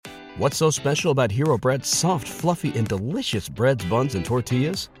What's so special about Hero Bread's soft, fluffy, and delicious breads, buns, and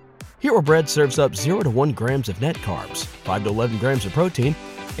tortillas? Hero Bread serves up 0 to 1 grams of net carbs, 5 to 11 grams of protein,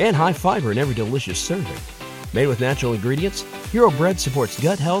 and high fiber in every delicious serving. Made with natural ingredients, Hero Bread supports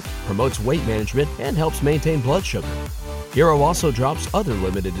gut health, promotes weight management, and helps maintain blood sugar. Hero also drops other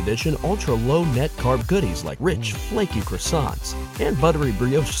limited edition ultra-low net carb goodies like rich, flaky croissants and buttery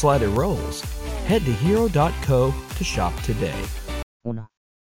brioche slider rolls. Head to hero.co to shop today. 1.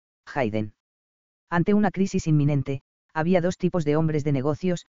 Hayden. Ante una crisis inminente, había dos tipos de hombres de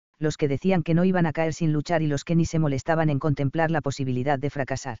negocios, los que decían que no iban a caer sin luchar y los que ni se molestaban en contemplar la posibilidad de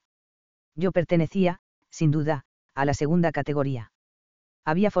fracasar. Yo pertenecía, sin duda, a la segunda categoría.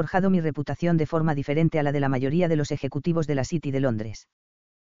 Había forjado mi reputación de forma diferente a la de la mayoría de los ejecutivos de la City de Londres.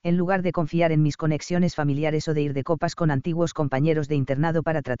 En lugar de confiar en mis conexiones familiares o de ir de copas con antiguos compañeros de internado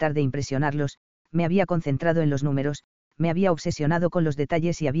para tratar de impresionarlos, me había concentrado en los números, me había obsesionado con los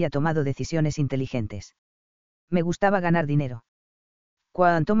detalles y había tomado decisiones inteligentes. Me gustaba ganar dinero.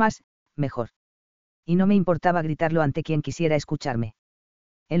 Cuanto más, mejor. Y no me importaba gritarlo ante quien quisiera escucharme.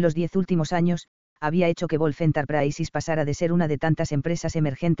 En los 10 últimos años, había hecho que Wolf Enterprises pasara de ser una de tantas empresas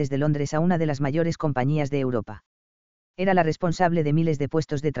emergentes de Londres a una de las mayores compañías de Europa. Era la responsable de miles de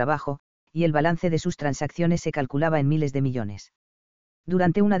puestos de trabajo, y el balance de sus transacciones se calculaba en miles de millones.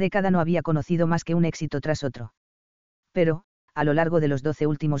 Durante una década no había conocido más que un éxito tras otro. Pero, a lo largo de los 12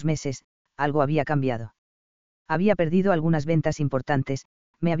 últimos meses, algo había cambiado. Había perdido algunas ventas importantes,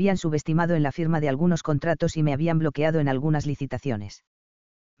 me habían subestimado en la firma de algunos contratos y me habían bloqueado en algunas licitaciones.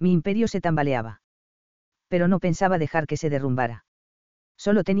 Mi imperio se tambaleaba. Pero no pensaba dejar que se derrumbara.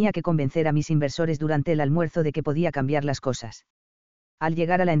 Solo tenía que convencer a mis inversores durante el almuerzo de que podía cambiar las cosas. Al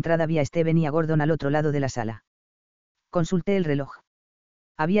llegar a la entrada vi a Steven y a Gordon al otro lado de la sala. Consulté el reloj.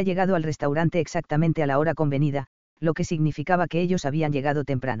 Había llegado al restaurante exactamente a la hora convenida, lo que significaba que ellos habían llegado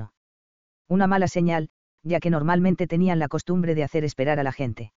temprano. Una mala señal, ya que normalmente tenían la costumbre de hacer esperar a la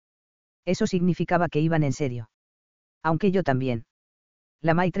gente. Eso significaba que iban en serio. Aunque yo también.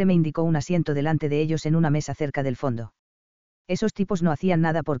 La maitre me indicó un asiento delante de ellos en una mesa cerca del fondo. Esos tipos no hacían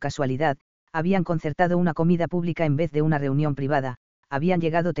nada por casualidad, habían concertado una comida pública en vez de una reunión privada, habían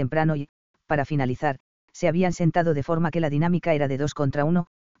llegado temprano y, para finalizar, se habían sentado de forma que la dinámica era de 2 contra 1,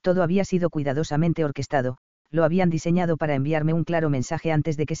 todo había sido cuidadosamente orquestado, lo habían diseñado para enviarme un claro mensaje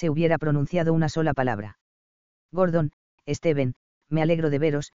antes de que se hubiera pronunciado una sola palabra. Gordon, Steven, me alegro de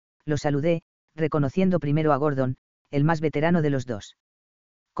veros, lo saludé, reconociendo primero a Gordon, el más veterano de los dos.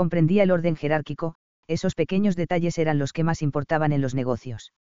 Comprendía el orden jerárquico, esos pequeños detalles eran los que más importaban en los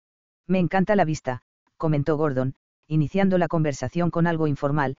negocios. Me encanta la vista, comentó Gordon, iniciando la conversación con algo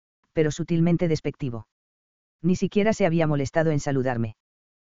informal, pero sutilmente despectivo. Ni siquiera se había molestado en saludarme.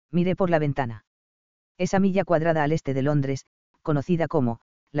 Miré por la ventana. Esa milla cuadrada al este de Londres, conocida como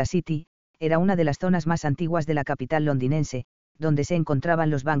la City, era una de las zonas más antiguas de la capital londinense, donde se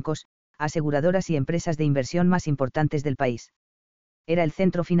encontraban los bancos, aseguradoras y empresas de inversión más importantes del país. Era el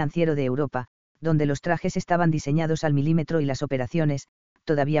centro financiero de Europa, donde los trajes estaban diseñados al milímetro y las operaciones,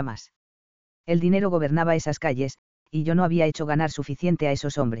 todavía más. El dinero gobernaba esas calles, y yo no había hecho ganar suficiente a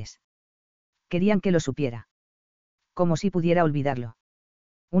esos hombres. Querían que lo supiera. Como si pudiera olvidarlo.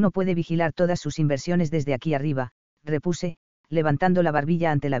 Uno puede vigilar todas sus inversiones desde aquí arriba, repuse, levantando la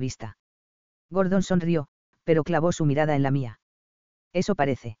barbilla ante la vista. Gordon sonrió, pero clavó su mirada en la mía. Eso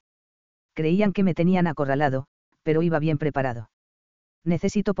parece. Creían que me tenían acorralado, pero iba bien preparado.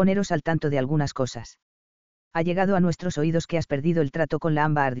 Necesito poneros al tanto de algunas cosas. Ha llegado a nuestros oídos que has perdido el trato con la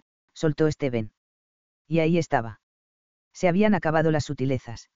Amber, soltó Steven. Y ahí estaba. Se habían acabado las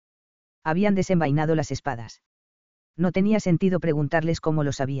sutilezas. Habían desenvainado las espadas. No tenía sentido preguntarles cómo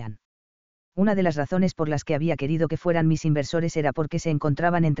lo sabían. Una de las razones por las que había querido que fueran mis inversores era porque se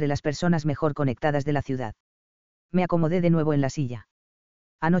encontraban entre las personas mejor conectadas de la ciudad. Me acomodé de nuevo en la silla.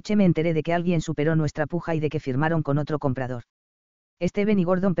 Anoche me enteré de que alguien superó nuestra puja y de que firmaron con otro comprador. Steven y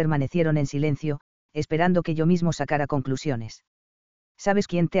Gordon permanecieron en silencio, esperando que yo mismo sacara conclusiones. ¿Sabes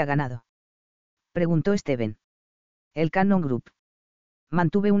quién te ha ganado?, preguntó Steven. El Cannon Group.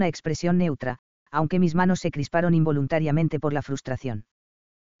 Mantuve una expresión neutra, aunque mis manos se crisparon involuntariamente por la frustración.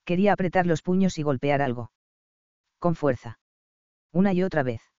 Quería apretar los puños y golpear algo. Con fuerza. Una y otra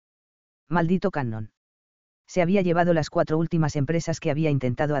vez. Maldito Cannon. Se había llevado las 4 últimas empresas que había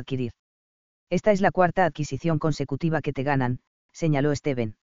intentado adquirir. Esta es la 4ª adquisición consecutiva que te ganan, señaló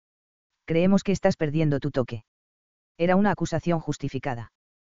Steven. Creemos que estás perdiendo tu toque. Era una acusación justificada.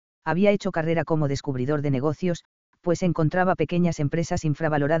 Había hecho carrera como descubridor de negocios, pues encontraba pequeñas empresas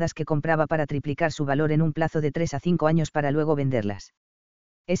infravaloradas que compraba para triplicar su valor en un plazo de 3 a 5 años para luego venderlas.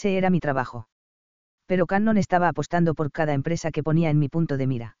 Ese era mi trabajo. Pero Cannon estaba apostando por cada empresa que ponía en mi punto de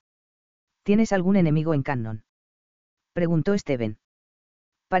mira. ¿Tienes algún enemigo en Cannon? Preguntó Steven.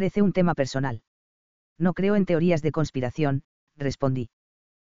 Parece un tema personal. No creo en teorías de conspiración, respondí.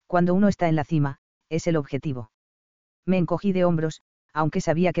 Cuando uno está en la cima, es el objetivo. Me encogí de hombros, aunque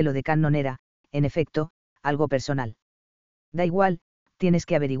sabía que lo de Cannon era, en efecto, algo personal. Da igual, tienes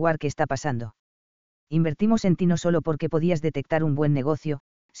que averiguar qué está pasando. Invertimos en ti no solo porque podías detectar un buen negocio,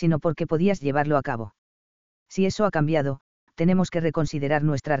 sino porque podías llevarlo a cabo. Si eso ha cambiado, tenemos que reconsiderar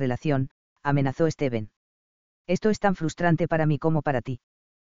nuestra relación, amenazó Steven. Esto es tan frustrante para mí como para ti.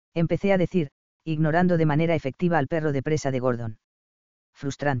 Empecé a decir, ignorando de manera efectiva al perro de presa de Gordon.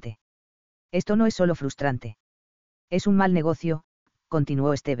 Frustrante. Esto no es solo frustrante. Es un mal negocio,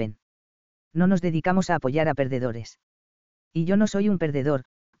 continuó Steven. No nos dedicamos a apoyar a perdedores. Y yo no soy un perdedor,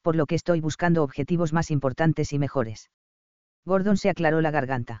 por lo que estoy buscando objetivos más importantes y mejores. Gordon se aclaró la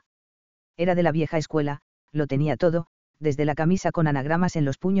garganta. Era de la vieja escuela, lo tenía todo, desde la camisa con anagramas en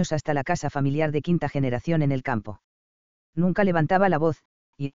los puños hasta la casa familiar de quinta generación en el campo. Nunca levantaba la voz,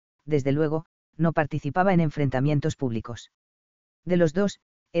 y, desde luego, no participaba en enfrentamientos públicos. De los dos,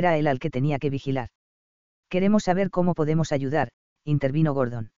 era él al que tenía que vigilar. Queremos saber cómo podemos ayudar, intervino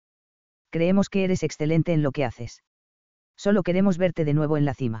Gordon. Creemos que eres excelente en lo que haces. Solo queremos verte de nuevo en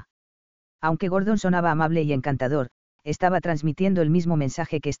la cima. Aunque Gordon sonaba amable y encantador, estaba transmitiendo el mismo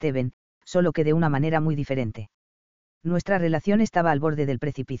mensaje que Steven, solo que de una manera muy diferente. Nuestra relación estaba al borde del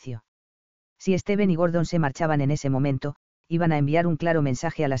precipicio. Si Steven y Gordon se marchaban en ese momento, iban a enviar un claro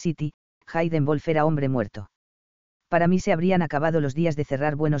mensaje a la City: Hayden Wolf era hombre muerto. Para mí se habrían acabado los días de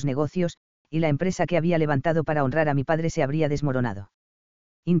cerrar buenos negocios, y la empresa que había levantado para honrar a mi padre se habría desmoronado.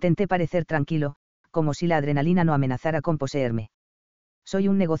 Intenté parecer tranquilo, como si la adrenalina no amenazara con poseerme. Soy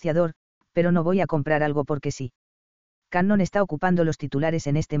un negociador, pero no voy a comprar algo porque sí. Cannon está ocupando los titulares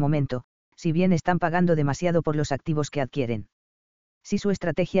en este momento, si bien están pagando demasiado por los activos que adquieren. Si su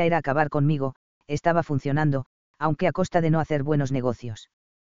estrategia era acabar conmigo, estaba funcionando, aunque a costa de no hacer buenos negocios.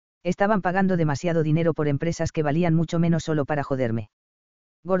 Estaban pagando demasiado dinero por empresas que valían mucho menos solo para joderme.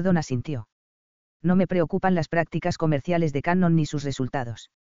 Gordon asintió. No me preocupan las prácticas comerciales de Cannon ni sus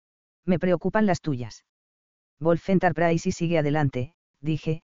resultados. Me preocupan las tuyas. Wolf Enterprises sigue adelante,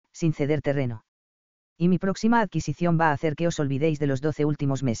 dije, sin ceder terreno. Y mi próxima adquisición va a hacer que os olvidéis de los 12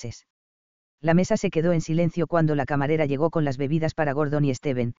 últimos meses. La mesa se quedó en silencio cuando la camarera llegó con las bebidas para Gordon y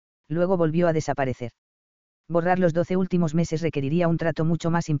Steven, luego volvió a desaparecer. Borrar los 12 últimos meses requeriría un trato mucho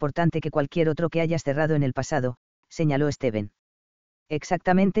más importante que cualquier otro que hayas cerrado en el pasado, señaló Steven.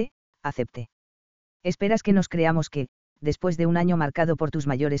 Exactamente, acepté. Esperas que nos creamos que, después de un año marcado por tus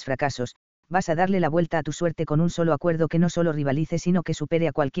mayores fracasos, vas a darle la vuelta a tu suerte con un solo acuerdo que no solo rivalice sino que supere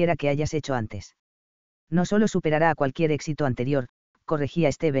a cualquiera que hayas hecho antes. No solo superará a cualquier éxito anterior,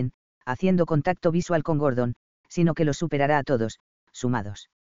 corregía Steven, haciendo contacto visual con Gordon, sino que los superará a todos, sumados.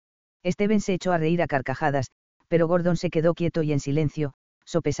 Steven se echó a reír a carcajadas, pero Gordon se quedó quieto y en silencio,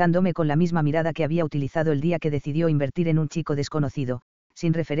 sopesándome con la misma mirada que había utilizado el día que decidió invertir en un chico desconocido,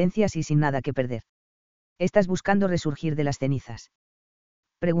 sin referencias y sin nada que perder. ¿Estás buscando resurgir de las cenizas?,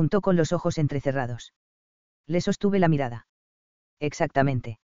 preguntó con los ojos entrecerrados. Le sostuve la mirada.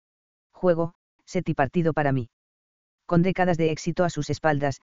 Exactamente. Juego, set y partido para mí. Con décadas de éxito a sus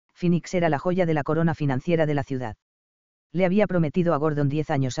espaldas, Phoenix era la joya de la corona financiera de la ciudad. Le había prometido a Gordon 10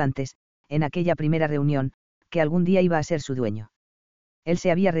 años antes, en aquella primera reunión, que algún día iba a ser su dueño. Él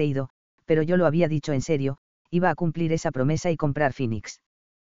se había reído, pero yo lo había dicho en serio, iba a cumplir esa promesa y comprar Phoenix.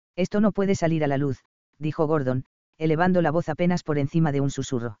 Esto no puede salir a la luz, dijo Gordon, elevando la voz apenas por encima de un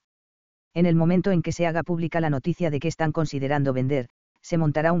susurro. En el momento en que se haga pública la noticia de que están considerando vender, se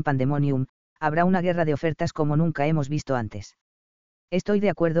montará un pandemonium, habrá una guerra de ofertas como nunca hemos visto antes. Estoy de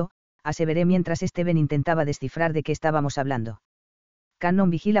acuerdo, aseveré mientras Steven intentaba descifrar de qué estábamos hablando. Cannon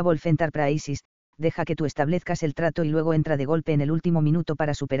vigila Wolf Enterprises, deja que tú establezcas el trato y luego entra de golpe en el último minuto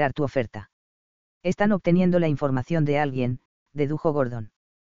para superar tu oferta. Están obteniendo la información de alguien, dedujo Gordon.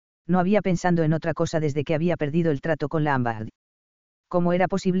 No había pensado en otra cosa desde que había perdido el trato con la Ambard. ¿Cómo era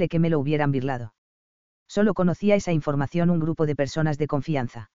posible que me lo hubieran birlado? Solo conocía esa información un grupo de personas de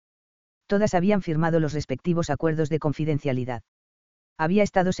confianza. Todas habían firmado los respectivos acuerdos de confidencialidad. Había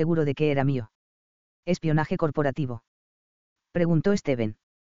estado seguro de que era mío. ¿Espionaje corporativo?, preguntó Steven.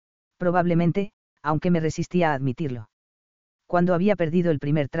 Probablemente, aunque me resistía a admitirlo. Cuando había perdido el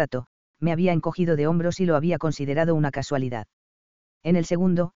primer trato, me había encogido de hombros y lo había considerado una casualidad. En el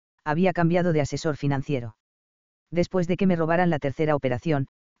segundo, había cambiado de asesor financiero. Después de que me robaran la tercera operación,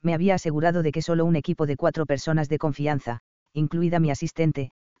 me había asegurado de que solo un equipo de 4 personas de confianza, incluida mi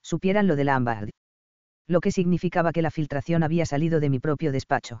asistente, supieran lo de la Ambard. Lo que significaba que la filtración había salido de mi propio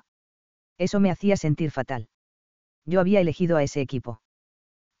despacho. Eso me hacía sentir fatal. Yo había elegido a ese equipo.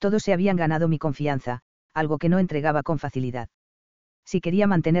 Todos se habían ganado mi confianza, algo que no entregaba con facilidad. Si quería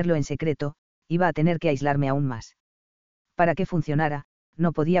mantenerlo en secreto, iba a tener que aislarme aún más. Para que funcionara,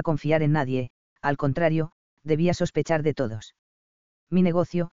 no podía confiar en nadie, al contrario, debía sospechar de todos. Mi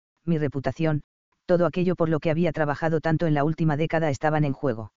negocio, mi reputación, todo aquello por lo que había trabajado tanto en la última década estaban en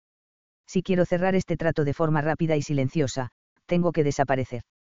juego. Si quiero cerrar este trato de forma rápida y silenciosa, tengo que desaparecer.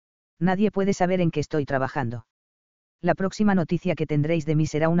 Nadie puede saber en qué estoy trabajando. La próxima noticia que tendréis de mí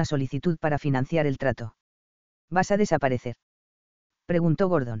será una solicitud para financiar el trato. ¿Vas a desaparecer?, preguntó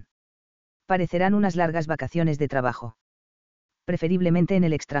Gordon. Parecerán unas largas vacaciones de trabajo. Preferiblemente en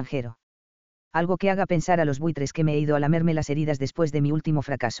el extranjero. Algo que haga pensar a los buitres que me he ido a lamerme las heridas después de mi último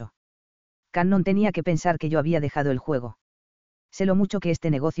fracaso. Cannon tenía que pensar que yo había dejado el juego. Sé lo mucho que este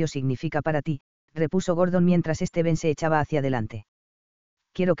negocio significa para ti, repuso Gordon mientras Steven se echaba hacia adelante.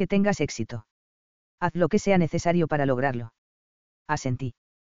 Quiero que tengas éxito. Haz lo que sea necesario para lograrlo. Asentí.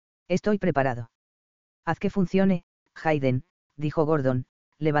 Estoy preparado. Haz que funcione, Hayden, dijo Gordon,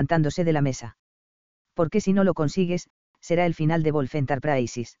 levantándose de la mesa. Porque si no lo consigues, será el final de Wolf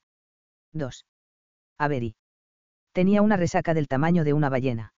Enterprises. 2. Avery. Tenía una resaca del tamaño de una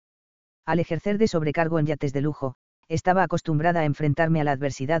ballena. Al ejercer de sobrecargo en yates de lujo, estaba acostumbrada a enfrentarme a la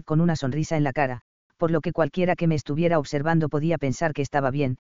adversidad con una sonrisa en la cara, por lo que cualquiera que me estuviera observando podía pensar que estaba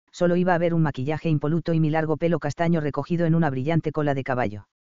bien, solo iba a ver un maquillaje impoluto y mi largo pelo castaño recogido en una brillante cola de caballo.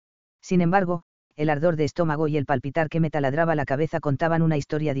 Sin embargo, el ardor de estómago y el palpitar que me taladraba la cabeza contaban una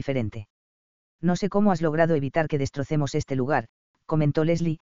historia diferente. No sé cómo has logrado evitar que destrocemos este lugar, comentó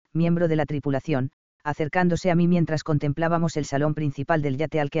Leslie, miembro de la tripulación, acercándose a mí mientras contemplábamos el salón principal del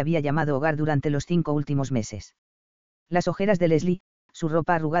yate al que había llamado hogar durante los 5 últimos meses. Las ojeras de Leslie, su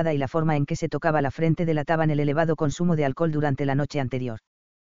ropa arrugada y la forma en que se tocaba la frente delataban el elevado consumo de alcohol durante la noche anterior.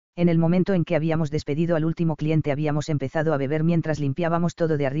 En el momento en que habíamos despedido al último cliente habíamos empezado a beber mientras limpiábamos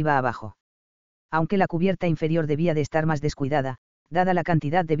todo de arriba a abajo. Aunque la cubierta inferior debía de estar más descuidada, dada la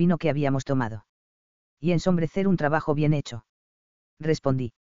cantidad de vino que habíamos tomado. Y ensombrecer un trabajo bien hecho.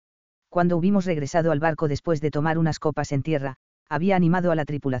 Respondí. Cuando hubimos regresado al barco después de tomar unas copas en tierra, había animado a la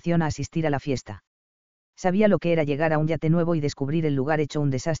tripulación a asistir a la fiesta. Sabía lo que era llegar a un yate nuevo y descubrir el lugar hecho un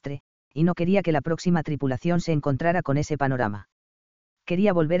desastre, y no quería que la próxima tripulación se encontrara con ese panorama.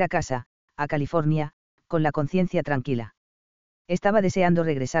 Quería volver a casa, a California, con la conciencia tranquila. Estaba deseando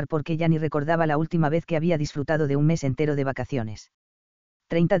regresar porque ya ni recordaba la última vez que había disfrutado de un mes entero de vacaciones.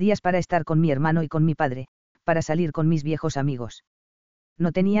 30 días para estar con mi hermano y con mi padre, para salir con mis viejos amigos.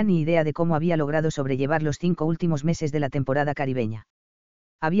 No tenía ni idea de cómo había logrado sobrellevar los 5 últimos meses de la temporada caribeña.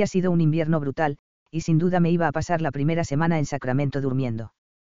 Había sido un invierno brutal, y sin duda me iba a pasar la primera semana en Sacramento durmiendo.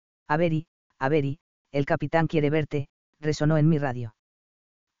 Avery, el capitán quiere verte, resonó en mi radio.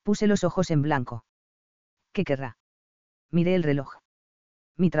 Puse los ojos en blanco. ¿Qué querrá? Miré el reloj.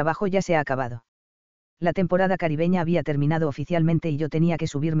 Mi trabajo ya se ha acabado. La temporada caribeña había terminado oficialmente y yo tenía que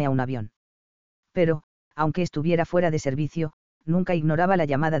subirme a un avión. Pero, aunque estuviera fuera de servicio, nunca ignoraba la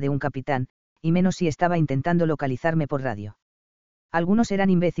llamada de un capitán, y menos si estaba intentando localizarme por radio. Algunos eran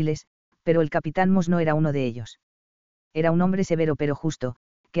imbéciles, pero el capitán Moss no era uno de ellos. Era un hombre severo pero justo,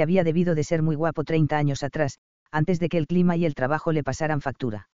 que había debido de ser muy guapo 30 años atrás, antes de que el clima y el trabajo le pasaran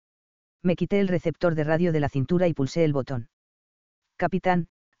factura. Me quité el receptor de radio de la cintura y pulsé el botón. Capitán,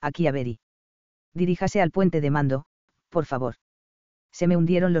 aquí Avery. Diríjase al puente de mando, por favor. Se me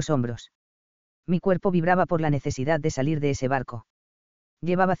hundieron los hombros. Mi cuerpo vibraba por la necesidad de salir de ese barco.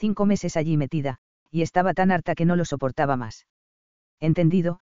 Llevaba 5 meses allí metida, y estaba tan harta que no lo soportaba más.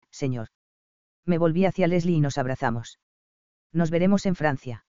 Entendido, señor. Me volví hacia Leslie y nos abrazamos. Nos veremos en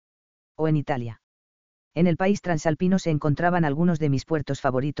Francia. O en Italia. En el país transalpino se encontraban algunos de mis puertos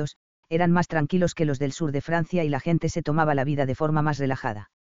favoritos, eran más tranquilos que los del sur de Francia y la gente se tomaba la vida de forma más relajada.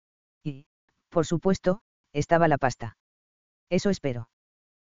 Y, por supuesto, estaba la pasta. Eso espero.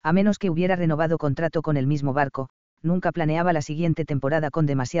 A menos que hubiera renovado contrato con el mismo barco, nunca planeaba la siguiente temporada con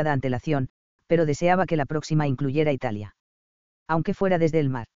demasiada antelación, pero deseaba que la próxima incluyera Italia. Aunque fuera desde el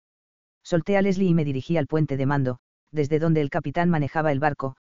mar. Solté a Leslie y me dirigí al puente de mando, desde donde el capitán manejaba el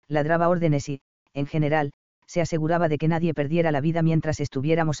barco, ladraba órdenes y, en general, se aseguraba de que nadie perdiera la vida mientras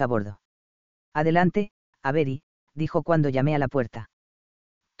estuviéramos a bordo. Adelante, Avery, dijo cuando llamé a la puerta.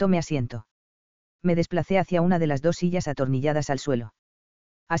 Tome asiento. Me desplacé hacia una de las 2 sillas atornilladas al suelo.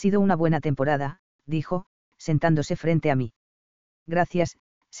 Ha sido una buena temporada, dijo, sentándose frente a mí. Gracias,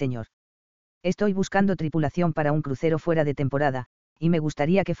 señor. Estoy buscando tripulación para un crucero fuera de temporada, y me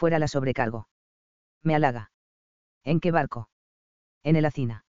gustaría que fuera la sobrecargo. Me halaga. ¿En qué barco? En el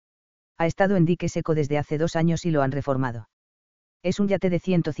Acina. Ha estado en dique seco desde hace 2 años y lo han reformado. Es un yate de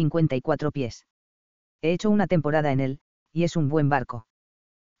 154 pies. He hecho una temporada en él, y es un buen barco.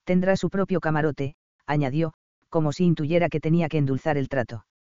 Tendrá su propio camarote, añadió, como si intuyera que tenía que endulzar el trato.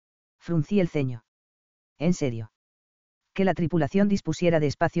 Fruncí el ceño. ¿En serio? Que la tripulación dispusiera de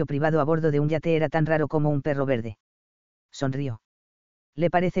espacio privado a bordo de un yate era tan raro como un perro verde. Sonrió. Le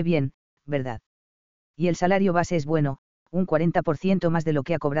parece bien, ¿verdad? Y el salario base es bueno, un 40% más de lo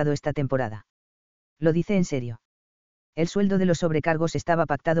que ha cobrado esta temporada. Lo dice en serio. El sueldo de los sobrecargos estaba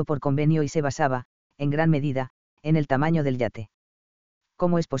pactado por convenio y se basaba, en gran medida, en el tamaño del yate.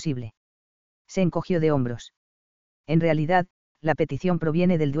 ¿Cómo es posible? Se encogió de hombros. En realidad, la petición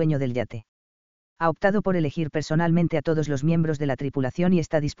proviene del dueño del yate. Ha optado por elegir personalmente a todos los miembros de la tripulación y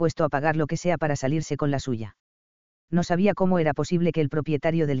está dispuesto a pagar lo que sea para salirse con la suya. No sabía cómo era posible que el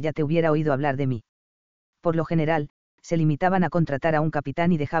propietario del yate hubiera oído hablar de mí. Por lo general, se limitaban a contratar a un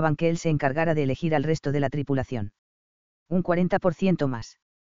capitán y dejaban que él se encargara de elegir al resto de la tripulación. Un 40% más.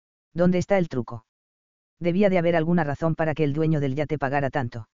 ¿Dónde está el truco? Debía de haber alguna razón para que el dueño del yate pagara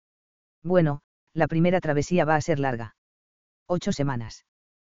tanto. Bueno, la primera travesía va a ser larga. 8 semanas.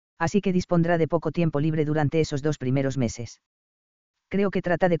 Así que dispondrá de poco tiempo libre durante esos 2 primeros meses. Creo que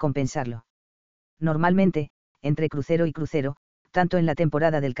trata de compensarlo. Normalmente, entre crucero y crucero, tanto en la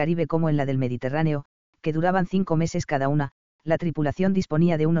temporada del Caribe como en la del Mediterráneo, que duraban 5 meses cada una, la tripulación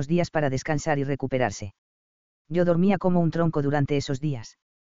disponía de unos días para descansar y recuperarse. Yo dormía como un tronco durante esos días.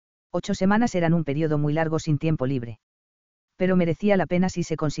 8 semanas eran un periodo muy largo sin tiempo libre. Pero merecía la pena si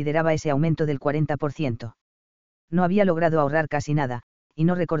se consideraba ese aumento del 40%. No había logrado ahorrar casi nada, y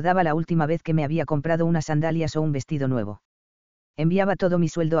no recordaba la última vez que me había comprado unas sandalias o un vestido nuevo. Enviaba todo mi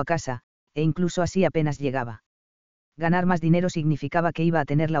sueldo a casa, e incluso así apenas llegaba. Ganar más dinero significaba que iba a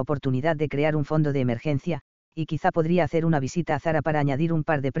tener la oportunidad de crear un fondo de emergencia, y quizá podría hacer una visita a Zara para añadir un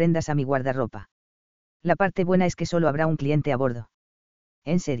par de prendas a mi guardarropa. La parte buena es que solo habrá un cliente a bordo.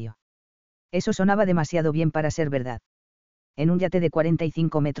 ¿En serio? Eso sonaba demasiado bien para ser verdad. En un yate de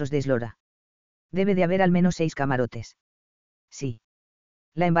 45 metros de eslora. Debe de haber al menos 6 camarotes. Sí.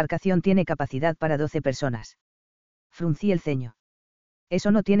 La embarcación tiene capacidad para 12 personas. Fruncí el ceño.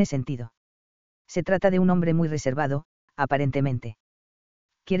 Eso no tiene sentido. Se trata de un hombre muy reservado, aparentemente.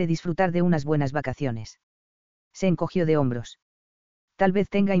 Quiere disfrutar de unas buenas vacaciones. Se encogió de hombros. Tal vez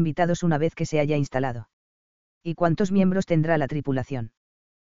tenga invitados una vez que se haya instalado. ¿Y cuántos miembros tendrá la tripulación?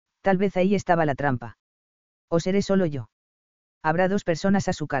 Tal vez ahí estaba la trampa. ¿O seré solo yo? Habrá 2 personas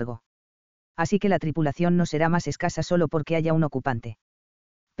a su cargo. Así que la tripulación no será más escasa solo porque haya un ocupante.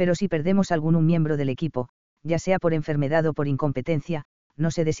 Pero si perdemos algún miembro del equipo, ya sea por enfermedad o por incompetencia,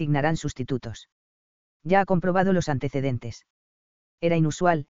 no se designarán sustitutos. Ya ha comprobado los antecedentes. Era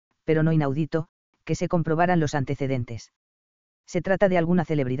inusual, pero no inaudito, que se comprobaran los antecedentes. Se trata de alguna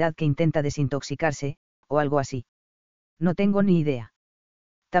celebridad que intenta desintoxicarse, o algo así. No tengo ni idea.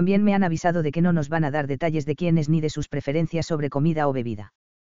 También me han avisado de que no nos van a dar detalles de quién es ni de sus preferencias sobre comida o bebida.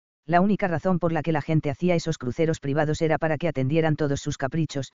 La única razón por la que la gente hacía esos cruceros privados era para que atendieran todos sus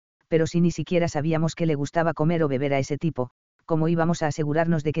caprichos, pero si ni siquiera sabíamos que le gustaba comer o beber a ese tipo, ¿cómo íbamos a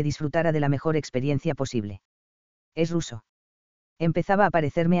asegurarnos de que disfrutara de la mejor experiencia posible? Es ruso. Empezaba a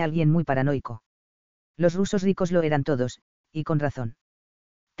parecerme alguien muy paranoico. Los rusos ricos lo eran todos, y con razón.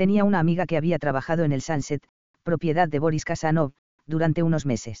 Tenía una amiga que había trabajado en el Sunset, propiedad de Boris Kasánov, durante unos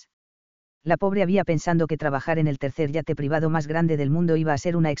meses. La pobre había pensado que trabajar en el tercer yate privado más grande del mundo iba a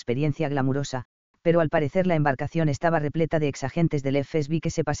ser una experiencia glamurosa, pero al parecer la embarcación estaba repleta de exagentes del FSB que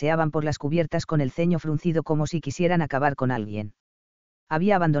se paseaban por las cubiertas con el ceño fruncido como si quisieran acabar con alguien.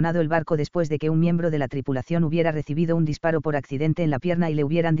 Había abandonado el barco después de que un miembro de la tripulación hubiera recibido un disparo por accidente en la pierna y le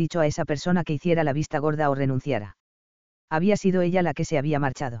hubieran dicho a esa persona que hiciera la vista gorda o renunciara. Había sido ella la que se había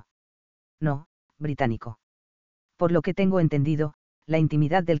marchado. No, británico. Por lo que tengo entendido, la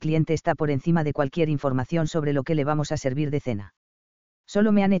intimidad del cliente está por encima de cualquier información sobre lo que le vamos a servir de cena.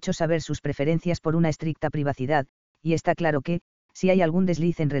 Solo me han hecho saber sus preferencias por una estricta privacidad, y está claro que, si hay algún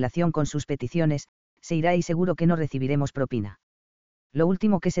desliz en relación con sus peticiones, se irá y seguro que no recibiremos propina. Lo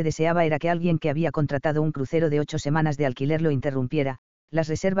último que se deseaba era que alguien que había contratado un crucero de 8 semanas de alquiler lo interrumpiera, las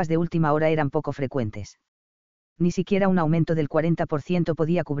reservas de última hora eran poco frecuentes. Ni siquiera un aumento del 40%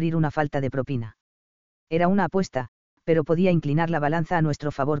 podía cubrir una falta de propina. Era una apuesta, pero podía inclinar la balanza a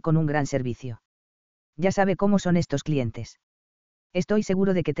nuestro favor con un gran servicio. Ya sabe cómo son estos clientes. Estoy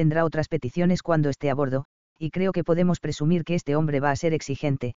seguro de que tendrá otras peticiones cuando esté a bordo, y creo que podemos presumir que este hombre va a ser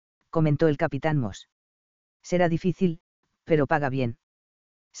exigente, comentó el capitán Moss. Será difícil, pero paga bien.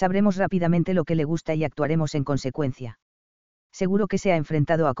 Sabremos rápidamente lo que le gusta y actuaremos en consecuencia. Seguro que se ha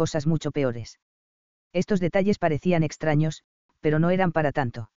enfrentado a cosas mucho peores. Estos detalles parecían extraños, pero no eran para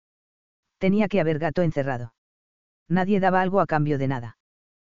tanto. Tenía que haber gato encerrado. Nadie daba algo a cambio de nada.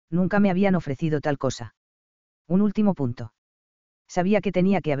 Nunca me habían ofrecido tal cosa. Un último punto. Sabía que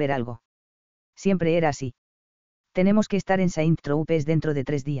tenía que haber algo. Siempre era así. Tenemos que estar en Saint-Tropez dentro de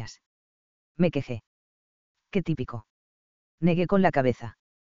 3 días. Me quejé. Qué típico. Negué con la cabeza.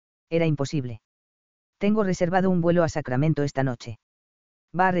 Era imposible. Tengo reservado un vuelo a Sacramento esta noche.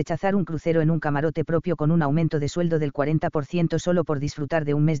 Va a rechazar un crucero en un camarote propio con un aumento de sueldo del 40% solo por disfrutar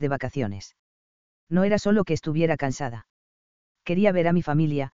de un mes de vacaciones. No era solo que estuviera cansada. Quería ver a mi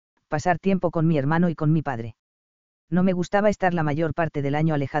familia, pasar tiempo con mi hermano y con mi padre. No me gustaba estar la mayor parte del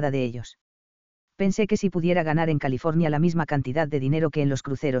año alejada de ellos. Pensé que si pudiera ganar en California la misma cantidad de dinero que en los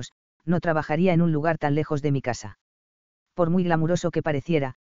cruceros, no trabajaría en un lugar tan lejos de mi casa. Por muy glamuroso que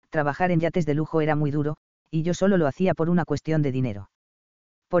pareciera, trabajar en yates de lujo era muy duro, y yo solo lo hacía por una cuestión de dinero.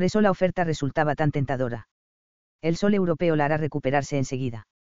 Por eso la oferta resultaba tan tentadora. El sol europeo la hará recuperarse enseguida.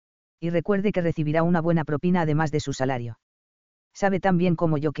 Y recuerde que recibirá una buena propina además de su salario. Sabe tan bien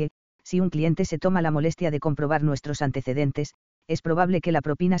como yo que, si un cliente se toma la molestia de comprobar nuestros antecedentes, es probable que la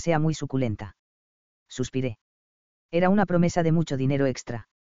propina sea muy suculenta. Suspiré. Era una promesa de mucho dinero extra.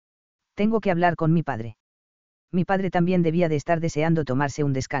 Tengo que hablar con mi padre. Mi padre también debía de estar deseando tomarse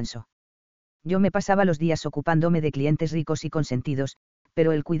un descanso. Yo me pasaba los días ocupándome de clientes ricos y consentidos,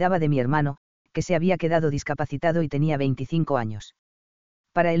 pero él cuidaba de mi hermano, que se había quedado discapacitado y tenía 25 años.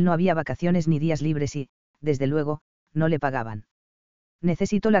 Para él no había vacaciones ni días libres y, desde luego, no le pagaban.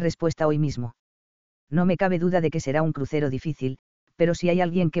 Necesito la respuesta hoy mismo. No me cabe duda de que será un crucero difícil, pero si hay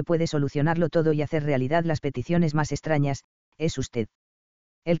alguien que puede solucionarlo todo y hacer realidad las peticiones más extrañas, es usted.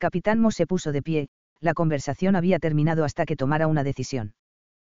 El capitán Moss se puso de pie, la conversación había terminado hasta que tomara una decisión.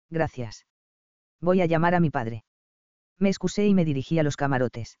 Gracias. Voy a llamar a mi padre. Me excusé y me dirigí a los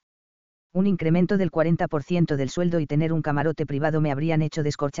camarotes. Un incremento del 40% del sueldo y tener un camarote privado me habrían hecho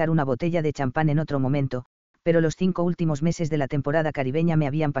descorchar una botella de champán en otro momento, pero los 5 últimos meses de la temporada caribeña me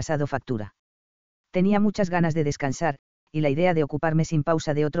habían pasado factura. Tenía muchas ganas de descansar, y la idea de ocuparme sin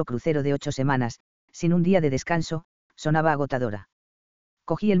pausa de otro crucero de 8 semanas, sin un día de descanso, sonaba agotadora.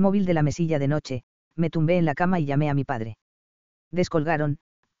 Cogí el móvil de la mesilla de noche, me tumbé en la cama y llamé a mi padre. Descolgaron,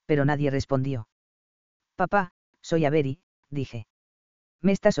 pero nadie respondió. Papá, soy Avery, dije.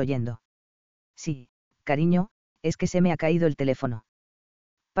 ¿Me estás oyendo? Sí, cariño, es que se me ha caído el teléfono.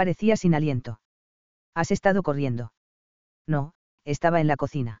 Parecía sin aliento. ¿Has estado corriendo? No, estaba en la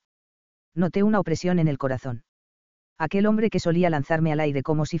cocina. Noté una opresión en el corazón. Aquel hombre que solía lanzarme al aire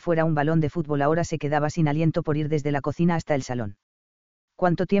como si fuera un balón de fútbol ahora se quedaba sin aliento por ir desde la cocina hasta el salón.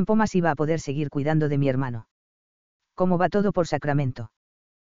 ¿Cuánto tiempo más iba a poder seguir cuidando de mi hermano? ¿Cómo va todo por Sacramento?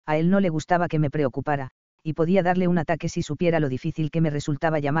 A él no le gustaba que me preocupara, y podía darle un ataque si supiera lo difícil que me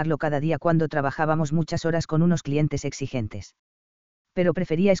resultaba llamarlo cada día cuando trabajábamos muchas horas con unos clientes exigentes. Pero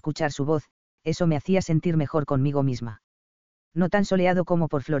prefería escuchar su voz, eso me hacía sentir mejor conmigo misma. No tan soleado como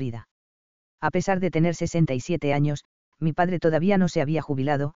por Florida. A pesar de tener 67 años, mi padre todavía no se había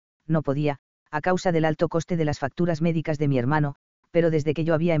jubilado, no podía, a causa del alto coste de las facturas médicas de mi hermano, pero desde que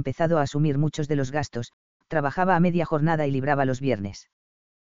yo había empezado a asumir muchos de los gastos, trabajaba a media jornada y libraba los viernes.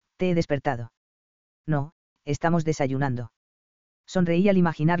 ¿Te he despertado? No, estamos desayunando. Sonreí al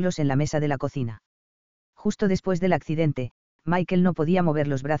imaginarlos en la mesa de la cocina. Justo después del accidente, Michael no podía mover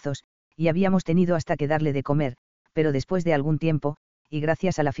los brazos, y habíamos tenido hasta que darle de comer, pero después de algún tiempo, y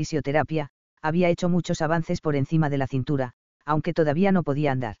gracias a la fisioterapia, había hecho muchos avances por encima de la cintura, aunque todavía no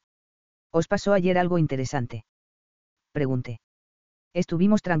podía andar. ¿Os pasó ayer algo interesante? Pregunté.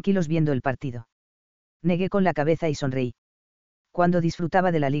 Estuvimos tranquilos viendo el partido. Negué con la cabeza y sonreí. Cuando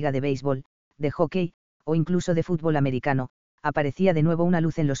disfrutaba de la liga de béisbol, de hockey, o incluso de fútbol americano, aparecía de nuevo una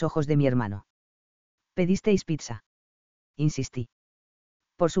luz en los ojos de mi hermano. ¿Pedisteis pizza? Insistí.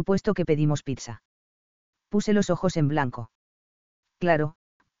 Por supuesto que pedimos pizza. Puse los ojos en blanco. Claro,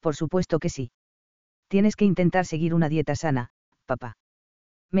 por supuesto que sí. Tienes que intentar seguir una dieta sana, papá.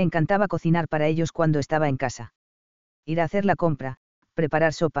 Me encantaba cocinar para ellos cuando estaba en casa. Ir a hacer la compra,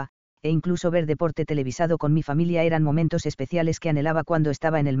 preparar sopa, e incluso ver deporte televisado con mi familia eran momentos especiales que anhelaba cuando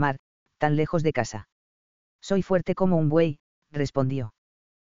estaba en el mar, tan lejos de casa. Soy fuerte como un buey, respondió.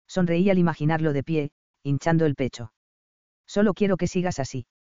 Sonreí al imaginarlo de pie, hinchando el pecho. Solo quiero que sigas así.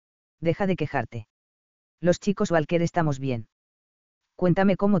 Deja de quejarte. Los chicos Walker estamos bien.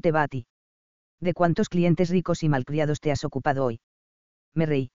 Cuéntame cómo te va a ti. ¿De cuántos clientes ricos y malcriados te has ocupado hoy? Me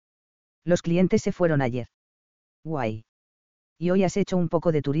reí. Los clientes se fueron ayer. Guay. ¿Y hoy has hecho un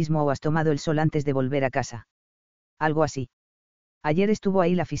poco de turismo o has tomado el sol antes de volver a casa? Algo así. Ayer estuvo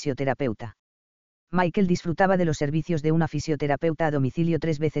ahí la fisioterapeuta. Michael disfrutaba de los servicios de una fisioterapeuta a domicilio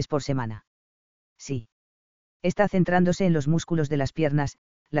 3 veces por semana. Sí. Está centrándose en los músculos de las piernas,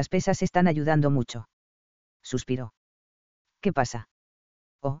 las pesas están ayudando mucho. Suspiró. ¿Qué pasa?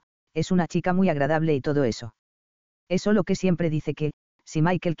 Oh, es una chica muy agradable y todo eso. Es solo que siempre dice que, si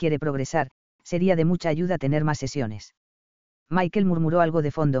Michael quiere progresar, sería de mucha ayuda tener más sesiones. Michael murmuró algo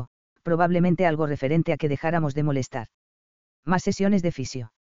de fondo, probablemente algo referente a que dejáramos de molestar. Más sesiones de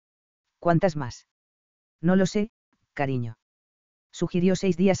fisio. ¿Cuántas más? No lo sé, cariño. Sugirió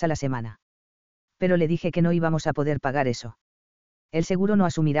 6 días a la semana. Pero le dije que no íbamos a poder pagar eso. El seguro no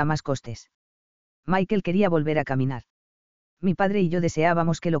asumirá más costes. Michael quería volver a caminar. Mi padre y yo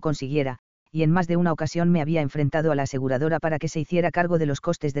deseábamos que lo consiguiera, y en más de una ocasión me había enfrentado a la aseguradora para que se hiciera cargo de los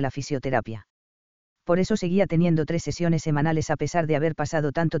costes de la fisioterapia. Por eso seguía teniendo 3 sesiones semanales a pesar de haber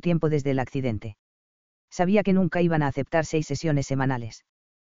pasado tanto tiempo desde el accidente. Sabía que nunca iban a aceptar 6 sesiones semanales.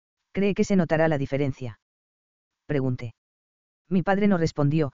 ¿Cree que se notará la diferencia? Pregunté. Mi padre no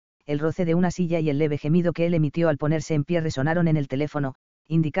respondió, el roce de una silla y el leve gemido que él emitió al ponerse en pie resonaron en el teléfono,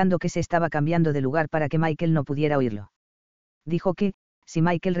 indicando que se estaba cambiando de lugar para que Michael no pudiera oírlo. Dijo que, si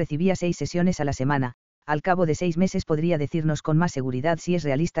Michael recibía 6 sesiones a la semana, al cabo de 6 meses podría decirnos con más seguridad si es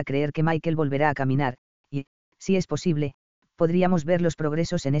realista creer que Michael volverá a caminar, y, si es posible, podríamos ver los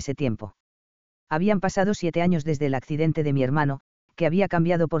progresos en ese tiempo. Habían pasado 7 años desde el accidente de mi hermano, que había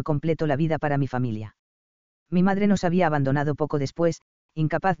cambiado por completo la vida para mi familia. Mi madre nos había abandonado poco después,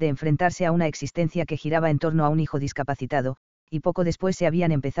 incapaz de enfrentarse a una existencia que giraba en torno a un hijo discapacitado, y poco después se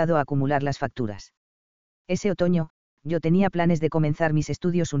habían empezado a acumular las facturas. Ese otoño, yo tenía planes de comenzar mis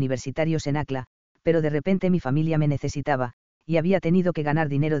estudios universitarios en ACLA, pero de repente mi familia me necesitaba, y había tenido que ganar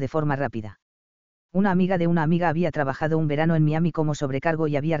dinero de forma rápida. Una amiga de una amiga había trabajado un verano en Miami como sobrecargo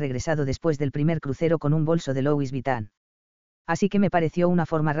y había regresado después del primer crucero con un bolso de Louis Vuitton. Así que me pareció una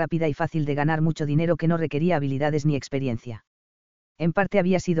forma rápida y fácil de ganar mucho dinero que no requería habilidades ni experiencia. En parte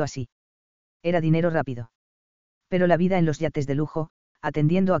había sido así. Era dinero rápido. Pero la vida en los yates de lujo,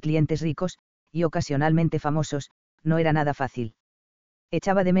 atendiendo a clientes ricos, y ocasionalmente famosos, no era nada fácil.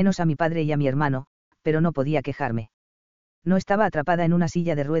 Echaba de menos a mi padre y a mi hermano, pero no podía quejarme. No estaba atrapada en una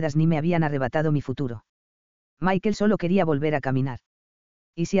silla de ruedas ni me habían arrebatado mi futuro. Michael solo quería volver a caminar.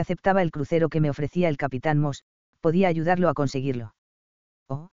 Y si aceptaba el crucero que me ofrecía el capitán Moss, podía ayudarlo a conseguirlo.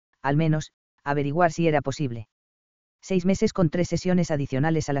 O, al menos, averiguar si era posible. 6 meses con 3 sesiones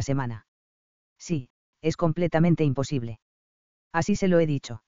adicionales a la semana. Sí, es completamente imposible. Así se lo he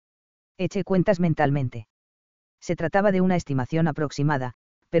dicho. Eché cuentas mentalmente. Se trataba de una estimación aproximada,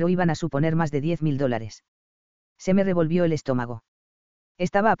 pero iban a suponer más de $10.000. Se me revolvió el estómago.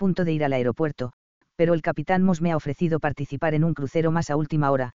 Estaba a punto de ir al aeropuerto, pero el capitán Moss me ha ofrecido participar en un crucero más a última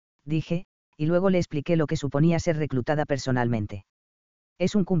hora, dije, y luego le expliqué lo que suponía ser reclutada personalmente.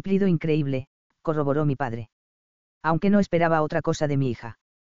 Es un cumplido increíble, corroboró mi padre. Aunque no esperaba otra cosa de mi hija.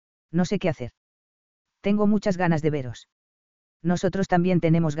 No sé qué hacer. Tengo muchas ganas de veros. Nosotros también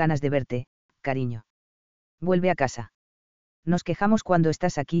tenemos ganas de verte, cariño. Vuelve a casa. Nos quejamos cuando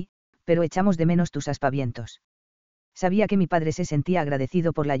estás aquí, pero echamos de menos tus aspavientos. Sabía que mi padre se sentía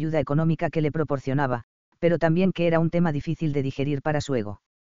agradecido por la ayuda económica que le proporcionaba, pero también que era un tema difícil de digerir para su ego.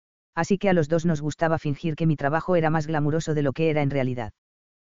 Así que a los dos nos gustaba fingir que mi trabajo era más glamuroso de lo que era en realidad.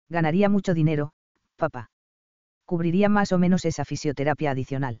 Ganaría mucho dinero, papá. Cubriría más o menos esa fisioterapia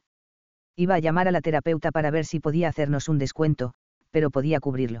adicional. Iba a llamar a la terapeuta para ver si podía hacernos un descuento, pero podía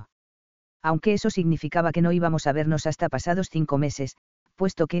cubrirlo. Aunque eso significaba que no íbamos a vernos hasta pasados 5 meses,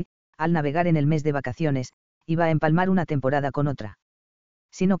 puesto que, al navegar en el mes de vacaciones, iba a empalmar una temporada con otra.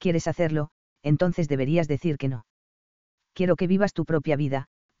 Si no quieres hacerlo, entonces deberías decir que no. Quiero que vivas tu propia vida,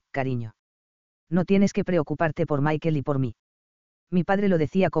 cariño. No tienes que preocuparte por Michael y por mí. Mi padre lo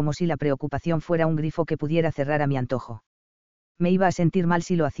decía como si la preocupación fuera un grifo que pudiera cerrar a mi antojo. Me iba a sentir mal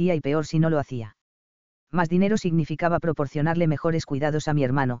si lo hacía y peor si no lo hacía. Más dinero significaba proporcionarle mejores cuidados a mi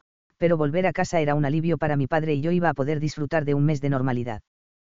hermano, pero volver a casa era un alivio para mi padre y yo iba a poder disfrutar de un mes de normalidad.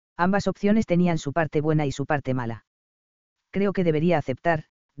 Ambas opciones tenían su parte buena y su parte mala. Creo que debería aceptar,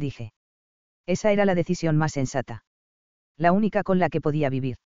 dije. Esa era la decisión más sensata. La única con la que podía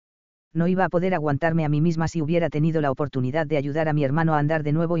vivir. No iba a poder aguantarme a mí misma si hubiera tenido la oportunidad de ayudar a mi hermano a andar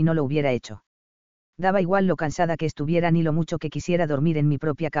de nuevo y no lo hubiera hecho. Daba igual lo cansada que estuviera ni lo mucho que quisiera dormir en mi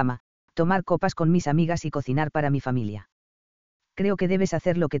propia cama, tomar copas con mis amigas y cocinar para mi familia. Creo que debes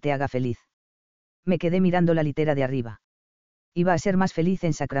hacer lo que te haga feliz. Me quedé mirando la litera de arriba. Iba a ser más feliz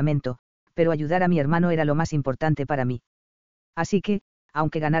en Sacramento, pero ayudar a mi hermano era lo más importante para mí. Así que,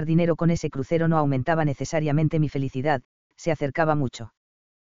 aunque ganar dinero con ese crucero no aumentaba necesariamente mi felicidad, se acercaba mucho.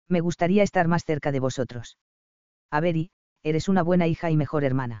 Me gustaría estar más cerca de vosotros. Avery, eres una buena hija y mejor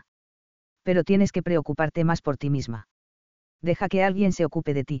hermana. Pero tienes que preocuparte más por ti misma. Deja que alguien se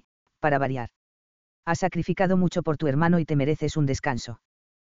ocupe de ti, para variar. Has sacrificado mucho por tu hermano y te mereces un descanso.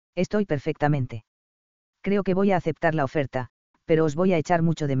 Estoy perfectamente. Creo que voy a aceptar la oferta, pero os voy a echar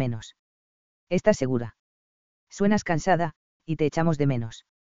mucho de menos. ¿Estás segura? Suenas cansada, y te echamos de menos.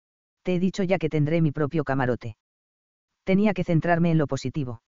 Te he dicho ya que tendré mi propio camarote. Tenía que centrarme en lo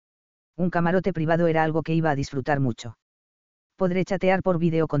positivo. Un camarote privado era algo que iba a disfrutar mucho. Podré chatear por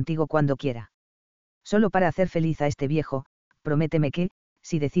vídeo contigo cuando quiera. Solo para hacer feliz a este viejo, prométeme que,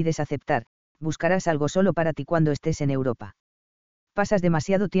 si decides aceptar, buscarás algo solo para ti cuando estés en Europa. Pasas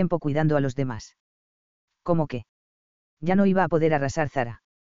demasiado tiempo cuidando a los demás. ¿Cómo que? Ya no iba a poder arrasar Zara.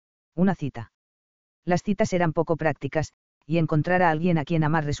 Una cita. Las citas eran poco prácticas, y encontrar a alguien a quien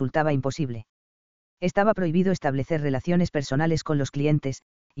amar resultaba imposible. Estaba prohibido establecer relaciones personales con los clientes,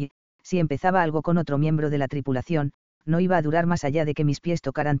 y, si empezaba algo con otro miembro de la tripulación, no iba a durar más allá de que mis pies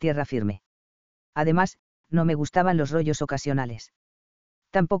tocaran tierra firme. Además, no me gustaban los rollos ocasionales.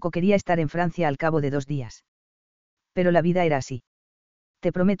 Tampoco quería estar en Francia al cabo de 2 días. Pero la vida era así.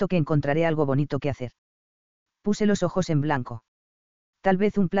 Te prometo que encontraré algo bonito que hacer. Puse los ojos en blanco. Tal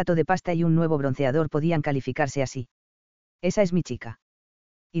vez un plato de pasta y un nuevo bronceador podían calificarse así. Esa es mi chica.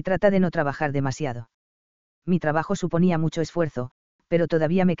 Y trata de no trabajar demasiado. Mi trabajo suponía mucho esfuerzo, pero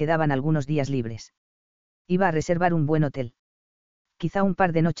todavía me quedaban algunos días libres. Iba a reservar un buen hotel. Quizá un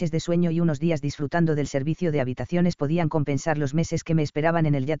par de noches de sueño y unos días disfrutando del servicio de habitaciones podían compensar los meses que me esperaban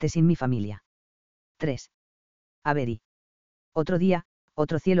en el yate sin mi familia. 3. Avery. Otro día,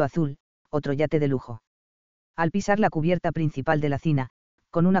 otro cielo azul, otro yate de lujo. Al pisar la cubierta principal de la cina,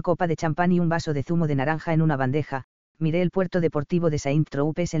 con una copa de champán y un vaso de zumo de naranja en una bandeja, miré el puerto deportivo de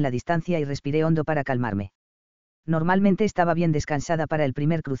Saint-Tropez en la distancia y respiré hondo para calmarme. Normalmente estaba bien descansada para el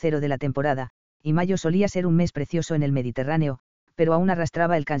primer crucero de la temporada, y mayo solía ser un mes precioso en el Mediterráneo, pero aún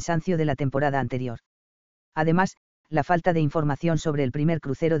arrastraba el cansancio de la temporada anterior. Además, la falta de información sobre el primer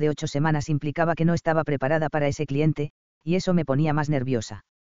crucero de 8 semanas implicaba que no estaba preparada para ese cliente, y eso me ponía más nerviosa.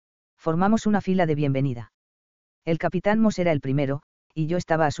 Formamos una fila de bienvenida. El capitán Moss era el primero, y yo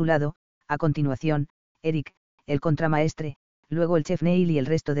estaba a su lado, a continuación, Eric, el contramaestre, luego el chef Neil y el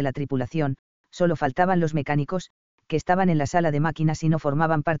resto de la tripulación. Solo faltaban los mecánicos, que estaban en la sala de máquinas y no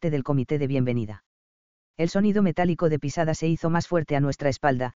formaban parte del comité de bienvenida. El sonido metálico de pisada se hizo más fuerte a nuestra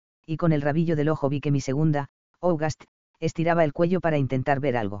espalda, y con el rabillo del ojo vi que mi segunda, August, estiraba el cuello para intentar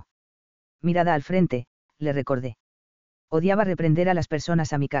ver algo. Mirada al frente, le recordé. Odiaba reprender a las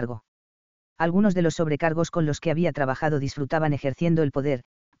personas a mi cargo. Algunos de los sobrecargos con los que había trabajado disfrutaban ejerciendo el poder,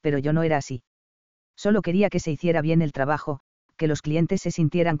 pero yo no era así. Solo quería que se hiciera bien el trabajo, que los clientes se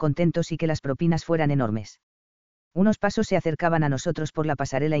sintieran contentos y que las propinas fueran enormes. Unos pasos se acercaban a nosotros por la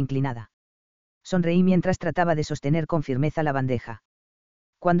pasarela inclinada. Sonreí mientras trataba de sostener con firmeza la bandeja.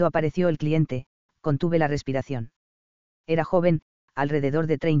 Cuando apareció el cliente, contuve la respiración. Era joven, alrededor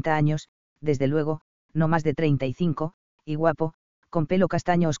de 30 años, desde luego, no más de 35, y guapo, con pelo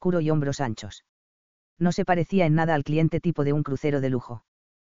castaño oscuro y hombros anchos. No se parecía en nada al cliente tipo de un crucero de lujo.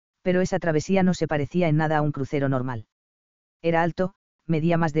 Pero esa travesía no se parecía en nada a un crucero normal. Era alto,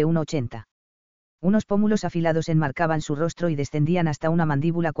 medía más de 1,80. Unos pómulos afilados enmarcaban su rostro y descendían hasta una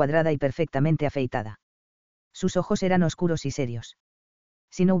mandíbula cuadrada y perfectamente afeitada. Sus ojos eran oscuros y serios.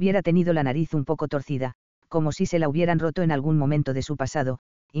 Si no hubiera tenido la nariz un poco torcida, como si se la hubieran roto en algún momento de su pasado,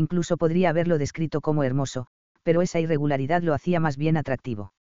 incluso podría haberlo descrito como hermoso, pero esa irregularidad lo hacía más bien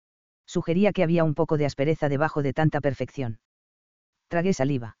atractivo. Sugería que había un poco de aspereza debajo de tanta perfección. Tragué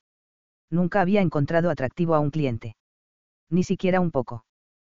saliva. Nunca había encontrado atractivo a un cliente. Ni siquiera un poco.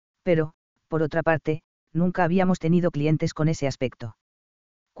 Pero, por otra parte, nunca habíamos tenido clientes con ese aspecto.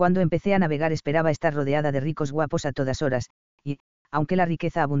 Cuando empecé a navegar esperaba estar rodeada de ricos guapos a todas horas, y, aunque la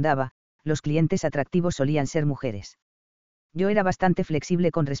riqueza abundaba, los clientes atractivos solían ser mujeres. Yo era bastante flexible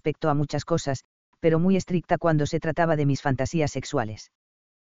con respecto a muchas cosas, pero muy estricta cuando se trataba de mis fantasías sexuales.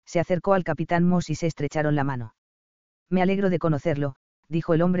 Se acercó al capitán Moss y se estrecharon la mano. Me alegro de conocerlo,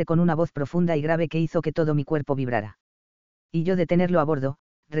 dijo el hombre con una voz profunda y grave que hizo que todo mi cuerpo vibrara. Y yo de tenerlo a bordo,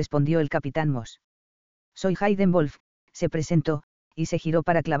 respondió el capitán Moss. Soy Hayden Wolf, se presentó, y se giró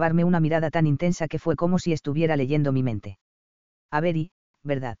para clavarme una mirada tan intensa que fue como si estuviera leyendo mi mente. Avery,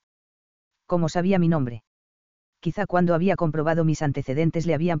 ¿verdad? ¿Cómo sabía mi nombre? Quizá cuando había comprobado mis antecedentes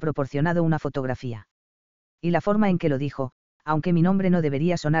le habían proporcionado una fotografía. Y la forma en que lo dijo, aunque mi nombre no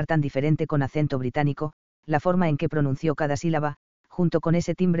debería sonar tan diferente con acento británico, la forma en que pronunció cada sílaba, junto con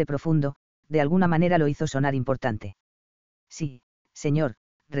ese timbre profundo, de alguna manera lo hizo sonar importante. Sí, señor,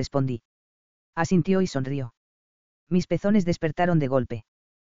 respondí. Asintió y sonrió. Mis pezones despertaron de golpe.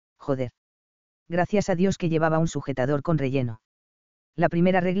 Joder. Gracias a Dios que llevaba un sujetador con relleno. La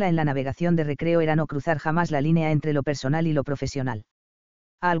primera regla en la navegación de recreo era no cruzar jamás la línea entre lo personal y lo profesional.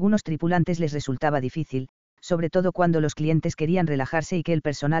 A algunos tripulantes les resultaba difícil, sobre todo cuando los clientes querían relajarse y que el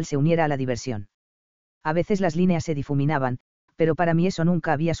personal se uniera a la diversión. A veces las líneas se difuminaban, pero para mí eso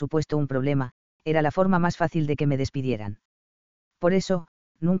nunca había supuesto un problema, era la forma más fácil de que me despidieran. Por eso,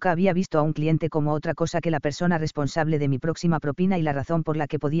 nunca había visto a un cliente como otra cosa que la persona responsable de mi próxima propina y la razón por la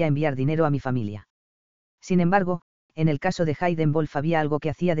que podía enviar dinero a mi familia. Sin embargo, en el caso de Hayden Wolf había algo que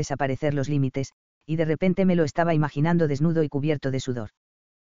hacía desaparecer los límites, y de repente me lo estaba imaginando desnudo y cubierto de sudor.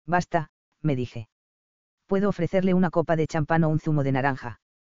 Basta, me dije. ¿Puedo ofrecerle una copa de champán o un zumo de naranja?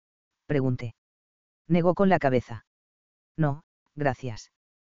 Pregunté. Negó con la cabeza. No, gracias.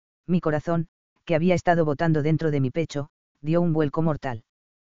 Mi corazón, que había estado botando dentro de mi pecho, dio un vuelco mortal.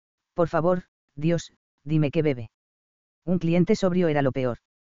 Por favor, Dios, dime qué bebe. Un cliente sobrio era lo peor.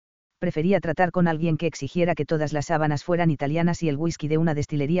 Prefería tratar con alguien que exigiera que todas las sábanas fueran italianas y el whisky de una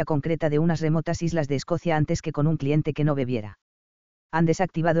destilería concreta de unas remotas islas de Escocia antes que con un cliente que no bebiera. ¿Han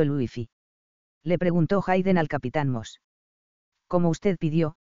desactivado el wifi? Le preguntó Hayden al capitán Moss. Como usted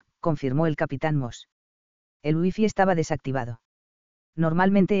pidió, confirmó el capitán Moss. El wifi estaba desactivado.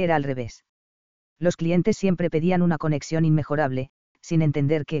 Normalmente era al revés. Los clientes siempre pedían una conexión inmejorable, sin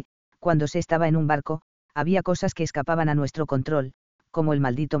entender que, cuando se estaba en un barco, había cosas que escapaban a nuestro control, como el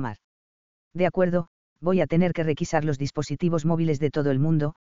maldito mar. De acuerdo, voy a tener que requisar los dispositivos móviles de todo el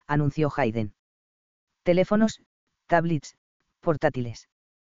mundo, anunció Hayden. Teléfonos, tablets, portátiles.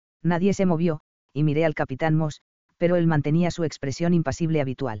 Nadie se movió, y miré al capitán Moss, pero él mantenía su expresión impasible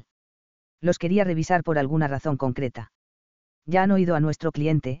habitual. Los quería revisar por alguna razón concreta. Ya han oído a nuestro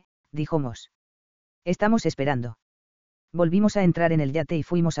cliente, dijo Moss. Estamos esperando. Volvimos a entrar en el yate y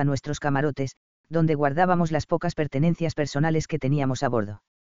fuimos a nuestros camarotes, donde guardábamos las pocas pertenencias personales que teníamos a bordo.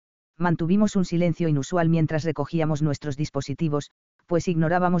 Mantuvimos un silencio inusual mientras recogíamos nuestros dispositivos, pues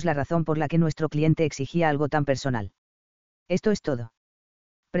ignorábamos la razón por la que nuestro cliente exigía algo tan personal. ¿Esto es todo?,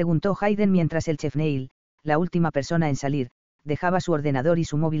 preguntó Hayden mientras el chef Neil, la última persona en salir, dejaba su ordenador y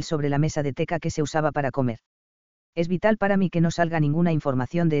su móvil sobre la mesa de teca que se usaba para comer. Es vital para mí que no salga ninguna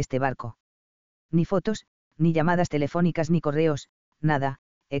información de este barco. Ni fotos, ni llamadas telefónicas ni correos, nada,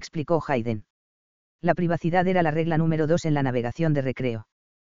 explicó Hayden. La privacidad era la regla número 2 en la navegación de recreo.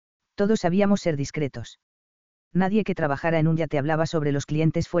 Todos sabíamos ser discretos. Nadie que trabajara en un yate hablaba sobre los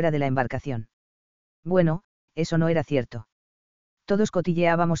clientes fuera de la embarcación. Bueno, eso no era cierto. Todos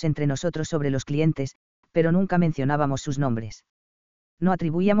cotilleábamos entre nosotros sobre los clientes, pero nunca mencionábamos sus nombres. No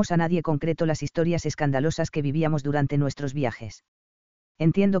atribuíamos a nadie concreto las historias escandalosas que vivíamos durante nuestros viajes.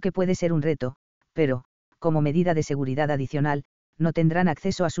 Entiendo que puede ser un reto, pero, como medida de seguridad adicional, no tendrán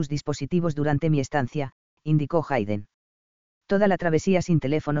acceso a sus dispositivos durante mi estancia, indicó Hayden. Toda la travesía sin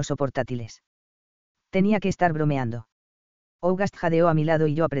teléfonos o portátiles. Tenía que estar bromeando. August jadeó a mi lado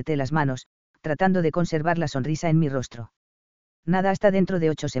y yo apreté las manos, tratando de conservar la sonrisa en mi rostro. Nada hasta dentro de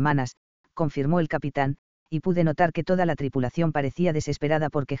 8 semanas, confirmó el capitán, y pude notar que toda la tripulación parecía desesperada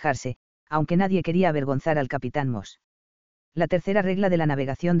por quejarse, aunque nadie quería avergonzar al capitán Moss. La tercera regla de la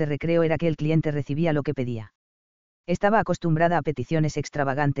navegación de recreo era que el cliente recibía lo que pedía. Estaba acostumbrada a peticiones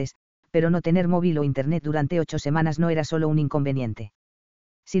extravagantes, pero no tener móvil o internet durante 8 semanas no era solo un inconveniente.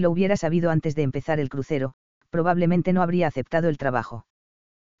 Si lo hubiera sabido antes de empezar el crucero, probablemente no habría aceptado el trabajo.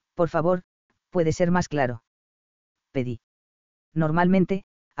 Por favor, puede ser más claro. Pedí. Normalmente,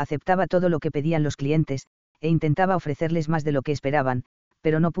 aceptaba todo lo que pedían los clientes, e intentaba ofrecerles más de lo que esperaban,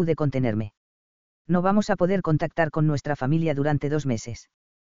 pero no pude contenerme. No vamos a poder contactar con nuestra familia durante 2 meses.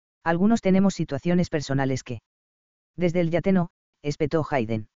 Algunos tenemos situaciones personales que... Desde el yate no, espetó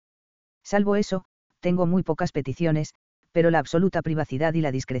Hayden. Salvo eso, tengo muy pocas peticiones, pero la absoluta privacidad y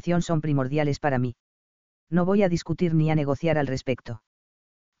la discreción son primordiales para mí. No voy a discutir ni a negociar al respecto.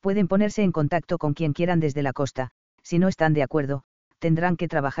 Pueden ponerse en contacto con quien quieran desde la costa, si no están de acuerdo, tendrán que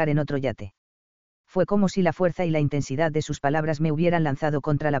trabajar en otro yate. Fue como si la fuerza y la intensidad de sus palabras me hubieran lanzado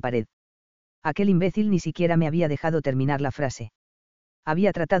contra la pared. Aquel imbécil ni siquiera me había dejado terminar la frase.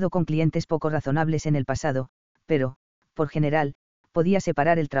 Había tratado con clientes poco razonables en el pasado, pero, por general, podía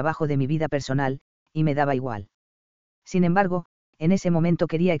separar el trabajo de mi vida personal, y me daba igual. Sin embargo, en ese momento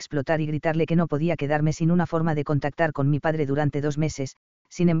quería explotar y gritarle que no podía quedarme sin una forma de contactar con mi padre durante 2 meses,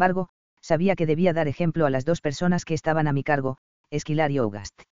 sin embargo, sabía que debía dar ejemplo a las 2 personas que estaban a mi cargo, Esquilar y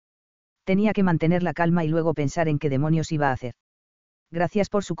August. Tenía que mantener la calma y luego pensar en qué demonios iba a hacer. Gracias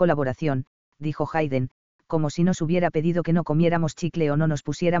por su colaboración, dijo Hayden, como si nos hubiera pedido que no comiéramos chicle o no nos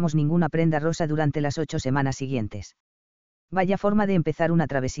pusiéramos ninguna prenda rosa durante las 8 semanas siguientes. Vaya forma de empezar una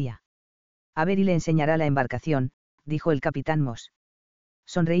travesía. A ver y le enseñará la embarcación, dijo el capitán Moss.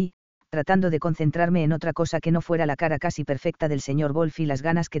 Sonreí, tratando de concentrarme en otra cosa que no fuera la cara casi perfecta del señor Wolf y las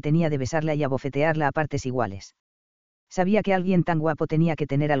ganas que tenía de besarla y abofetearla a partes iguales. Sabía que alguien tan guapo tenía que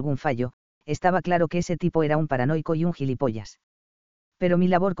tener algún fallo, estaba claro que ese tipo era un paranoico y un gilipollas. Pero mi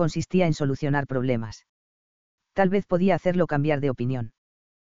labor consistía en solucionar problemas. Tal vez podía hacerlo cambiar de opinión.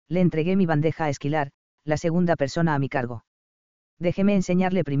 Le entregué mi bandeja a esquilar, la segunda persona a mi cargo. Déjeme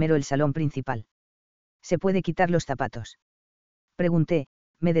enseñarle primero el salón principal. ¿Se puede quitar los zapatos? Pregunté,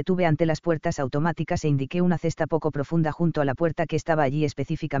 me detuve ante las puertas automáticas e indiqué una cesta poco profunda junto a la puerta que estaba allí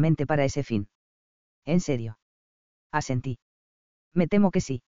específicamente para ese fin. ¿En serio? Asentí. Me temo que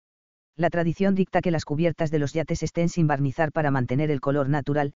sí. La tradición dicta que las cubiertas de los yates estén sin barnizar para mantener el color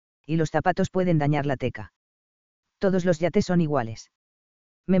natural, y los zapatos pueden dañar la teca. Todos los yates son iguales.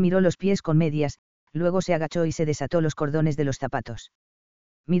 Me miró los pies con medias, luego se agachó y se desató los cordones de los zapatos.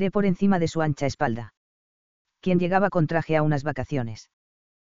 Miré por encima de su ancha espalda. ¿Quién llegaba con traje a unas vacaciones?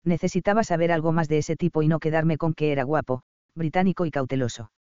 Necesitaba saber algo más de ese tipo y no quedarme con que era guapo, británico y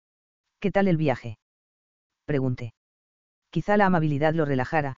cauteloso. ¿Qué tal el viaje? Pregunté. Quizá la amabilidad lo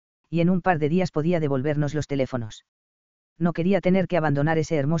relajara, y en un par de días podía devolvernos los teléfonos. No quería tener que abandonar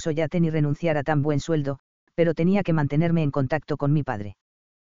ese hermoso yate ni renunciar a tan buen sueldo, pero tenía que mantenerme en contacto con mi padre.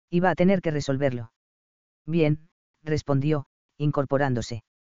 Iba a tener que resolverlo. Bien, respondió, incorporándose.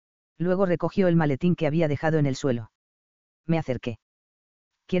 Luego recogió el maletín que había dejado en el suelo. Me acerqué.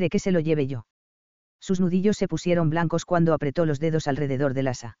 ¿Quiere que se lo lleve yo? Sus nudillos se pusieron blancos cuando apretó los dedos alrededor del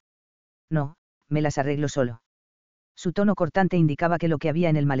asa. No, me las arreglo solo. Su tono cortante indicaba que lo que había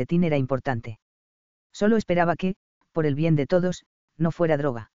en el maletín era importante. Solo esperaba que, por el bien de todos, no fuera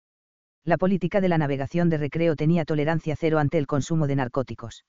droga. La política de la navegación de recreo tenía tolerancia cero ante el consumo de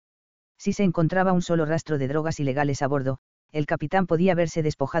narcóticos. Si se encontraba un solo rastro de drogas ilegales a bordo, el capitán podía verse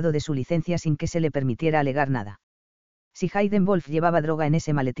despojado de su licencia sin que se le permitiera alegar nada. Si Hayden Wolf llevaba droga en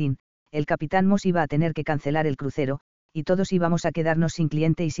ese maletín, el capitán Moss iba a tener que cancelar el crucero, y todos íbamos a quedarnos sin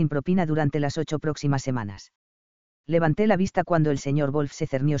cliente y sin propina durante las 8 próximas semanas. Levanté la vista cuando el señor Wolf se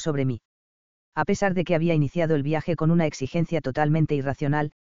cernió sobre mí. A pesar de que había iniciado el viaje con una exigencia totalmente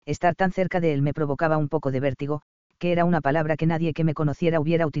irracional, estar tan cerca de él me provocaba un poco de vértigo, que era una palabra que nadie que me conociera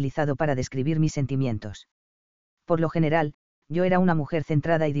hubiera utilizado para describir mis sentimientos. Por lo general, yo era una mujer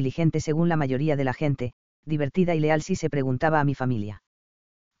centrada y diligente según la mayoría de la gente, divertida y leal si se preguntaba a mi familia.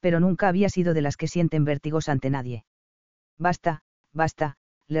 Pero nunca había sido de las que sienten vértigos ante nadie. Basta, basta,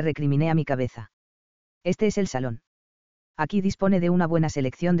 le recriminé a mi cabeza. Este es el salón. Aquí dispone de una buena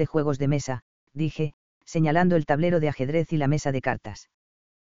selección de juegos de mesa, dije, señalando el tablero de ajedrez y la mesa de cartas.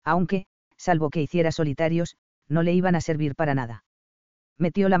 Aunque, salvo que hiciera solitarios, no le iban a servir para nada.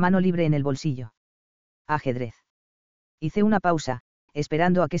 Metió la mano libre en el bolsillo. Ajedrez. Hice una pausa,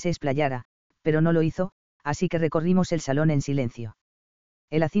 esperando a que se explayara, pero no lo hizo, así que recorrimos el salón en silencio.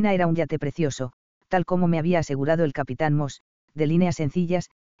 El Acina era un yate precioso, tal como me había asegurado el capitán Moss, de líneas sencillas,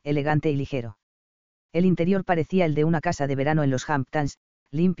 elegante y ligero. El interior parecía el de una casa de verano en los Hamptons,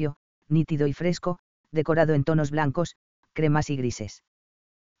 limpio, nítido y fresco, decorado en tonos blancos, cremas y grises.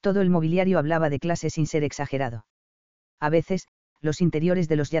 Todo el mobiliario hablaba de clase sin ser exagerado. A veces, los interiores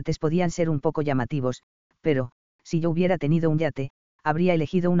de los yates podían ser un poco llamativos, pero, si yo hubiera tenido un yate, habría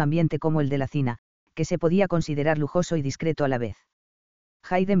elegido un ambiente como el de la Cina, que se podía considerar lujoso y discreto a la vez.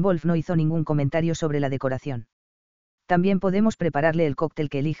 Hayden Wolf no hizo ningún comentario sobre la decoración. También podemos prepararle el cóctel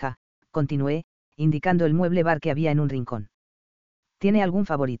que elija, continué, indicando el mueble bar que había en un rincón. ¿Tiene algún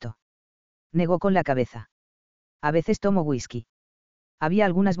favorito? Negó con la cabeza. A veces tomo whisky. Había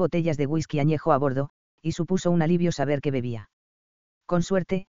algunas botellas de whisky añejo a bordo, y supuso un alivio saber que bebía. Con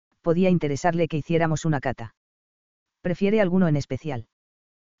suerte, podía interesarle que hiciéramos una cata. ¿Prefiere alguno en especial?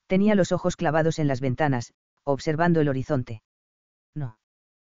 Tenía los ojos clavados en las ventanas, observando el horizonte. No.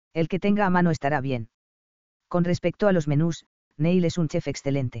 El que tenga a mano estará bien. Con respecto a los menús, Neil es un chef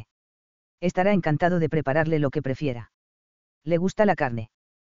excelente. Estará encantado de prepararle lo que prefiera. ¿Le gusta la carne?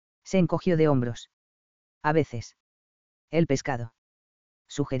 Se encogió de hombros. A veces. El pescado.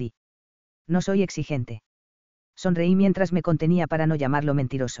 Sugerí. No soy exigente. Sonreí mientras me contenía para no llamarlo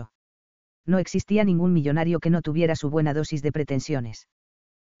mentiroso. No existía ningún millonario que no tuviera su buena dosis de pretensiones.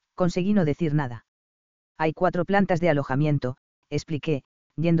 Conseguí no decir nada. Hay 4 plantas de alojamiento, expliqué,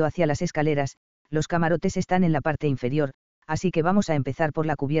 yendo hacia las escaleras, los camarotes están en la parte inferior, así que vamos a empezar por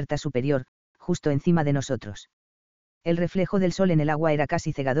la cubierta superior, justo encima de nosotros. El reflejo del sol en el agua era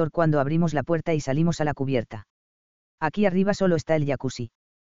casi cegador cuando abrimos la puerta y salimos a la cubierta. Aquí arriba solo está el jacuzzi.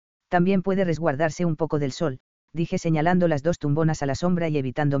 También puede resguardarse un poco del sol, dije señalando las 2 tumbonas a la sombra y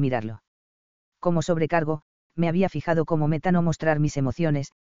evitando mirarlo. Como sobrecargo, me había fijado como meta no mostrar mis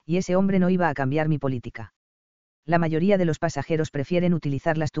emociones, y ese hombre no iba a cambiar mi política. La mayoría de los pasajeros prefieren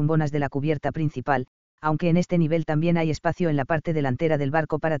utilizar las tumbonas de la cubierta principal, aunque en este nivel también hay espacio en la parte delantera del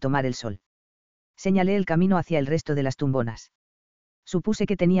barco para tomar el sol. Señalé el camino hacia el resto de las tumbonas. Supuse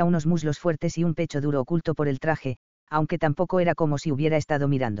que tenía unos muslos fuertes y un pecho duro oculto por el traje, aunque tampoco era como si hubiera estado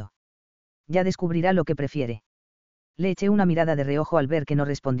mirando. Ya descubrirá lo que prefiere. Le eché una mirada de reojo al ver que no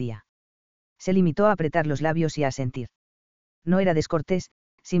respondía. Se limitó a apretar los labios y a asentir. No era descortés,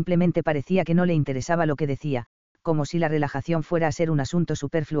 simplemente parecía que no le interesaba lo que decía, como si la relajación fuera a ser un asunto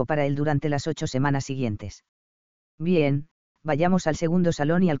superfluo para él durante las 8 semanas siguientes. Bien, vayamos al segundo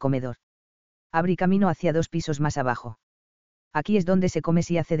salón y al comedor. Abrí camino hacia 2 pisos más abajo. Aquí es donde se come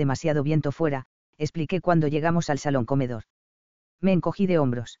si hace demasiado viento fuera, expliqué cuando llegamos al salón comedor. Me encogí de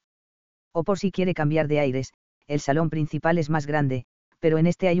hombros. O por si quiere cambiar de aires, el salón principal es más grande, pero en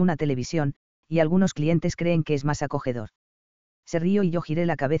este hay una televisión, y algunos clientes creen que es más acogedor. Se rió y yo giré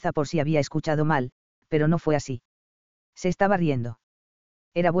la cabeza por si había escuchado mal, pero no fue así. Se estaba riendo.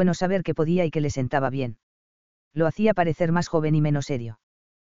 Era bueno saber que podía y que le sentaba bien. Lo hacía parecer más joven y menos serio.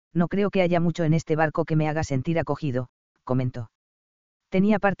 No creo que haya mucho en este barco que me haga sentir acogido, comentó.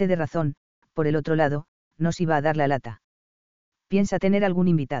 Tenía parte de razón, por el otro lado, nos iba a dar la lata. ¿Piensa tener algún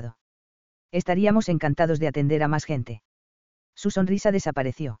invitado? Estaríamos encantados de atender a más gente. Su sonrisa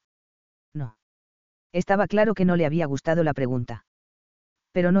desapareció. No. Estaba claro que no le había gustado la pregunta.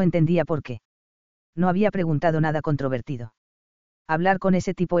 Pero no entendía por qué. No había preguntado nada controvertido. Hablar con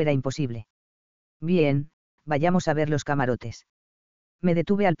ese tipo era imposible. Bien, vayamos a ver los camarotes. Me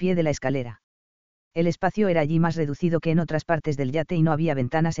detuve al pie de la escalera. El espacio era allí más reducido que en otras partes del yate y no había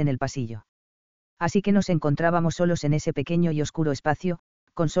ventanas en el pasillo. Así que nos encontrábamos solos en ese pequeño y oscuro espacio,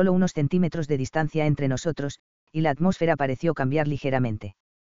 con solo unos centímetros de distancia entre nosotros, y la atmósfera pareció cambiar ligeramente.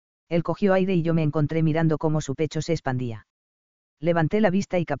 Él cogió aire y yo me encontré mirando cómo su pecho se expandía. Levanté la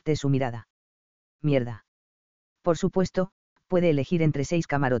vista y capté su mirada. Mierda. Por supuesto, puede elegir entre 6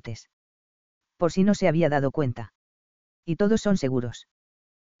 camarotes. Por si no se había dado cuenta. ¿Y todos son seguros?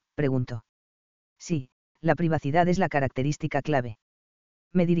 Preguntó. Sí, la privacidad es la característica clave.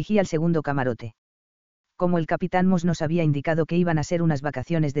 Me dirigí al segundo camarote. Como el capitán Moss nos había indicado que iban a ser unas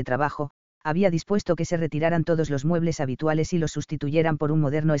vacaciones de trabajo, había dispuesto que se retiraran todos los muebles habituales y los sustituyeran por un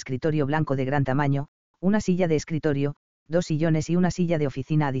moderno escritorio blanco de gran tamaño, una silla de escritorio, 2 sillones y una silla de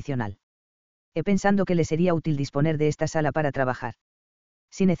oficina adicional. Pensando que le sería útil disponer de esta sala para trabajar.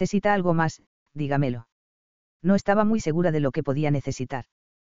 Si necesita algo más, dígamelo. No estaba muy segura de lo que podía necesitar.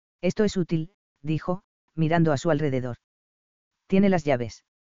 Esto es útil, dijo, mirando a su alrededor. Tiene las llaves.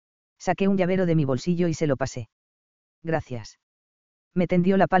 Saqué un llavero de mi bolsillo y se lo pasé. Gracias. Me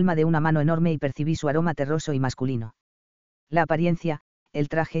tendió la palma de una mano enorme y percibí su aroma terroso y masculino. La apariencia, el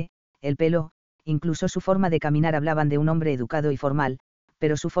traje, el pelo, incluso su forma de caminar hablaban de un hombre educado y formal,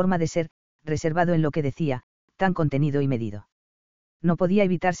 pero su forma de ser, reservado en lo que decía, tan contenido y medido. No podía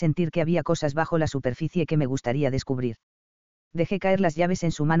evitar sentir que había cosas bajo la superficie que me gustaría descubrir. Dejé caer las llaves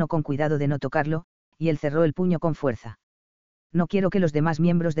en su mano con cuidado de no tocarlo, y él cerró el puño con fuerza. No quiero que los demás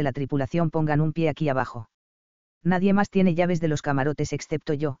miembros de la tripulación pongan un pie aquí abajo. Nadie más tiene llaves de los camarotes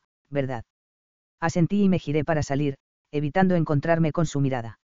excepto yo, ¿verdad? Asentí y me giré para salir, evitando encontrarme con su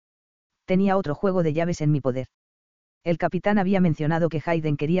mirada. Tenía otro juego de llaves en mi poder. El capitán había mencionado que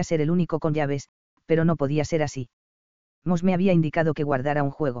Hayden quería ser el único con llaves, pero no podía ser así. Moss me había indicado que guardara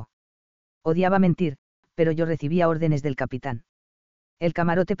un juego. Odiaba mentir, pero yo recibía órdenes del capitán. El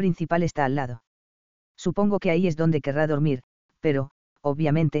camarote principal está al lado. Supongo que ahí es donde querrá dormir, pero,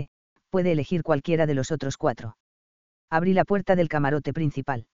 obviamente, puede elegir cualquiera de los otros 4. Abrí la puerta del camarote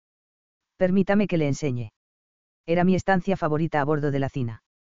principal. Permítame que le enseñe. Era mi estancia favorita a bordo de la Cina.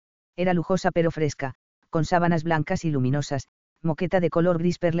 Era lujosa pero fresca, con sábanas blancas y luminosas, moqueta de color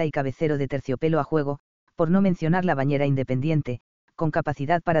gris perla y cabecero de terciopelo a juego, por no mencionar la bañera independiente, con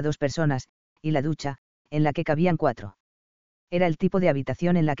capacidad para 2 personas, y la ducha, en la que cabían 4. Era el tipo de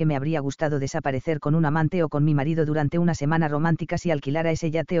habitación en la que me habría gustado desaparecer con un amante o con mi marido durante una semana romántica si alquilara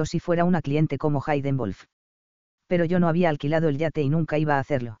ese yate o si fuera una cliente como Hayden Wolf. Pero yo no había alquilado el yate y nunca iba a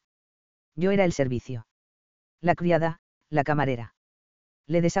hacerlo. Yo era el servicio. La criada, la camarera.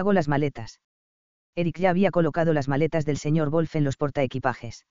 Le deshago las maletas. Eric ya había colocado las maletas del señor Wolf en los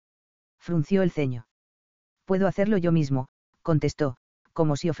portaequipajes. Frunció el ceño. Puedo hacerlo yo mismo, contestó,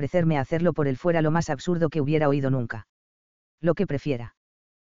 como si ofrecerme a hacerlo por él fuera lo más absurdo que hubiera oído nunca. Lo que prefiera.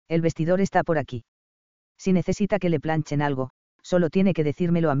 El vestidor está por aquí. Si necesita que le planchen algo, solo tiene que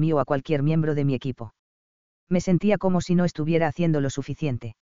decírmelo a mí o a cualquier miembro de mi equipo. Me sentía como si no estuviera haciendo lo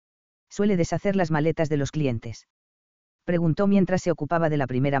suficiente. ¿Suele deshacer las maletas de los clientes? Preguntó mientras se ocupaba de la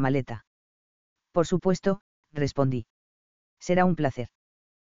primera maleta. Por supuesto, respondí. Será un placer.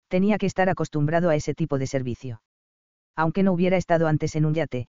 Tenía que estar acostumbrado a ese tipo de servicio. Aunque no hubiera estado antes en un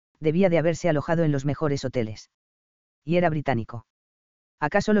yate, debía de haberse alojado en los mejores hoteles. Y era británico.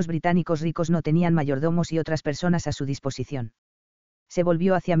 ¿Acaso los británicos ricos no tenían mayordomos y otras personas a su disposición? Se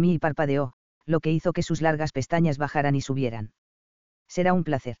volvió hacia mí y parpadeó, lo que hizo que sus largas pestañas bajaran y subieran. Será un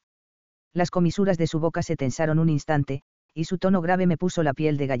placer. Las comisuras de su boca se tensaron un instante, y su tono grave me puso la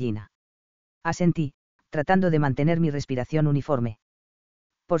piel de gallina. Asentí, tratando de mantener mi respiración uniforme.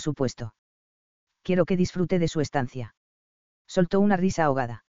 Por supuesto. Quiero que disfrute de su estancia. Soltó una risa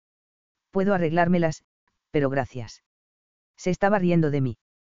ahogada. Puedo arreglármelas, pero gracias. Se estaba riendo de mí.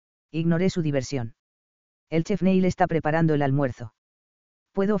 Ignoré su diversión. El chef Neil está preparando el almuerzo.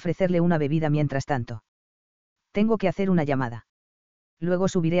 Puedo ofrecerle una bebida mientras tanto. Tengo que hacer una llamada. Luego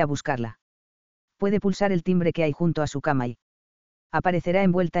subiré a buscarla. Puede pulsar el timbre que hay junto a su cama y aparecerá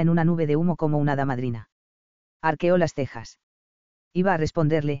envuelta en una nube de humo como una hada madrina. Arqueó las cejas. Iba a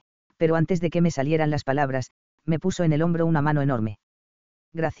responderle, pero antes de que me salieran las palabras, me puso en el hombro una mano enorme.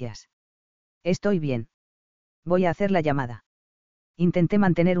 Gracias. Estoy bien. Voy a hacer la llamada. Intenté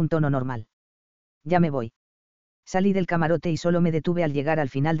mantener un tono normal. Ya me voy. Salí del camarote y solo me detuve al llegar al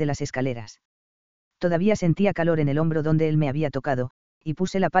final de las escaleras. Todavía sentía calor en el hombro donde él me había tocado, y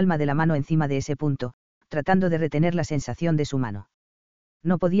puse la palma de la mano encima de ese punto, tratando de retener la sensación de su mano.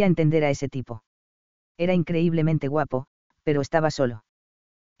 No podía entender a ese tipo. Era increíblemente guapo, pero estaba solo.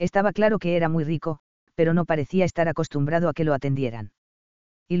 Estaba claro que era muy rico, pero no parecía estar acostumbrado a que lo atendieran.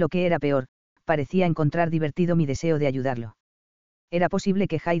 Y lo que era peor, parecía encontrar divertido mi deseo de ayudarlo. Era posible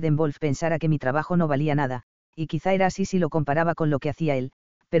que Hayden Wolf pensara que mi trabajo no valía nada, y quizá era así si lo comparaba con lo que hacía él,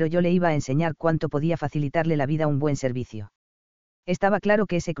 pero yo le iba a enseñar cuánto podía facilitarle la vida a un buen servicio. Estaba claro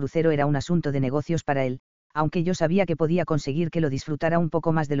que ese crucero era un asunto de negocios para él, aunque yo sabía que podía conseguir que lo disfrutara un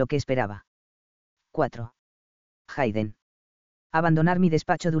poco más de lo que esperaba. 4. Hayden. Abandonar mi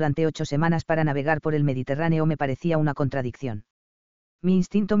despacho durante 8 semanas para navegar por el Mediterráneo me parecía una contradicción. Mi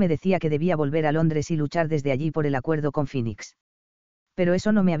instinto me decía que debía volver a Londres y luchar desde allí por el acuerdo con Phoenix. Pero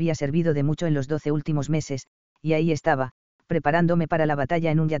eso no me había servido de mucho en los 12 últimos meses, y ahí estaba, preparándome para la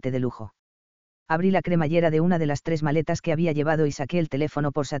batalla en un yate de lujo. Abrí la cremallera de una de las 3 maletas que había llevado y saqué el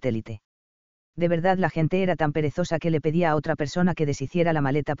teléfono por satélite. De verdad la gente era tan perezosa que le pedía a otra persona que deshiciera la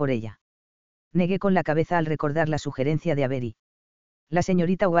maleta por ella. Negué con la cabeza al recordar la sugerencia de Avery. La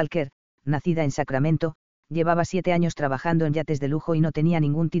señorita Walker, nacida en Sacramento, llevaba 7 años trabajando en yates de lujo y no tenía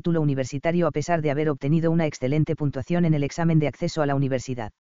ningún título universitario a pesar de haber obtenido una excelente puntuación en el examen de acceso a la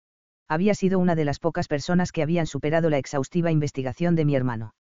universidad. Había sido una de las pocas personas que habían superado la exhaustiva investigación de mi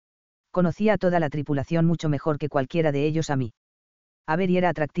hermano. Conocía a toda la tripulación mucho mejor que cualquiera de ellos a mí. Avery era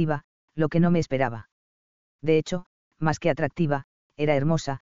atractiva, lo que no me esperaba. De hecho, más que atractiva, era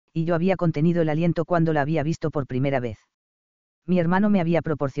hermosa, y yo había contenido el aliento cuando la había visto por primera vez. Mi hermano me había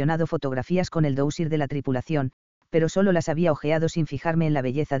proporcionado fotografías con el dousir de la tripulación, pero solo las había ojeado sin fijarme en la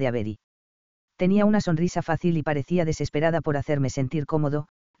belleza de Avery. Tenía una sonrisa fácil y parecía desesperada por hacerme sentir cómodo,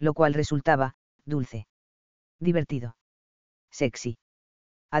 lo cual resultaba dulce, divertido, sexy.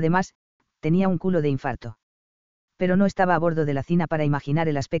 Además, tenía un culo de infarto. Pero no estaba a bordo de la cina para imaginar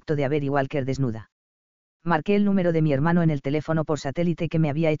el aspecto de Avery Walker desnuda. Marqué el número de mi hermano en el teléfono por satélite que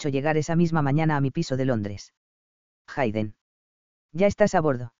me había hecho llegar esa misma mañana a mi piso de Londres. Hayden. ¿Ya estás a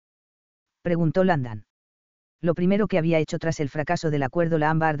bordo?, preguntó Landon. Lo primero que había hecho tras el fracaso del acuerdo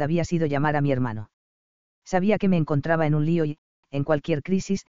Lombard había sido llamar a mi hermano. Sabía que me encontraba en un lío y, en cualquier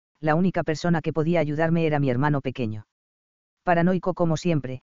crisis, la única persona que podía ayudarme era mi hermano pequeño. Paranoico como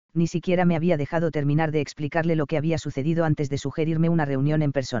siempre, ni siquiera me había dejado terminar de explicarle lo que había sucedido antes de sugerirme una reunión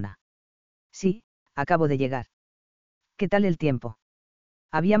en persona. Sí, acabo de llegar. ¿Qué tal el tiempo?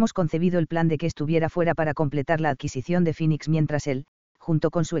 Habíamos concebido el plan de que estuviera fuera para completar la adquisición de Phoenix mientras él, junto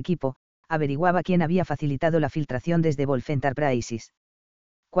con su equipo, averiguaba quién había facilitado la filtración desde Wolf Enterprises.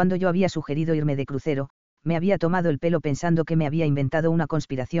 Cuando yo había sugerido irme de crucero, me había tomado el pelo pensando que me había inventado una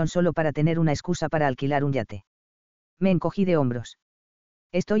conspiración solo para tener una excusa para alquilar un yate. Me encogí de hombros.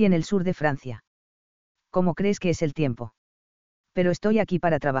 Estoy en el sur de Francia. ¿Cómo crees que es el tiempo? Pero estoy aquí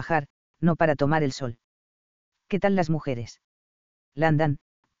para trabajar, no para tomar el sol. ¿Qué tal las mujeres? Landon,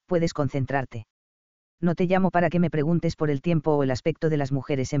 puedes concentrarte. No te llamo para que me preguntes por el tiempo o el aspecto de las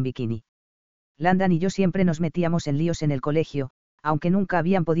mujeres en bikini. Landon y yo siempre nos metíamos en líos en el colegio, aunque nunca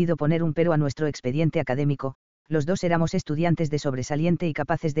habían podido poner un pero a nuestro expediente académico, los dos éramos estudiantes de sobresaliente y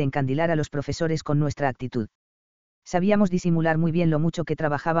capaces de encandilar a los profesores con nuestra actitud. Sabíamos disimular muy bien lo mucho que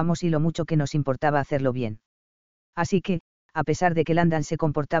trabajábamos y lo mucho que nos importaba hacerlo bien. Así que, a pesar de que Landon se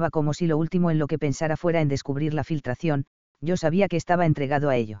comportaba como si lo último en lo que pensara fuera en descubrir la filtración, yo sabía que estaba entregado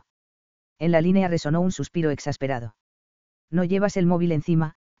a ello. En la línea resonó un suspiro exasperado. No llevas el móvil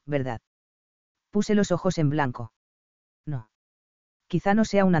encima, ¿verdad? Puse los ojos en blanco. No. Quizá no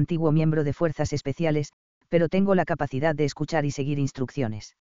sea un antiguo miembro de fuerzas especiales, pero tengo la capacidad de escuchar y seguir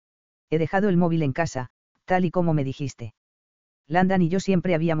instrucciones. He dejado el móvil en casa, tal y como me dijiste. Landon y yo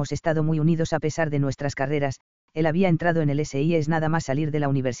siempre habíamos estado muy unidos a pesar de nuestras carreras. Él había entrado en el SI nada más salir de la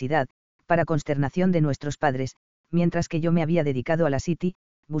universidad, para consternación de nuestros padres, mientras que yo me había dedicado a la City,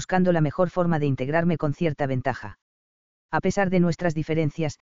 buscando la mejor forma de integrarme con cierta ventaja. A pesar de nuestras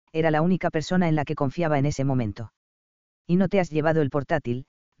diferencias, era la única persona en la que confiaba en ese momento. Y no te has llevado el portátil,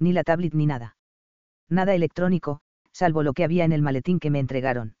 ni la tablet ni nada. Nada electrónico, salvo lo que había en el maletín que me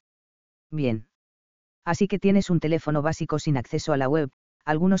entregaron. Bien. Así que tienes un teléfono básico sin acceso a la web,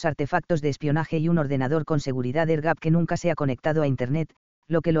 algunos artefactos de espionaje y un ordenador con seguridad AirGap que nunca se ha conectado a Internet,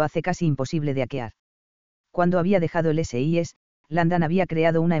 lo que lo hace casi imposible de hackear. Cuando había dejado el SIS, Landon había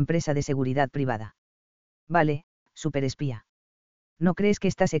creado una empresa de seguridad privada. Vale, superespía. ¿No crees que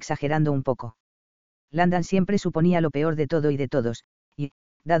estás exagerando un poco? Landon siempre suponía lo peor de todo y de todos, y,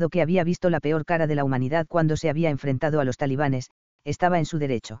 dado que había visto la peor cara de la humanidad cuando se había enfrentado a los talibanes, estaba en su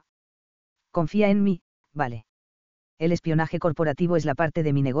derecho. Confía en mí, vale. El espionaje corporativo es la parte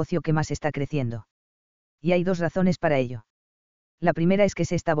de mi negocio que más está creciendo. Y hay dos razones para ello. La primera es que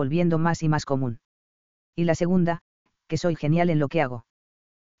se está volviendo más y más común. Y la segunda, que soy genial en lo que hago.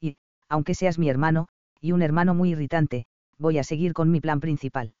 Y, aunque seas mi hermano, y un hermano muy irritante, voy a seguir con mi plan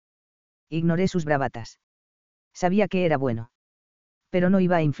principal. Ignoré sus bravatas. Sabía que era bueno. Pero no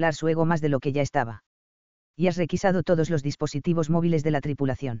iba a inflar su ego más de lo que ya estaba. Y has requisado todos los dispositivos móviles de la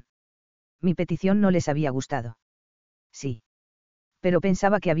tripulación. Mi petición no les había gustado. Sí. Pero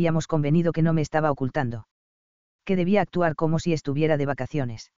pensaba que habíamos convenido que no me estaba ocultando. Que debía actuar como si estuviera de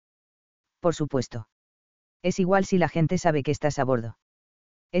vacaciones. Por supuesto. Es igual si la gente sabe que estás a bordo.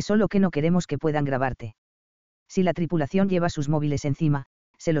 Es solo que no queremos que puedan grabarte. Si la tripulación lleva sus móviles encima,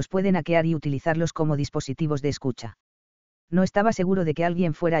 se los pueden hackear y utilizarlos como dispositivos de escucha. No estaba seguro de que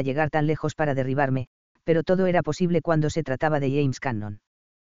alguien fuera a llegar tan lejos para derribarme, pero todo era posible cuando se trataba de James Cannon.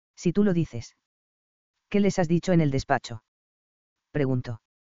 Si tú lo dices. ¿Qué les has dicho en el despacho? Preguntó.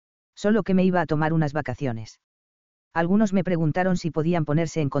 Solo que me iba a tomar unas vacaciones. Algunos me preguntaron si podían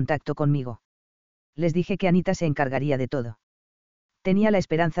ponerse en contacto conmigo. Les dije que Anita se encargaría de todo. Tenía la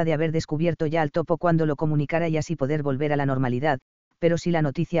esperanza de haber descubierto ya al topo cuando lo comunicara y así poder volver a la normalidad, pero si la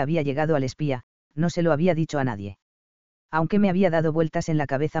noticia había llegado al espía, no se lo había dicho a nadie. Aunque me había dado vueltas en la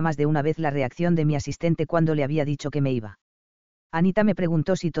cabeza más de una vez la reacción de mi asistente cuando le había dicho que me iba. Anita me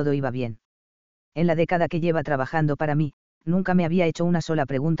preguntó si todo iba bien. En la década que lleva trabajando para mí, nunca me había hecho una sola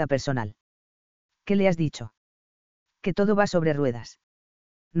pregunta personal. ¿Qué le has dicho? Que todo va sobre ruedas.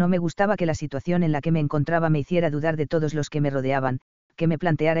 No me gustaba que la situación en la que me encontraba me hiciera dudar de todos los que me rodeaban, que me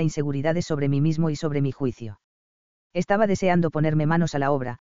planteara inseguridades sobre mí mismo y sobre mi juicio. Estaba deseando ponerme manos a la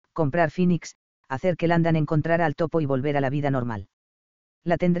obra, comprar Phoenix, hacer que Landon encontrara al topo y volver a la vida normal.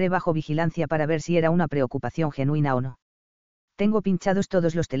 La tendré bajo vigilancia para ver si era una preocupación genuina o no. Tengo pinchados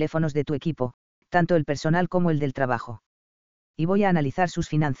todos los teléfonos de tu equipo, tanto el personal como el del trabajo. Y voy a analizar sus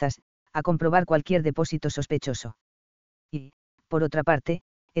finanzas, a comprobar cualquier depósito sospechoso. Y, por otra parte,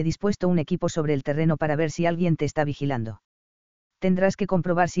 he dispuesto un equipo sobre el terreno para ver si alguien te está vigilando. Tendrás que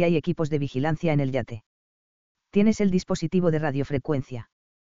comprobar si hay equipos de vigilancia en el yate. ¿Tienes el dispositivo de radiofrecuencia?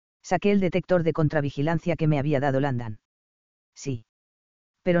 Saqué el detector de contravigilancia que me había dado Landon. Sí.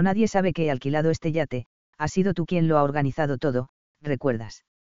 Pero nadie sabe que he alquilado este yate, has sido tú quien lo ha organizado todo, ¿recuerdas?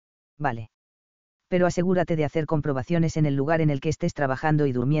 Vale. Pero asegúrate de hacer comprobaciones en el lugar en el que estés trabajando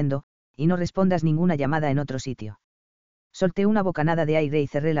y durmiendo, y no respondas ninguna llamada en otro sitio. Solté una bocanada de aire y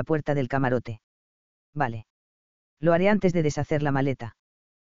cerré la puerta del camarote. Vale. Lo haré antes de deshacer la maleta.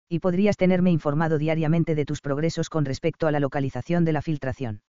 Y podrías tenerme informado diariamente de tus progresos con respecto a la localización de la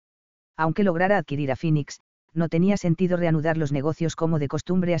filtración. Aunque lograra adquirir a Phoenix, no tenía sentido reanudar los negocios como de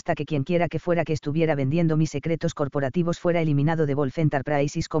costumbre hasta que quienquiera que fuera que estuviera vendiendo mis secretos corporativos fuera eliminado de Wolf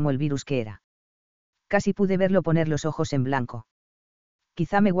Enterprises como el virus que era. Casi pude verlo poner los ojos en blanco.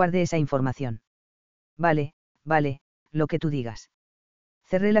 Quizá me guarde esa información. Vale, lo que tú digas.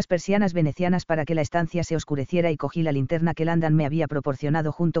 Cerré las persianas venecianas para que la estancia se oscureciera y cogí la linterna que Landon me había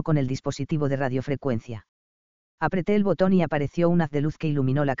proporcionado junto con el dispositivo de radiofrecuencia. Apreté el botón y apareció un haz de luz que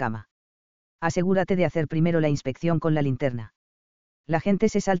iluminó la cama. Asegúrate de hacer primero la inspección con la linterna. La gente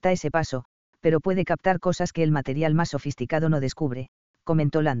se salta ese paso, pero puede captar cosas que el material más sofisticado no descubre,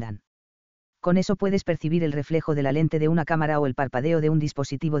 comentó Landon. Con eso puedes percibir el reflejo de la lente de una cámara o el parpadeo de un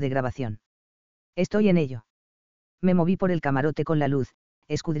dispositivo de grabación. Estoy en ello. Me moví por el camarote con la luz,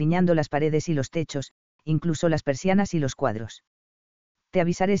 escudriñando las paredes y los techos, incluso las persianas y los cuadros. Te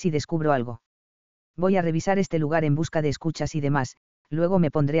avisaré si descubro algo. Voy a revisar este lugar en busca de escuchas y demás, luego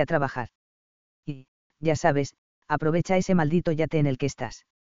me pondré a trabajar. Y, ya sabes, aprovecha ese maldito yate en el que estás.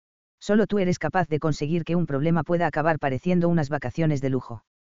 Solo tú eres capaz de conseguir que un problema pueda acabar pareciendo unas vacaciones de lujo.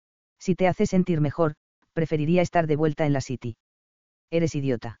 Si te hace sentir mejor, preferiría estar de vuelta en la City. Eres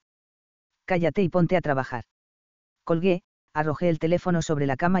idiota. Cállate y ponte a trabajar. Colgué, arrojé el teléfono sobre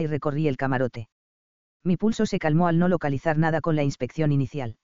la cama y recorrí el camarote. Mi pulso se calmó al no localizar nada con la inspección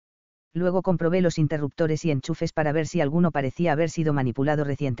inicial. Luego comprobé los interruptores y enchufes para ver si alguno parecía haber sido manipulado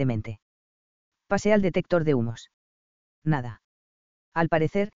recientemente. Pasé al detector de humos. Nada. Al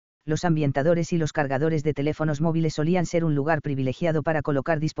parecer, los ambientadores y los cargadores de teléfonos móviles solían ser un lugar privilegiado para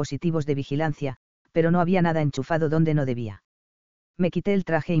colocar dispositivos de vigilancia, pero no había nada enchufado donde no debía. Me quité el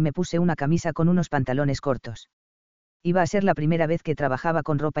traje y me puse una camisa con unos pantalones cortos. Iba a ser la primera vez que trabajaba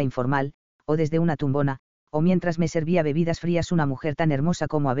con ropa informal, o desde una tumbona, o mientras me servía bebidas frías una mujer tan hermosa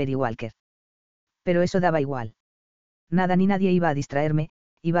como Avery Walker. Pero eso daba igual. Nada ni nadie iba a distraerme,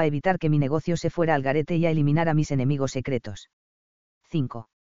 iba a evitar que mi negocio se fuera al garete y a eliminar a mis enemigos secretos. 5.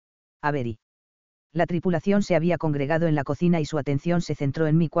 Avery. La tripulación se había congregado en la cocina y su atención se centró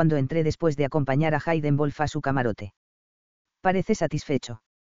en mí cuando entré después de acompañar a Hayden Wolf a su camarote. Parece satisfecho.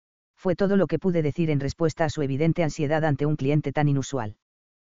 Fue todo lo que pude decir en respuesta a su evidente ansiedad ante un cliente tan inusual.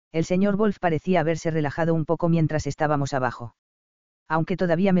 El señor Wolf parecía haberse relajado un poco mientras estábamos abajo. Aunque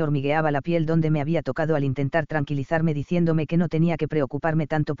todavía me hormigueaba la piel donde me había tocado al intentar tranquilizarme diciéndome que no tenía que preocuparme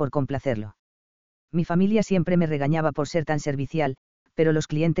tanto por complacerlo. Mi familia siempre me regañaba por ser tan servicial, pero los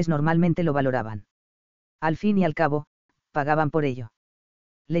clientes normalmente lo valoraban. Al fin y al cabo, pagaban por ello.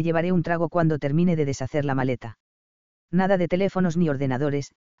 Le llevaré un trago cuando termine de deshacer la maleta. Nada de teléfonos ni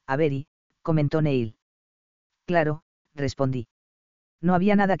ordenadores, Avery, comentó Neil. Claro, respondí. No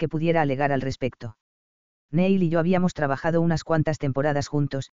había nada que pudiera alegar al respecto. Neil y yo habíamos trabajado unas cuantas temporadas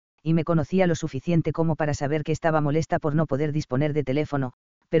juntos, y me conocía lo suficiente como para saber que estaba molesta por no poder disponer de teléfono,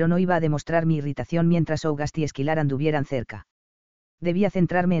 pero no iba a demostrar mi irritación mientras August y Esquilar anduvieran cerca. Debía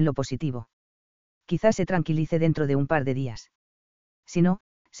centrarme en lo positivo. Quizás se tranquilice dentro de un par de días. Si no,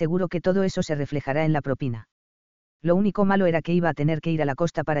 seguro que todo eso se reflejará en la propina. Lo único malo era que iba a tener que ir a la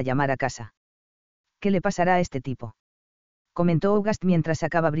costa para llamar a casa. ¿Qué le pasará a este tipo?, comentó August mientras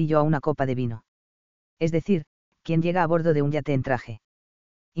sacaba brillo a una copa de vino. Es decir, quien llega a bordo de un yate en traje.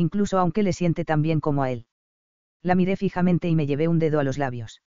 Incluso aunque le siente tan bien como a él. La miré fijamente y me llevé un dedo a los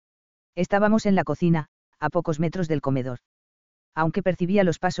labios. Estábamos en la cocina, a pocos metros del comedor. Aunque percibía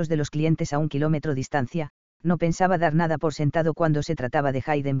los pasos de los clientes a 1 kilómetro distancia, no pensaba dar nada por sentado cuando se trataba de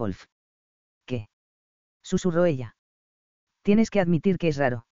Hayden Wolf. ¿Qué?, susurró ella. Tienes que admitir que es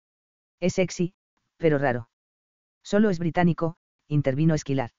raro. Es sexy, pero raro. Solo es británico, intervino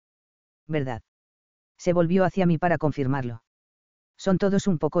Esquilar. ¿Verdad? Se volvió hacia mí para confirmarlo. Son todos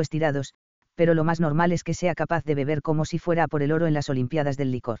un poco estirados, pero lo más normal es que sea capaz de beber como si fuera a por el oro en las Olimpiadas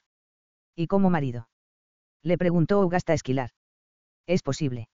del licor. ¿Y como marido?, le preguntó August a Esquilar. Es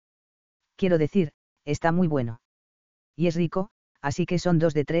posible. Quiero decir, está muy bueno. Y es rico, así que son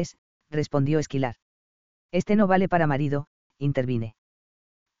 2 de 3, respondió Esquilar. Este no vale para marido, intervine.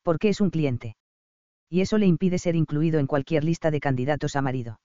 Porque es un cliente. Y eso le impide ser incluido en cualquier lista de candidatos a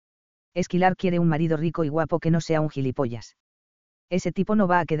marido. Esquilar quiere un marido rico y guapo que no sea un gilipollas. Ese tipo no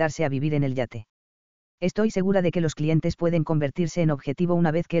va a quedarse a vivir en el yate. Estoy segura de que los clientes pueden convertirse en objetivo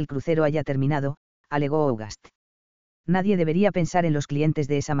una vez que el crucero haya terminado, alegó August. Nadie debería pensar en los clientes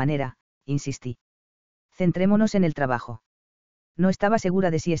de esa manera, insistí. Centrémonos en el trabajo. No estaba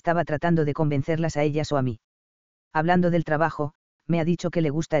segura de si estaba tratando de convencerlas a ellas o a mí. Hablando del trabajo, me ha dicho que le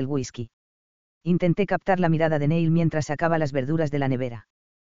gusta el whisky. Intenté captar la mirada de Neil mientras sacaba las verduras de la nevera.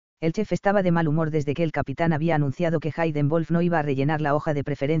 El chef estaba de mal humor desde que el capitán había anunciado que Hayden Wolf no iba a rellenar la hoja de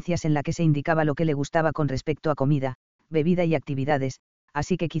preferencias en la que se indicaba lo que le gustaba con respecto a comida, bebida y actividades,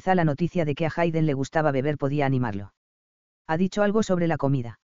 así que quizá la noticia de que a Hayden le gustaba beber podía animarlo. ¿Ha dicho algo sobre la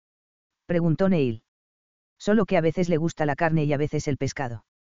comida?, preguntó Neil. Solo que a veces le gusta la carne y a veces el pescado.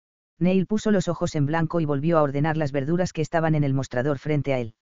 Neil puso los ojos en blanco y volvió a ordenar las verduras que estaban en el mostrador frente a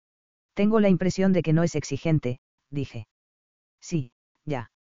él. Tengo la impresión de que no es exigente, dije. Sí, ya,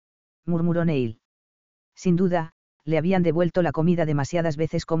 murmuró Neil. Sin duda, le habían devuelto la comida demasiadas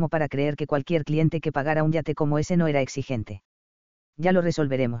veces como para creer que cualquier cliente que pagara un yate como ese no era exigente. Ya lo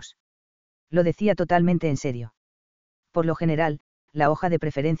resolveremos. Lo decía totalmente en serio. Por lo general, la hoja de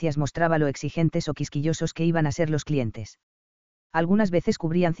preferencias mostraba lo exigentes o quisquillosos que iban a ser los clientes. Algunas veces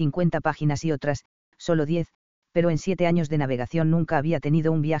cubrían 50 páginas y otras, solo 10, pero en 7 años de navegación nunca había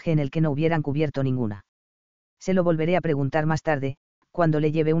tenido un viaje en el que no hubieran cubierto ninguna. Se lo volveré a preguntar más tarde, cuando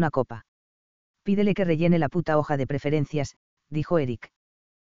le lleve una copa. Pídele que rellene la puta hoja de preferencias, dijo Eric.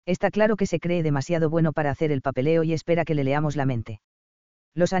 Está claro que se cree demasiado bueno para hacer el papeleo y espera que le leamos la mente.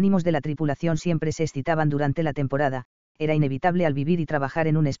 Los ánimos de la tripulación siempre se excitaban durante la temporada, era inevitable al vivir y trabajar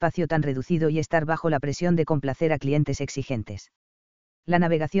en un espacio tan reducido y estar bajo la presión de complacer a clientes exigentes. La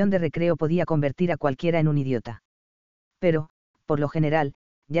navegación de recreo podía convertir a cualquiera en un idiota. Pero, por lo general,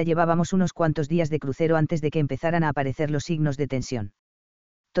 ya llevábamos unos cuantos días de crucero antes de que empezaran a aparecer los signos de tensión.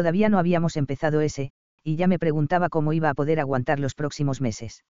 Todavía no habíamos empezado ese, y ya me preguntaba cómo iba a poder aguantar los próximos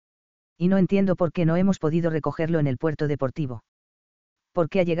meses. Y no entiendo por qué no hemos podido recogerlo en el puerto deportivo. ¿Por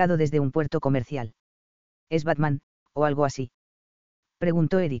qué ha llegado desde un puerto comercial? ¿Es Batman, o algo así?,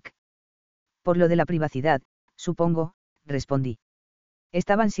 preguntó Eric. Por lo de la privacidad, supongo, respondí.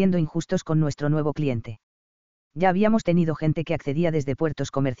 Estaban siendo injustos con nuestro nuevo cliente. Ya habíamos tenido gente que accedía desde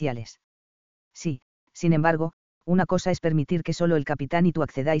puertos comerciales. Sí, sin embargo, una cosa es permitir que solo el capitán y tú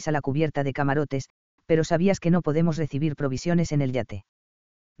accedáis a la cubierta de camarotes, pero sabías que no podemos recibir provisiones en el yate.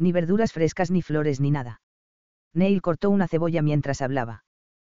 Ni verduras frescas ni flores ni nada. Neil cortó una cebolla mientras hablaba.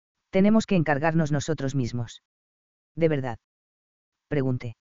 Tenemos que encargarnos nosotros mismos. ¿De verdad?,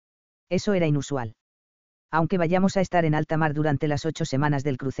 pregunté. Eso era inusual. Aunque vayamos a estar en alta mar durante las 8 semanas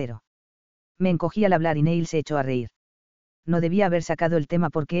del crucero. Me encogí al hablar y Neil se echó a reír. No debía haber sacado el tema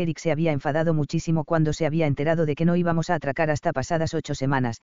porque Eric se había enfadado muchísimo cuando se había enterado de que no íbamos a atracar hasta pasadas 8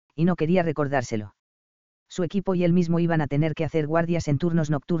 semanas, y no quería recordárselo. Su equipo y él mismo iban a tener que hacer guardias en turnos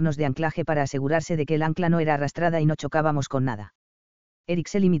nocturnos de anclaje para asegurarse de que el ancla no era arrastrada y no chocábamos con nada. Eric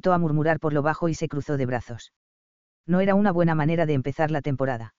se limitó a murmurar por lo bajo y se cruzó de brazos. No era una buena manera de empezar la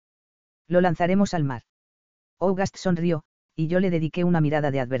temporada. Lo lanzaremos al mar. August sonrió, y yo le dediqué una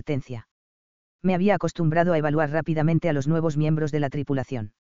mirada de advertencia. Me había acostumbrado a evaluar rápidamente a los nuevos miembros de la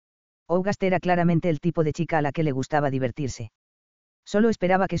tripulación. August era claramente el tipo de chica a la que le gustaba divertirse. Solo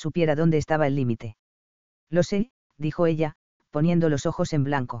esperaba que supiera dónde estaba el límite. Lo sé, dijo ella, poniendo los ojos en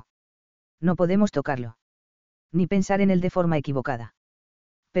blanco. No podemos tocarlo. Ni pensar en él de forma equivocada.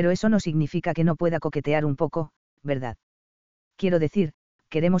 Pero eso no significa que no pueda coquetear un poco, ¿verdad? Quiero decir,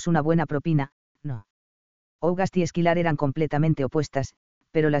 queremos una buena propina, ¿no? August y Esquilar eran completamente opuestas,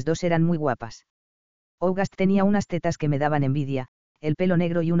 pero las dos eran muy guapas. August tenía unas tetas que me daban envidia, el pelo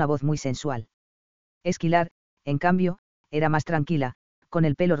negro y una voz muy sensual. Esquilar, en cambio, era más tranquila, con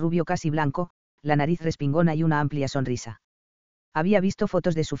el pelo rubio casi blanco, la nariz respingona y una amplia sonrisa. Había visto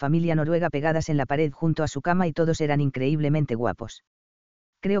fotos de su familia noruega pegadas en la pared junto a su cama y todos eran increíblemente guapos.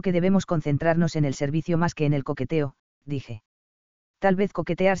 Creo que debemos concentrarnos en el servicio más que en el coqueteo, dije. Tal vez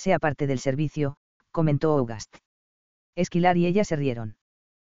coquetear sea parte del servicio, comentó August. Esquilar y ella se rieron.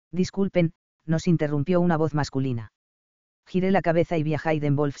 Disculpen, nos interrumpió una voz masculina. Giré la cabeza y vi a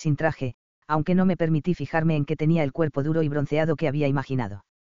Hayden Wolf sin traje, aunque no me permití fijarme en que tenía el cuerpo duro y bronceado que había imaginado.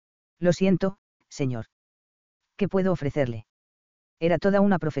 Lo siento, señor. ¿Qué puedo ofrecerle? Era toda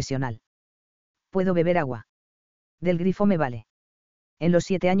una profesional. ¿Puedo beber agua? Del grifo me vale. En los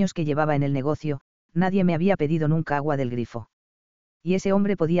 7 años que llevaba en el negocio, nadie me había pedido nunca agua del grifo. Y ese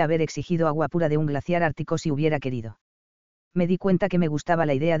hombre podía haber exigido agua pura de un glaciar ártico si hubiera querido. Me di cuenta que me gustaba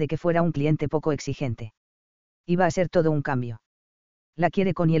la idea de que fuera un cliente poco exigente. Iba a ser todo un cambio. La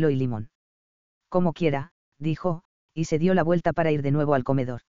quiere con hielo y limón. Como quiera, dijo, y se dio la vuelta para ir de nuevo al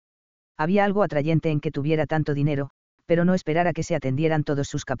comedor. Había algo atrayente en que tuviera tanto dinero, pero no esperara que se atendieran todos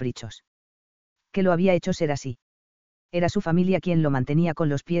sus caprichos. ¿Qué lo había hecho ser así? ¿Era su familia quien lo mantenía con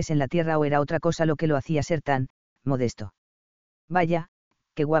los pies en la tierra o era otra cosa lo que lo hacía ser tan modesto? Vaya,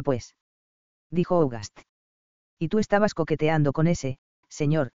 qué guapo es, dijo August. Y tú estabas coqueteando con ese,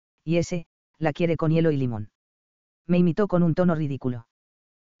 señor, y ese, la quiere con hielo y limón. Me imitó con un tono ridículo.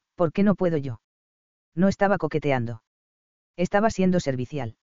 ¿Por qué no puedo yo? No estaba coqueteando. Estaba siendo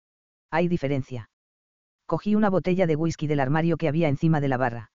servicial. Hay diferencia. Cogí una botella de whisky del armario que había encima de la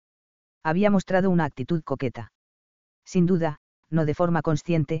barra. Había mostrado una actitud coqueta. Sin duda, no de forma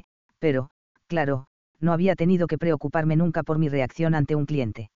consciente, pero, claro, no había tenido que preocuparme nunca por mi reacción ante un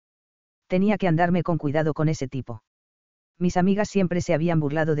cliente. Tenía que andarme con cuidado con ese tipo. Mis amigas siempre se habían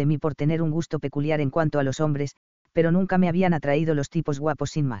burlado de mí por tener un gusto peculiar en cuanto a los hombres, pero nunca me habían atraído los tipos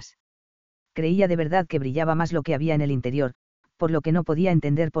guapos sin más. Creía de verdad que brillaba más lo que había en el interior, por lo que no podía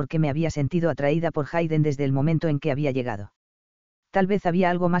entender por qué me había sentido atraída por Hayden desde el momento en que había llegado. Tal vez había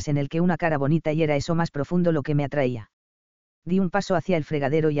algo más en él que una cara bonita y era eso más profundo lo que me atraía. Di un paso hacia el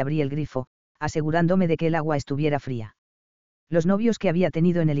fregadero y abrí el grifo, asegurándome de que el agua estuviera fría. Los novios que había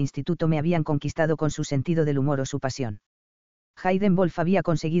tenido en el instituto me habían conquistado con su sentido del humor o su pasión. Hayden Wolf había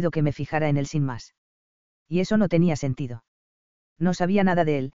conseguido que me fijara en él sin más. Y eso no tenía sentido. No sabía nada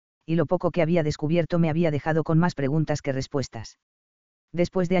de él, y lo poco que había descubierto me había dejado con más preguntas que respuestas.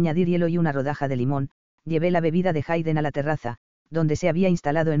 Después de añadir hielo y una rodaja de limón, llevé la bebida de Hayden a la terraza, donde se había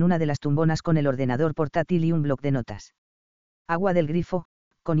instalado en una de las tumbonas con el ordenador portátil y un bloc de notas. Agua del grifo,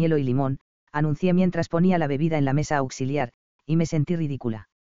 con hielo y limón, anuncié mientras ponía la bebida en la mesa auxiliar, y me sentí ridícula.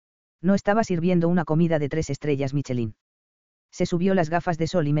 No estaba sirviendo una comida de 3 estrellas Michelin. Se subió las gafas de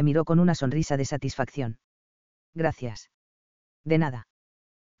sol y me miró con una sonrisa de satisfacción. Gracias. De nada.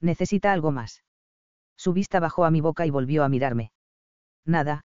 ¿Necesita algo más? Su vista bajó a mi boca y volvió a mirarme.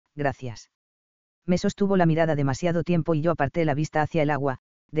 Nada, gracias. Me sostuvo la mirada demasiado tiempo y yo aparté la vista hacia el agua,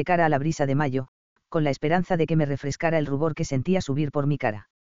 de cara a la brisa de mayo, con la esperanza de que me refrescara el rubor que sentía subir por mi cara.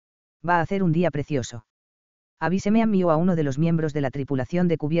 Va a hacer un día precioso. Avíseme a mí o a uno de los miembros de la tripulación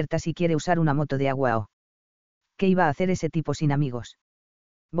de cubierta si quiere usar una moto de agua o... ¿Qué iba a hacer ese tipo sin amigos?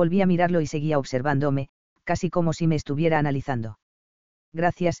 Volví a mirarlo y seguía observándome, casi como si me estuviera analizando.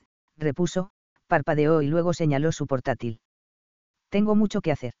 Gracias, repuso, parpadeó y luego señaló su portátil. Tengo mucho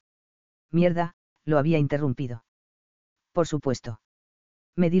que hacer. Mierda, lo había interrumpido. Por supuesto.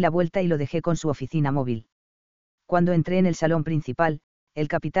 Me di la vuelta y lo dejé con su oficina móvil. Cuando entré en el salón principal, el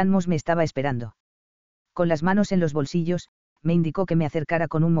capitán Moss me estaba esperando. Con las manos en los bolsillos, me indicó que me acercara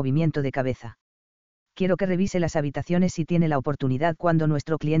con un movimiento de cabeza. Quiero que revise las habitaciones si tiene la oportunidad cuando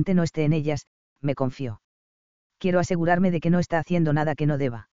nuestro cliente no esté en ellas, me confió. Quiero asegurarme de que no está haciendo nada que no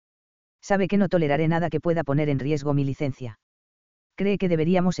deba. Sabe que no toleraré nada que pueda poner en riesgo mi licencia. Cree que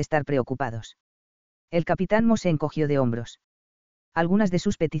deberíamos estar preocupados. El capitán Moss se encogió de hombros. Algunas de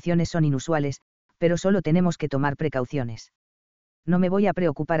sus peticiones son inusuales, pero solo tenemos que tomar precauciones. No me voy a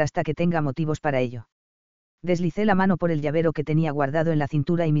preocupar hasta que tenga motivos para ello. Deslicé la mano por el llavero que tenía guardado en la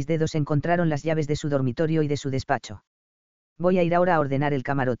cintura y mis dedos encontraron las llaves de su dormitorio y de su despacho. Voy a ir ahora a ordenar el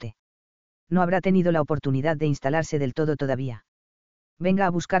camarote. No habrá tenido la oportunidad de instalarse del todo todavía. Venga a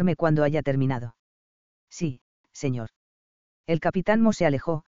buscarme cuando haya terminado. Sí, señor. El capitán Moss se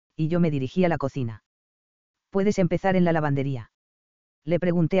alejó, y yo me dirigí a la cocina. ¿Puedes empezar en la lavandería? Le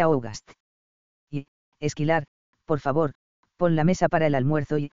pregunté a August. Y, Esquilar, por favor, pon la mesa para el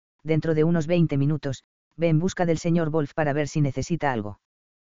almuerzo y, dentro de unos 20 minutos, ve en busca del señor Wolf para ver si necesita algo.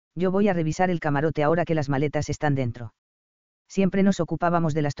 Yo voy a revisar el camarote ahora que las maletas están dentro. Siempre nos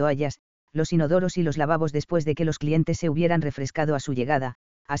ocupábamos de las toallas, los inodoros y los lavabos después de que los clientes se hubieran refrescado a su llegada,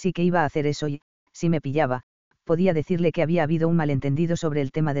 así que iba a hacer eso y, si me pillaba, podía decirle que había habido un malentendido sobre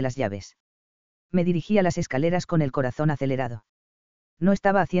el tema de las llaves. Me dirigí a las escaleras con el corazón acelerado. No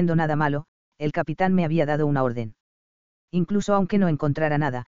estaba haciendo nada malo, el capitán me había dado una orden. Incluso aunque no encontrara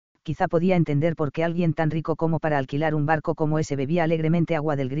nada, quizá podía entender por qué alguien tan rico como para alquilar un barco como ese bebía alegremente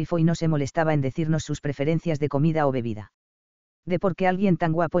agua del grifo y no se molestaba en decirnos sus preferencias de comida o bebida. De por qué alguien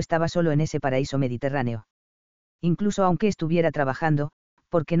tan guapo estaba solo en ese paraíso mediterráneo. Incluso aunque estuviera trabajando,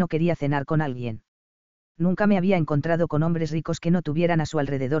 porque no quería cenar con alguien. Nunca me había encontrado con hombres ricos que no tuvieran a su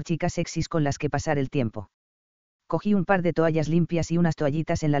alrededor chicas sexys con las que pasar el tiempo. Cogí un par de toallas limpias y unas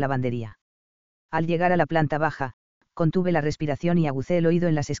toallitas en la lavandería. Al llegar a la planta baja, contuve la respiración y agucé el oído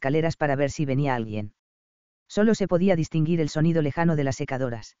en las escaleras para ver si venía alguien. Solo se podía distinguir el sonido lejano de las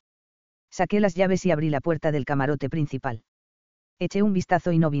secadoras. Saqué las llaves y abrí la puerta del camarote principal. Eché un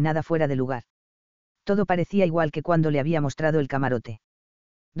vistazo y no vi nada fuera de lugar. Todo parecía igual que cuando le había mostrado el camarote.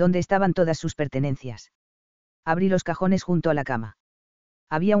 ¿Dónde estaban todas sus pertenencias? Abrí los cajones junto a la cama.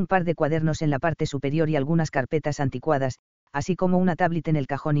 Había un par de cuadernos en la parte superior y algunas carpetas anticuadas, así como una tablet en el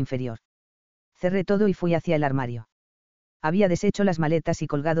cajón inferior. Cerré todo y fui hacia el armario. Había deshecho las maletas y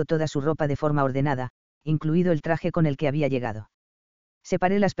colgado toda su ropa de forma ordenada, incluido el traje con el que había llegado.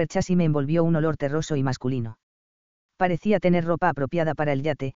 Separé las perchas y me envolvió un olor terroso y masculino. Parecía tener ropa apropiada para el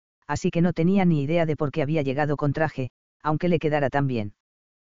yate, así que no tenía ni idea de por qué había llegado con traje, aunque le quedara tan bien.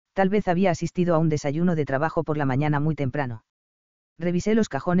 Tal vez había asistido a un desayuno de trabajo por la mañana muy temprano. Revisé los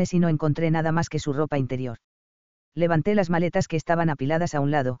cajones y no encontré nada más que su ropa interior. Levanté las maletas que estaban apiladas a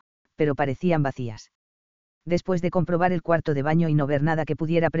un lado, pero parecían vacías. Después de comprobar el cuarto de baño y no ver nada que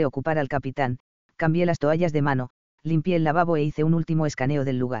pudiera preocupar al capitán, cambié las toallas de mano, limpié el lavabo e hice un último escaneo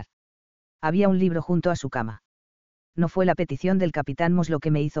del lugar. Había un libro junto a su cama. No fue la petición del capitán Moss lo que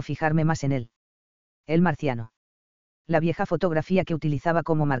me hizo fijarme más en él. El marciano. La vieja fotografía que utilizaba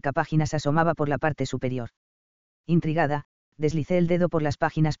como marcapáginas asomaba por la parte superior. Intrigada, deslicé el dedo por las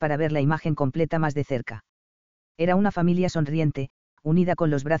páginas para ver la imagen completa más de cerca. Era una familia sonriente, unida con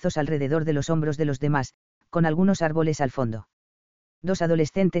los brazos alrededor de los hombros de los demás, con algunos árboles al fondo. 2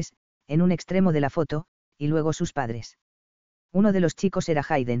 adolescentes, en un extremo de la foto, y luego sus padres. Uno de los chicos era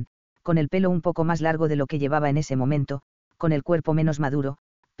Hayden, con el pelo un poco más largo de lo que llevaba en ese momento, con el cuerpo menos maduro,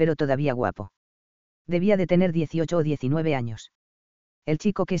 pero todavía guapo. Debía de tener 18 o 19 años. El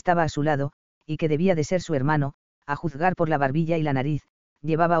chico que estaba a su lado, y que debía de ser su hermano, a juzgar por la barbilla y la nariz,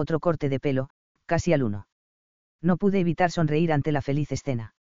 llevaba otro corte de pelo, casi al uno. No pude evitar sonreír ante la feliz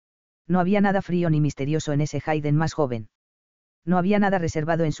escena. No había nada frío ni misterioso en ese Hayden más joven. No había nada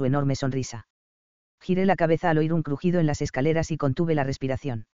reservado en su enorme sonrisa. Giré la cabeza al oír un crujido en las escaleras y contuve la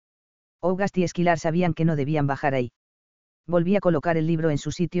respiración. August y Esquilar sabían que no debían bajar ahí. Volví a colocar el libro en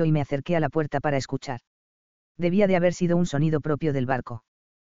su sitio y me acerqué a la puerta para escuchar. Debía de haber sido un sonido propio del barco.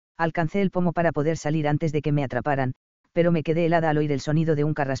 Alcancé el pomo para poder salir antes de que me atraparan, pero me quedé helada al oír el sonido de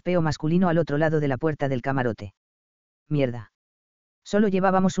un carraspeo masculino al otro lado de la puerta del camarote. Mierda. Solo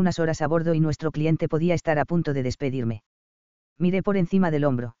llevábamos unas horas a bordo y nuestro cliente podía estar a punto de despedirme. Miré por encima del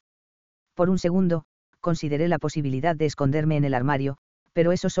hombro. Por un segundo, consideré la posibilidad de esconderme en el armario,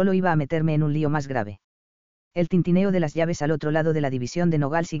 pero eso solo iba a meterme en un lío más grave. El tintineo de las llaves al otro lado de la división de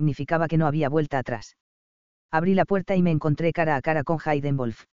nogal significaba que no había vuelta atrás. Abrí la puerta y me encontré cara a cara con Hayden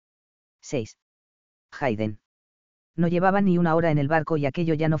Wolf. 6. Hayden. No llevaba ni una hora en el barco y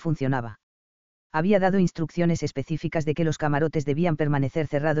aquello ya no funcionaba. Había dado instrucciones específicas de que los camarotes debían permanecer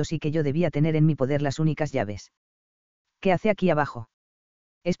cerrados y que yo debía tener en mi poder las únicas llaves. ¿Qué hace aquí abajo?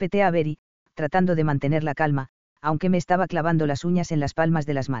 Espeté a Avery, tratando de mantener la calma, aunque me estaba clavando las uñas en las palmas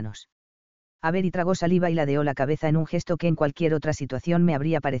de las manos. Avery tragó saliva y ladeó la cabeza en un gesto que en cualquier otra situación me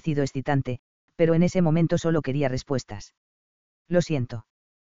habría parecido excitante, pero en ese momento solo quería respuestas. Lo siento.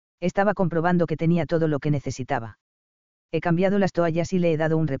 Estaba comprobando que tenía todo lo que necesitaba. He cambiado las toallas y le he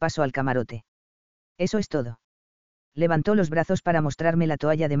dado un repaso al camarote. Eso es todo. Levantó los brazos para mostrarme la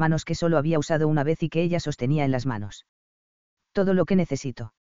toalla de manos que solo había usado una vez y que ella sostenía en las manos. Todo lo que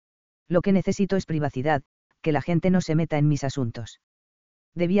necesito. Lo que necesito es privacidad, que la gente no se meta en mis asuntos.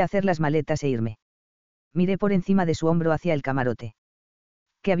 Debía hacer las maletas e irme. Miré por encima de su hombro hacia el camarote.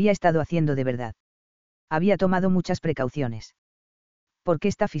 ¿Qué había estado haciendo de verdad? Había tomado muchas precauciones. ¿Por qué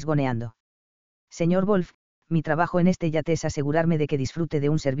está fisgoneando? Señor Wolf, mi trabajo en este yate es asegurarme de que disfrute de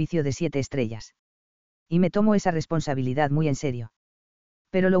un servicio de 7 estrellas. Y me tomo esa responsabilidad muy en serio.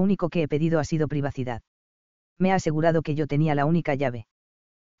 Pero lo único que he pedido ha sido privacidad. Me ha asegurado que yo tenía la única llave.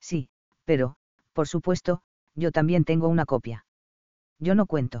 Sí, pero, por supuesto, yo también tengo una copia. Yo no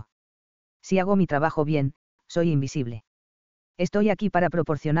cuento. Si hago mi trabajo bien, soy invisible. Estoy aquí para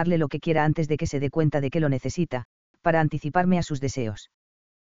proporcionarle lo que quiera antes de que se dé cuenta de que lo necesita, para anticiparme a sus deseos.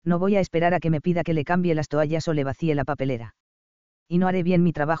 No voy a esperar a que me pida que le cambie las toallas o le vacíe la papelera. Y no haré bien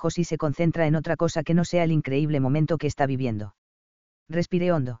mi trabajo si se concentra en otra cosa que no sea el increíble momento que está viviendo.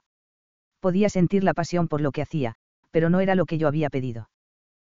 Respiré hondo. Podía sentir la pasión por lo que hacía, pero no era lo que yo había pedido.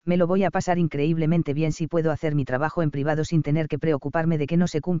 Me lo voy a pasar increíblemente bien si puedo hacer mi trabajo en privado sin tener que preocuparme de que no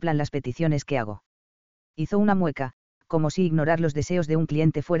se cumplan las peticiones que hago. Hizo una mueca, como si ignorar los deseos de un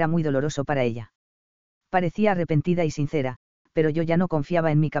cliente fuera muy doloroso para ella. Parecía arrepentida y sincera, pero yo ya no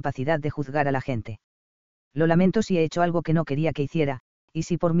confiaba en mi capacidad de juzgar a la gente. Lo lamento si he hecho algo que no quería que hiciera, y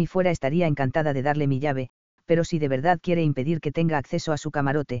si por mí fuera estaría encantada de darle mi llave, pero si de verdad quiere impedir que tenga acceso a su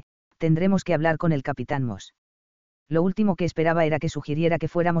camarote, tendremos que hablar con el capitán Moss. Lo último que esperaba era que sugiriera que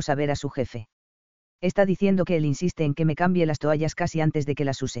fuéramos a ver a su jefe. Está diciendo que él insiste en que me cambie las toallas casi antes de que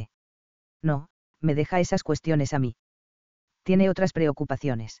las use. No, me deja esas cuestiones a mí. Tiene otras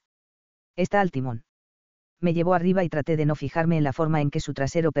preocupaciones. Está al timón. Me llevó arriba y traté de no fijarme en la forma en que su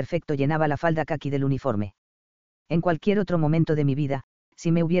trasero perfecto llenaba la falda caqui del uniforme. En cualquier otro momento de mi vida,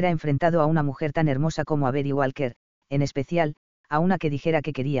 si me hubiera enfrentado a una mujer tan hermosa como Avery Walker, en especial, a una que dijera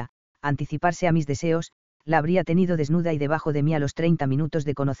que quería anticiparse a mis deseos, la habría tenido desnuda y debajo de mí a los 30 minutos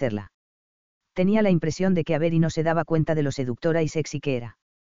de conocerla. Tenía la impresión de que Avery no se daba cuenta de lo seductora y sexy que era.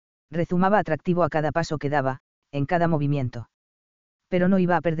 Rezumaba atractivo a cada paso que daba, en cada movimiento. Pero no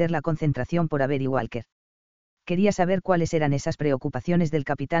iba a perder la concentración por Avery Walker. Quería saber cuáles eran esas preocupaciones del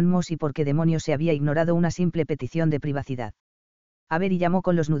capitán Moss y por qué demonios se había ignorado una simple petición de privacidad. Avery llamó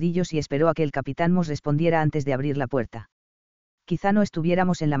con los nudillos y esperó a que el capitán Moss respondiera antes de abrir la puerta. Quizá no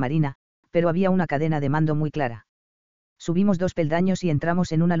estuviéramos en la marina, pero había una cadena de mando muy clara. Subimos 2 peldaños y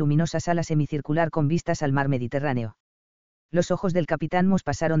entramos en una luminosa sala semicircular con vistas al mar Mediterráneo. Los ojos del capitán Moss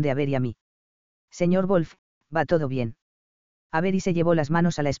pasaron de Avery a mí. Señor Wolf, ¿va todo bien? Avery se llevó las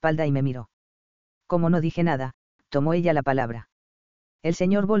manos a la espalda y me miró. Como no dije nada, tomó ella la palabra. El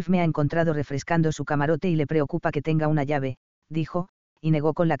señor Wolf me ha encontrado refrescando su camarote y le preocupa que tenga una llave, dijo, y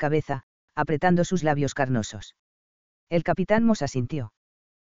negó con la cabeza, apretando sus labios carnosos. El capitán Moss asintió.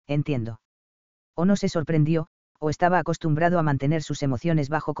 Entiendo. O no se sorprendió, o estaba acostumbrado a mantener sus emociones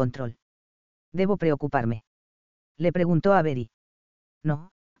bajo control. ¿Debo preocuparme? Le preguntó a Avery.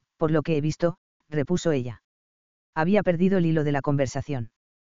 No, por lo que he visto, repuso ella. Había perdido el hilo de la conversación.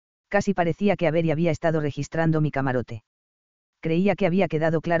 Casi parecía que Avery había estado registrando mi camarote. Creía que había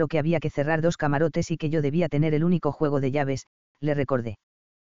quedado claro que había que cerrar 2 camarotes y que yo debía tener el único juego de llaves, le recordé.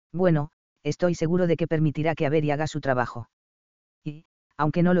 Bueno, estoy seguro de que permitirá que Avery haga su trabajo. Y,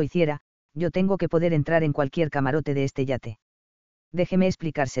 aunque no lo hiciera, yo tengo que poder entrar en cualquier camarote de este yate. Déjeme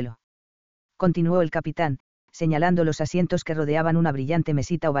explicárselo. Continuó el capitán, señalando los asientos que rodeaban una brillante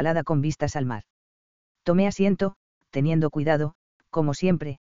mesita ovalada con vistas al mar. Tomé asiento, teniendo cuidado, como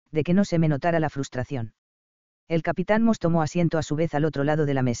siempre, de que no se me notara la frustración. El capitán Moss tomó asiento a su vez al otro lado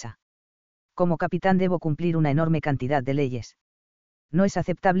de la mesa. Como capitán debo cumplir una enorme cantidad de leyes. No es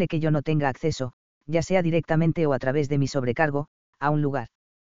aceptable que yo no tenga acceso, ya sea directamente o a través de mi sobrecargo, a un lugar.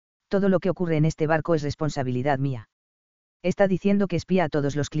 Todo lo que ocurre en este barco es responsabilidad mía. Está diciendo que espía a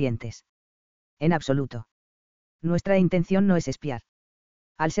todos los clientes. En absoluto. Nuestra intención no es espiar.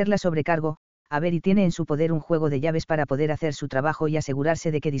 Al ser la sobrecargo, Avery tiene en su poder un juego de llaves para poder hacer su trabajo y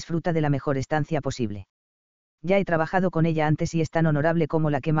asegurarse de que disfruta de la mejor estancia posible. Ya he trabajado con ella antes y es tan honorable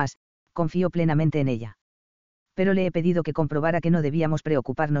como la que más, confío plenamente en ella. Pero le he pedido que comprobara que no debíamos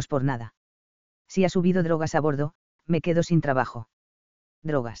preocuparnos por nada. Si ha subido drogas a bordo, me quedo sin trabajo.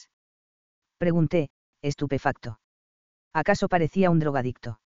 ¿Drogas? Pregunté, estupefacto. ¿Acaso parecía un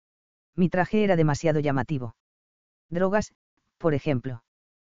drogadicto? Mi traje era demasiado llamativo. Drogas, por ejemplo.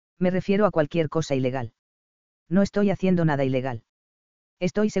 Me refiero a cualquier cosa ilegal. No estoy haciendo nada ilegal.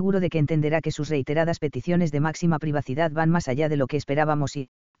 Estoy seguro de que entenderá que sus reiteradas peticiones de máxima privacidad van más allá de lo que esperábamos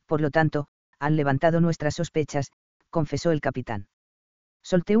y, por lo tanto, han levantado nuestras sospechas, confesó el capitán.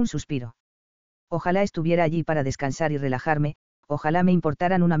 Solté un suspiro. Ojalá estuviera allí para descansar y relajarme, ojalá me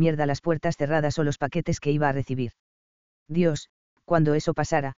importaran una mierda las puertas cerradas o los paquetes que iba a recibir. Dios, cuando eso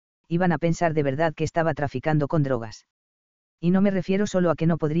pasara, iban a pensar de verdad que estaba traficando con drogas. Y no me refiero solo a que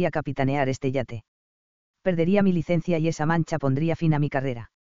no podría capitanear este yate. Perdería mi licencia y esa mancha pondría fin a mi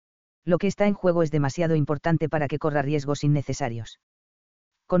carrera. Lo que está en juego es demasiado importante para que corra riesgos innecesarios.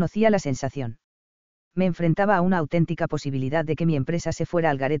 Conocía la sensación. Me enfrentaba a una auténtica posibilidad de que mi empresa se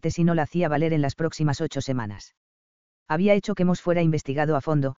fuera al garete si no la hacía valer en las próximas 8 semanas. Había hecho que Moss fuera investigado a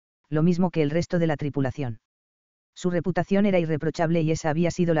fondo, lo mismo que el resto de la tripulación. Su reputación era irreprochable y esa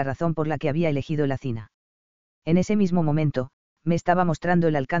había sido la razón por la que había elegido la Cina. En ese mismo momento, me estaba mostrando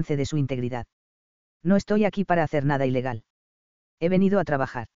el alcance de su integridad. No estoy aquí para hacer nada ilegal. He venido a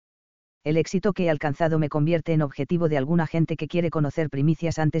trabajar. El éxito que he alcanzado me convierte en objetivo de alguna gente que quiere conocer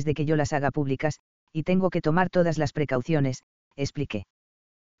primicias antes de que yo las haga públicas, y tengo que tomar todas las precauciones, expliqué.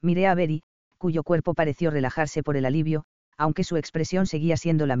 Miré a Avery, cuyo cuerpo pareció relajarse por el alivio, aunque su expresión seguía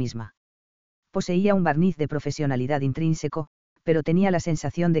siendo la misma. Poseía un barniz de profesionalidad intrínseco, pero tenía la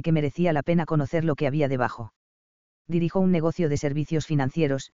sensación de que merecía la pena conocer lo que había debajo. Dirijo un negocio de servicios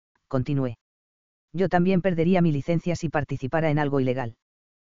financieros, continué. Yo también perdería mi licencia si participara en algo ilegal.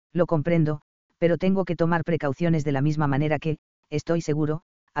 Lo comprendo, pero tengo que tomar precauciones de la misma manera que, estoy seguro,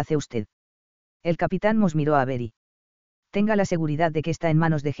 hace usted. El capitán Moss miró a Avery. Tenga la seguridad de que está en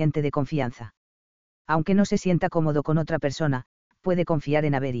manos de gente de confianza. Aunque no se sienta cómodo con otra persona, puede confiar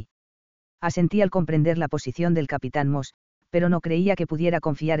en Avery. Asentí al comprender la posición del capitán Moss, pero no creía que pudiera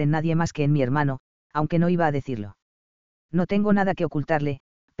confiar en nadie más que en mi hermano, aunque no iba a decirlo. No tengo nada que ocultarle,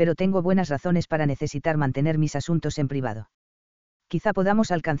 pero tengo buenas razones para necesitar mantener mis asuntos en privado. Quizá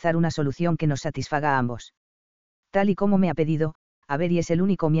podamos alcanzar una solución que nos satisfaga a ambos. Tal y como me ha pedido, Avery es el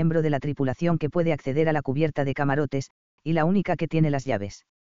único miembro de la tripulación que puede acceder a la cubierta de camarotes, y la única que tiene las llaves.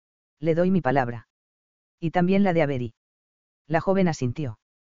 Le doy mi palabra. Y también la de Avery. La joven asintió.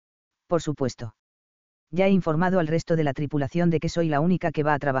 Por supuesto. Ya he informado al resto de la tripulación de que soy la única que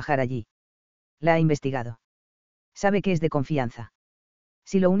va a trabajar allí. La ha investigado. Sabe que es de confianza.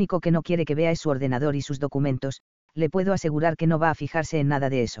 Si lo único que no quiere que vea es su ordenador y sus documentos, le puedo asegurar que no va a fijarse en nada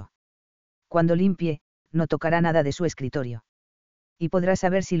de eso. Cuando limpie, no tocará nada de su escritorio. Y podrá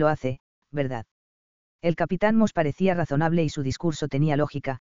saber si lo hace, ¿verdad? El capitán Moss parecía razonable y su discurso tenía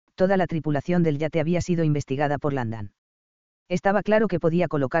lógica, toda la tripulación del yate había sido investigada por Landon. Estaba claro que podía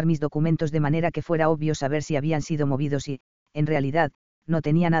colocar mis documentos de manera que fuera obvio saber si habían sido movidos y, en realidad, no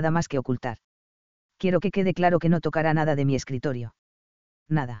tenía nada más que ocultar. Quiero que quede claro que no tocará nada de mi escritorio.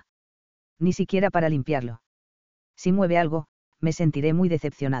 Nada. Ni siquiera para limpiarlo. Si mueve algo, me sentiré muy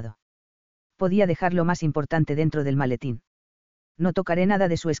decepcionado. Podía dejar lo más importante dentro del maletín. No tocaré nada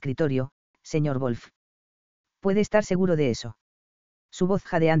de su escritorio, señor Wolf. Puede estar seguro de eso. Su voz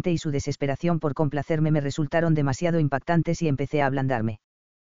jadeante y su desesperación por complacerme me resultaron demasiado impactantes y empecé a ablandarme.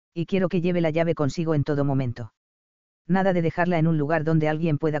 Y quiero que lleve la llave consigo en todo momento. Nada de dejarla en un lugar donde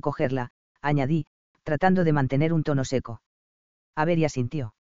alguien pueda cogerla, añadí, tratando de mantener un tono seco. Avery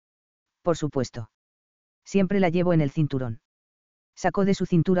asintió. Por supuesto. Siempre la llevo en el cinturón. Sacó de su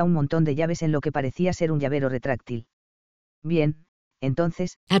cintura un montón de llaves en lo que parecía ser un llavero retráctil. Bien,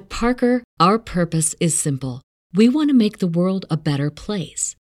 entonces. At Parker, our purpose is simple. We want to make the world a better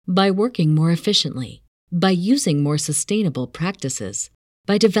place. By working more efficiently, by using more sustainable practices,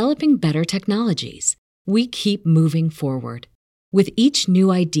 by developing better technologies, we keep moving forward. With each new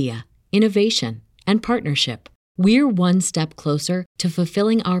idea, innovation, and partnership, we're one step closer to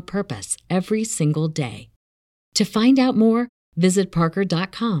fulfilling our purpose every single day. To find out more, visit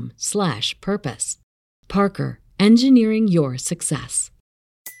parker.com/purpose. Parker, engineering your success.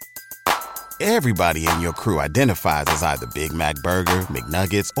 Everybody in your crew identifies as either Big Mac Burger,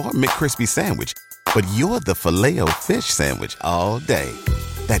 McNuggets, or McCrispy Sandwich. But you're the Filet-O-Fish Sandwich all day.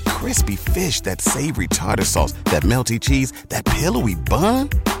 That crispy fish, that savory tartar sauce, that melty cheese, that pillowy bun.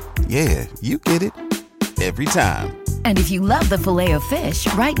 Yeah, you get it. Every time. And if you love the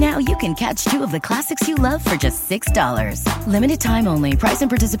Filet-O-Fish, right now you can catch two of the classics you love for just $6. Limited time only. Price and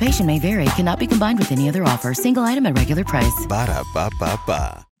participation may vary. Cannot be combined with any other offer. Single item at regular price.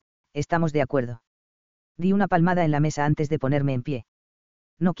 Ba-da-ba-ba-ba. Estamos de acuerdo. Di una palmada en la mesa antes de ponerme en pie.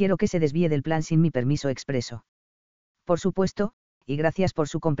 No quiero que se desvíe del plan sin mi permiso expreso. Por supuesto, y gracias por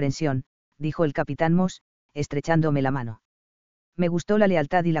su comprensión, dijo el capitán Moss, estrechándome la mano. Me gustó la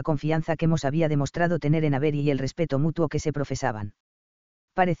lealtad y la confianza que Moss había demostrado tener en Avery y el respeto mutuo que se profesaban.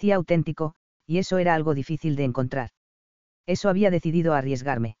 Parecía auténtico, y eso era algo difícil de encontrar. Eso había decidido a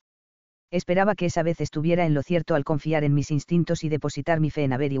arriesgarme. Esperaba que esa vez estuviera en lo cierto al confiar en mis instintos y depositar mi fe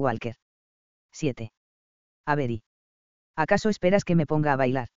en Avery Walker. 7. Avery. ¿Acaso esperas que me ponga a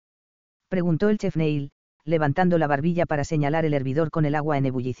bailar? Preguntó el chef Neil, levantando la barbilla para señalar el hervidor con el agua en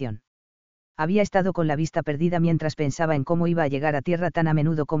ebullición. Había estado con la vista perdida mientras pensaba en cómo iba a llegar a tierra tan a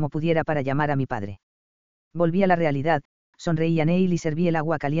menudo como pudiera para llamar a mi padre. Volví a la realidad, sonreí a Neil y serví el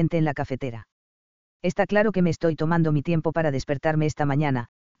agua caliente en la cafetera. Está claro que me estoy tomando mi tiempo para despertarme esta mañana,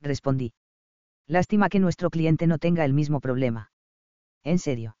 respondí. Lástima que nuestro cliente no tenga el mismo problema. ¿En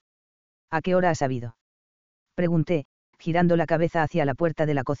serio? ¿A qué hora has sabido? Pregunté, girando la cabeza hacia la puerta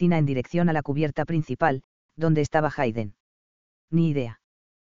de la cocina en dirección a la cubierta principal, donde estaba Hayden. Ni idea.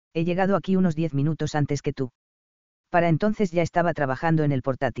 He llegado aquí unos 10 minutos antes que tú. Para entonces ya estaba trabajando en el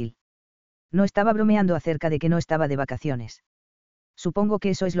portátil. No estaba bromeando acerca de que no estaba de vacaciones. Supongo que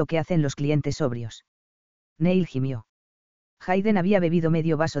eso es lo que hacen los clientes sobrios. Neil gimió. Hayden había bebido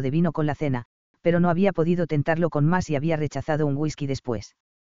medio vaso de vino con la cena, pero no había podido tentarlo con más y había rechazado un whisky después.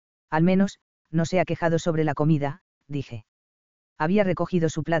 Al menos, no se ha quejado sobre la comida, dije. Había recogido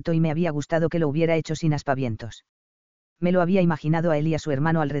su plato y me había gustado que lo hubiera hecho sin aspavientos. Me lo había imaginado a él y a su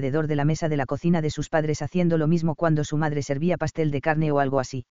hermano alrededor de la mesa de la cocina de sus padres haciendo lo mismo cuando su madre servía pastel de carne o algo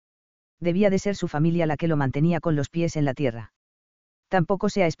así. Debía de ser su familia la que lo mantenía con los pies en la tierra. Tampoco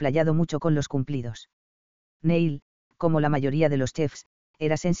se ha explayado mucho con los cumplidos. Neil, como la mayoría de los chefs,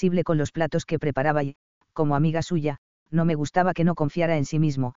 era sensible con los platos que preparaba y, como amiga suya, no me gustaba que no confiara en sí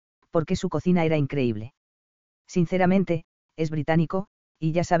mismo, porque su cocina era increíble. Sinceramente, es británico,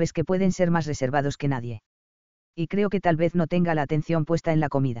 y ya sabes que pueden ser más reservados que nadie. Y creo que tal vez no tenga la atención puesta en la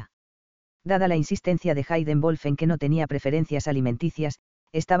comida. Dada la insistencia de Hayden Wolf en que no tenía preferencias alimenticias,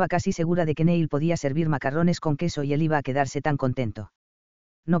 estaba casi segura de que Neil podía servir macarrones con queso y él iba a quedarse tan contento.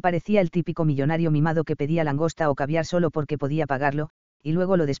 No parecía el típico millonario mimado que pedía langosta o caviar solo porque podía pagarlo, y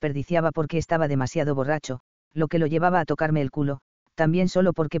luego lo desperdiciaba porque estaba demasiado borracho, lo que lo llevaba a tocarme el culo, también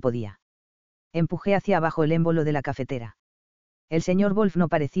solo porque podía. Empujé hacia abajo el émbolo de la cafetera. El señor Wolf no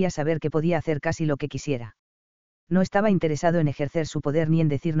parecía saber que podía hacer casi lo que quisiera. No estaba interesado en ejercer su poder ni en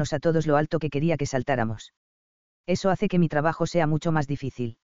decirnos a todos lo alto que quería que saltáramos. Eso hace que mi trabajo sea mucho más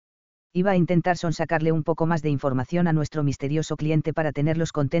difícil. Iba a intentar sonsacarle un poco más de información a nuestro misterioso cliente para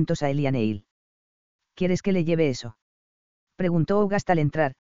tenerlos contentos a él y a Neil. ¿Quieres que le lleve eso?, preguntó August al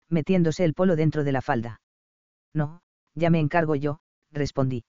entrar, metiéndose el polo dentro de la falda. No, ya me encargo yo,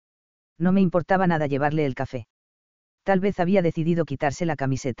 respondí. No me importaba nada llevarle el café. Tal vez había decidido quitarse la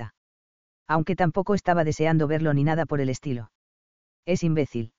camiseta. Aunque tampoco estaba deseando verlo ni nada por el estilo. Es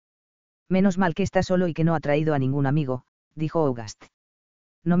imbécil. Menos mal que está solo y que no ha traído a ningún amigo, dijo August.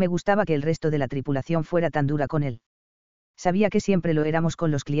 No me gustaba que el resto de la tripulación fuera tan dura con él. Sabía que siempre lo éramos con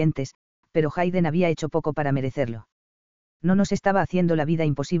los clientes, pero Hayden había hecho poco para merecerlo. No nos estaba haciendo la vida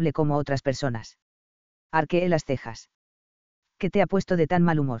imposible como otras personas. Arqueé las cejas. ¿Qué te ha puesto de tan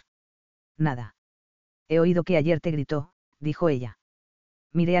mal humor? Nada. He oído que ayer te gritó, dijo ella.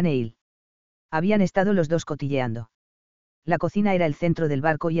 Miré a Neil. Habían estado los dos cotilleando. La cocina era el centro del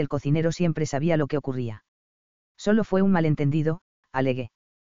barco y el cocinero siempre sabía lo que ocurría. Solo fue un malentendido, alegué.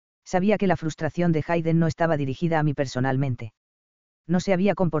 Sabía que la frustración de Hayden no estaba dirigida a mí personalmente. No se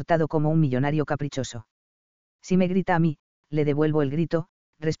había comportado como un millonario caprichoso. Si me grita a mí, le devuelvo el grito,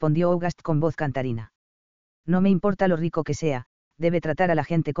 respondió August con voz cantarina. No me importa lo rico que sea, debe tratar a la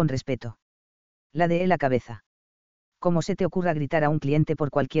gente con respeto. Ladeé la cabeza. Como se te ocurra gritar a un cliente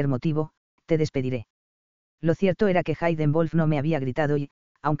por cualquier motivo, te despediré. Lo cierto era que Hayden Wolf no me había gritado y,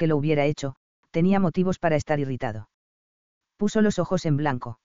 aunque lo hubiera hecho, tenía motivos para estar irritado. Puso los ojos en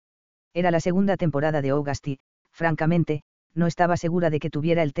blanco. Era la segunda temporada de August y, francamente, no estaba segura de que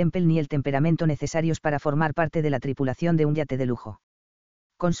tuviera el temple ni el temperamento necesarios para formar parte de la tripulación de un yate de lujo.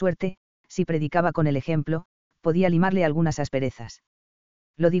 Con suerte, si predicaba con el ejemplo, podía limarle algunas asperezas.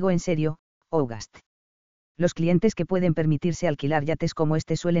 Lo digo en serio, August. Los clientes que pueden permitirse alquilar yates como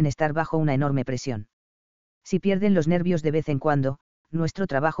este suelen estar bajo una enorme presión. Si pierden los nervios de vez en cuando, nuestro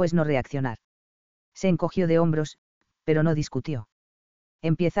trabajo es no reaccionar. Se encogió de hombros, pero no discutió.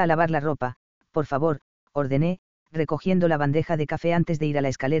 Empieza a lavar la ropa, por favor, ordené, recogiendo la bandeja de café antes de ir a la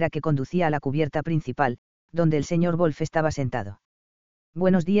escalera que conducía a la cubierta principal, donde el señor Wolf estaba sentado.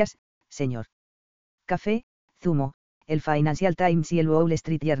 Buenos días, señor. Café, zumo, el Financial Times y el Wall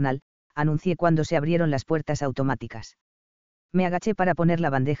Street Journal, anuncié cuando se abrieron las puertas automáticas. Me agaché para poner la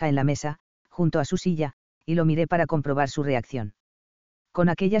bandeja en la mesa, junto a su silla, y lo miré para comprobar su reacción. Con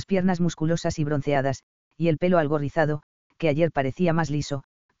aquellas piernas musculosas y bronceadas, y el pelo algo rizado, que ayer parecía más liso,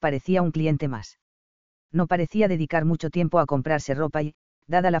 parecía un cliente más. No parecía dedicar mucho tiempo a comprarse ropa y,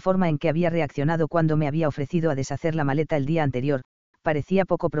 dada la forma en que había reaccionado cuando me había ofrecido a deshacer la maleta el día anterior, parecía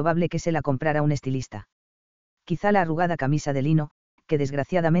poco probable que se la comprara un estilista. Quizá la arrugada camisa de lino, que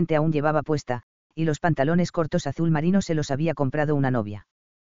desgraciadamente aún llevaba puesta, y los pantalones cortos azul marino se los había comprado una novia.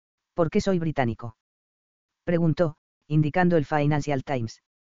 ¿Por qué soy británico?, preguntó, indicando el Financial Times.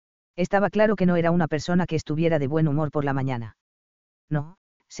 Estaba claro que no era una persona que estuviera de buen humor por la mañana. No,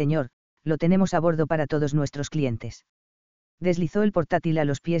 señor, lo tenemos a bordo para todos nuestros clientes. Deslizó el portátil a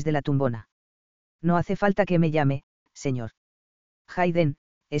los pies de la tumbona. No hace falta que me llame, señor. Hayden,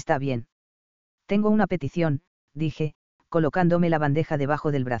 está bien. Tengo una petición, dije, colocándome la bandeja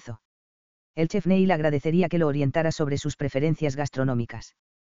debajo del brazo. El chef Neil agradecería que lo orientara sobre sus preferencias gastronómicas.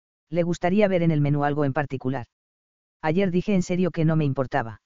 Le gustaría ver en el menú algo en particular. Ayer dije en serio que no me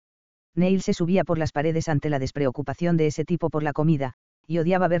importaba. Neil se subía por las paredes ante la despreocupación de ese tipo por la comida, y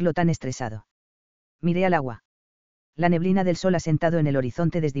odiaba verlo tan estresado. Miré al agua. La neblina del sol asentado en el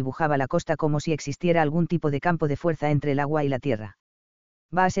horizonte desdibujaba la costa como si existiera algún tipo de campo de fuerza entre el agua y la tierra.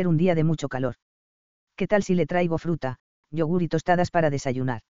 Va a ser un día de mucho calor. ¿Qué tal si le traigo fruta, yogur y tostadas para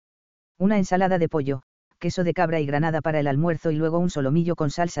desayunar? Una ensalada de pollo, queso de cabra y granada para el almuerzo y luego un solomillo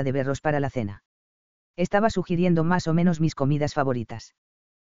con salsa de berros para la cena. Estaba sugiriendo más o menos mis comidas favoritas.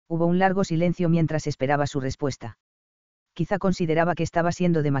 Hubo un largo silencio mientras esperaba su respuesta. Quizá consideraba que estaba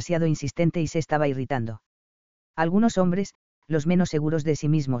siendo demasiado insistente y se estaba irritando. Algunos hombres, los menos seguros de sí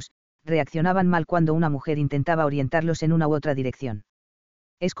mismos, reaccionaban mal cuando una mujer intentaba orientarlos en una u otra dirección.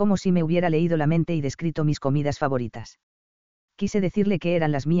 Es como si me hubiera leído la mente y descrito mis comidas favoritas. Quise decirle que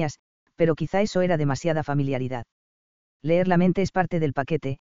eran las mías, pero quizá eso era demasiada familiaridad. Leer la mente es parte del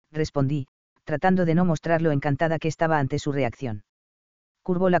paquete, respondí, tratando de no mostrar lo encantada que estaba ante su reacción.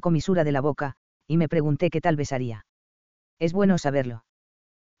 Curvó la comisura de la boca, y me pregunté qué tal besaría. Es bueno saberlo.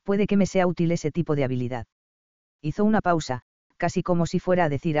 Puede que me sea útil ese tipo de habilidad. Hizo una pausa, casi como si fuera a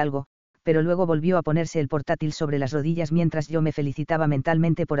decir algo, pero luego volvió a ponerse el portátil sobre las rodillas mientras yo me felicitaba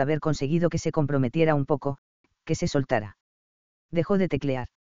mentalmente por haber conseguido que se comprometiera un poco, que se soltara. Dejó de teclear.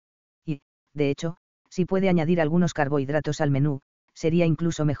 Y, de hecho, si puede añadir algunos carbohidratos al menú, sería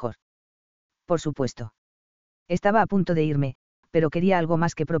incluso mejor. Por supuesto. Estaba a punto de irme, pero quería algo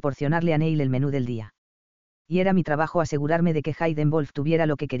más que proporcionarle a Neil el menú del día. Y era mi trabajo asegurarme de que Hayden Wolf tuviera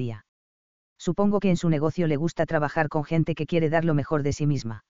lo que quería. Supongo que en su negocio le gusta trabajar con gente que quiere dar lo mejor de sí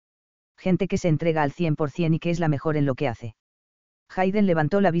misma. Gente que se entrega al 100% y que es la mejor en lo que hace. Hayden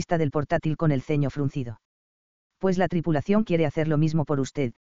levantó la vista del portátil con el ceño fruncido. Pues la tripulación quiere hacer lo mismo por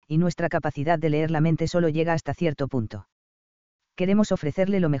usted, y nuestra capacidad de leer la mente solo llega hasta cierto punto. Queremos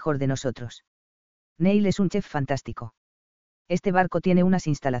ofrecerle lo mejor de nosotros. Neil es un chef fantástico. Este barco tiene unas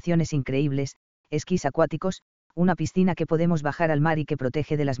instalaciones increíbles, esquís acuáticos, una piscina que podemos bajar al mar y que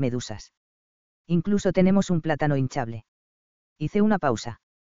protege de las medusas. Incluso tenemos un plátano hinchable. Hice una pausa.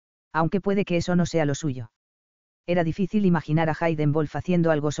 Aunque puede que eso no sea lo suyo. Era difícil imaginar a Hayden Wolf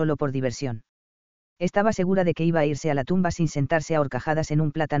haciendo algo solo por diversión. Estaba segura de que iba a irse a la tumba sin sentarse a horcajadas en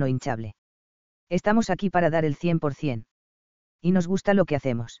un plátano hinchable. Estamos aquí para dar el 100%. Y nos gusta lo que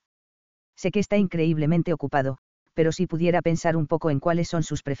hacemos. Sé que está increíblemente ocupado, pero si pudiera pensar un poco en cuáles son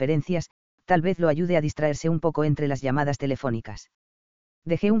sus preferencias, tal vez lo ayude a distraerse un poco entre las llamadas telefónicas.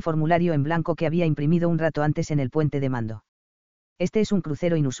 Dejé un formulario en blanco que había imprimido un rato antes en el puente de mando. Este es un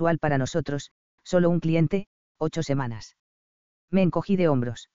crucero inusual para nosotros, solo un cliente, 8 semanas. Me encogí de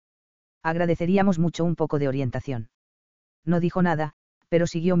hombros. Agradeceríamos mucho un poco de orientación. No dijo nada, pero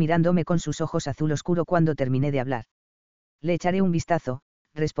siguió mirándome con sus ojos azul oscuro cuando terminé de hablar. Le echaré un vistazo,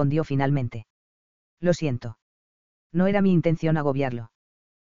 respondió finalmente. Lo siento. No era mi intención agobiarlo.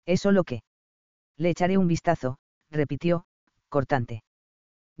 Es solo que. Le echaré un vistazo, repitió, cortante.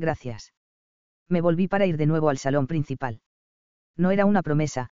 Gracias. Me volví para ir de nuevo al salón principal. No era una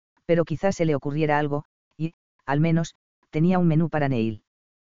promesa, pero quizás se le ocurriera algo, y, al menos, tenía un menú para Neil.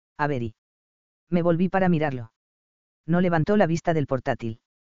 A ver y. Me volví para mirarlo. No levantó la vista del portátil.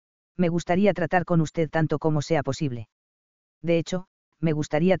 Me gustaría tratar con usted tanto como sea posible. De hecho, me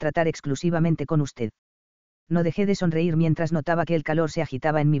gustaría tratar exclusivamente con usted. No dejé de sonreír mientras notaba que el calor se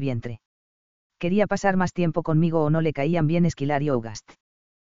agitaba en mi vientre. Quería pasar más tiempo conmigo o no le caían bien Esquilar y August.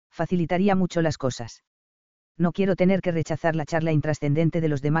 Facilitaría mucho las cosas. No quiero tener que rechazar la charla intrascendente de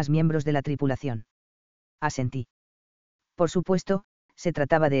los demás miembros de la tripulación. Asentí. Por supuesto, se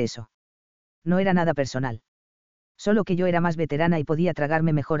trataba de eso. No era nada personal. Solo que yo era más veterana y podía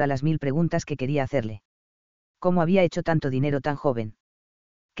tragarme mejor a las 1000 preguntas que quería hacerle. ¿Cómo había hecho tanto dinero tan joven?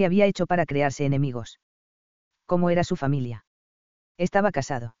 ¿Qué había hecho para crearse enemigos? ¿Cómo era su familia? Estaba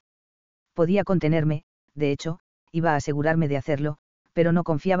casado. Podía contenerme, de hecho, iba a asegurarme de hacerlo, pero no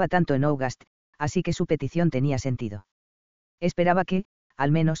confiaba tanto en August, así que su petición tenía sentido. Esperaba que,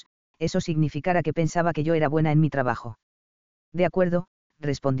 al menos, eso significara que pensaba que yo era buena en mi trabajo. De acuerdo,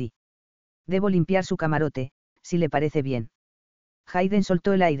 respondí. Debo limpiar su camarote, si le parece bien. Hayden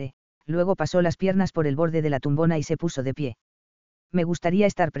soltó el aire, luego pasó las piernas por el borde de la tumbona y se puso de pie. Me gustaría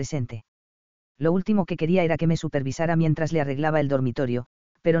estar presente. Lo último que quería era que me supervisara mientras le arreglaba el dormitorio,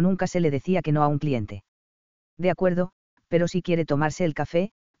 pero nunca se le decía que no a un cliente. De acuerdo, pero si quiere tomarse el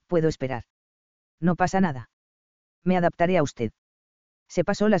café, puedo esperar. No pasa nada. Me adaptaré a usted. Se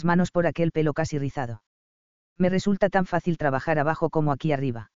pasó las manos por aquel pelo casi rizado. Me resulta tan fácil trabajar abajo como aquí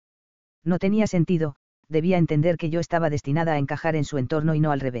arriba. No tenía sentido, debía entender que yo estaba destinada a encajar en su entorno y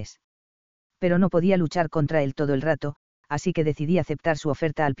no al revés. Pero no podía luchar contra él todo el rato, así que decidí aceptar su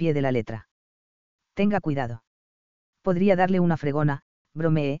oferta al pie de la letra. Tenga cuidado. Podría darle una fregona,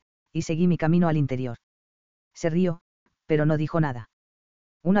 bromeé, y seguí mi camino al interior. Se rió, pero no dijo nada.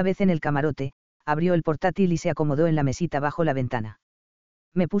 Una vez en el camarote, abrió el portátil y se acomodó en la mesita bajo la ventana.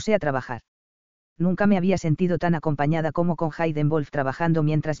 Me puse a trabajar. Nunca me había sentido tan acompañada como con Hayden Wolf trabajando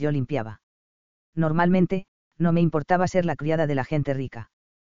mientras yo limpiaba. Normalmente, no me importaba ser la criada de la gente rica.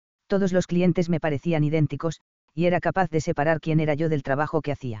 Todos los clientes me parecían idénticos, y era capaz de separar quién era yo del trabajo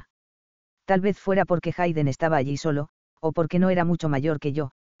que hacía. Tal vez fuera porque Hayden estaba allí solo, o porque no era mucho mayor que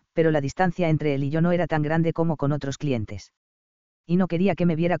yo, pero la distancia entre él y yo no era tan grande como con otros clientes. Y no quería que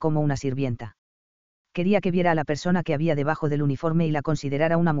me viera como una sirvienta. Quería que viera a la persona que había debajo del uniforme y la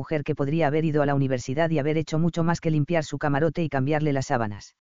considerara una mujer que podría haber ido a la universidad y haber hecho mucho más que limpiar su camarote y cambiarle las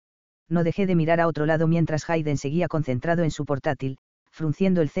sábanas. No dejé de mirar a otro lado mientras Hayden seguía concentrado en su portátil,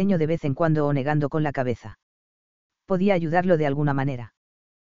 frunciendo el ceño de vez en cuando o negando con la cabeza. Podía ayudarlo de alguna manera.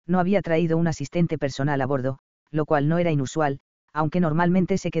 No había traído un asistente personal a bordo, lo cual no era inusual, aunque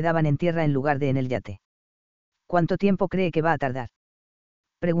normalmente se quedaban en tierra en lugar de en el yate. ¿Cuánto tiempo cree que va a tardar?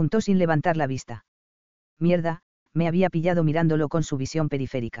 Preguntó sin levantar la vista. Mierda, me había pillado mirándolo con su visión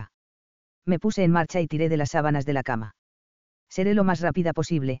periférica. Me puse en marcha y tiré de las sábanas de la cama. Seré lo más rápida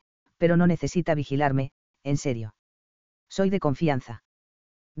posible, pero no necesita vigilarme, en serio. Soy de confianza.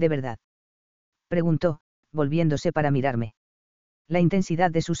 ¿De verdad? Preguntó, volviéndose para mirarme. La intensidad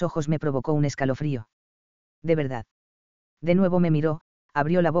de sus ojos me provocó un escalofrío. ¿De verdad? De nuevo me miró,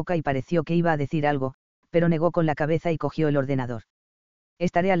 abrió la boca y pareció que iba a decir algo, pero negó con la cabeza y cogió el ordenador.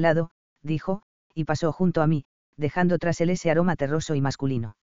 Estaré al lado, dijo, y pasó junto a mí, dejando tras él ese aroma terroso y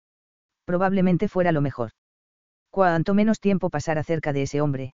masculino. Probablemente fuera lo mejor. Cuanto menos tiempo pasara cerca de ese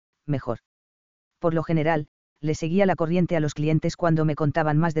hombre, mejor. Por lo general, le seguía la corriente a los clientes cuando me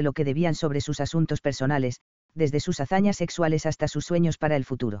contaban más de lo que debían sobre sus asuntos personales, desde sus hazañas sexuales hasta sus sueños para el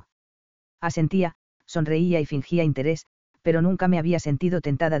futuro. Asentía, sonreía y fingía interés, pero nunca me había sentido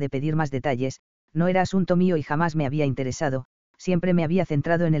tentada de pedir más detalles, no era asunto mío y jamás me había interesado, siempre me había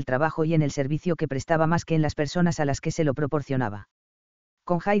centrado en el trabajo y en el servicio que prestaba más que en las personas a las que se lo proporcionaba.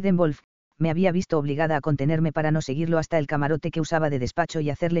 Con Hayden Wolf, me había visto obligada a contenerme para no seguirlo hasta el camarote que usaba de despacho y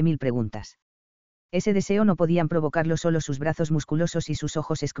hacerle 1000 preguntas. Ese deseo no podían provocarlo solo sus brazos musculosos y sus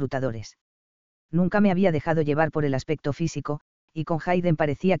ojos escrutadores. Nunca me había dejado llevar por el aspecto físico, y con Hayden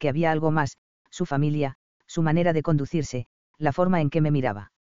parecía que había algo más, su familia, su manera de conducirse, la forma en que me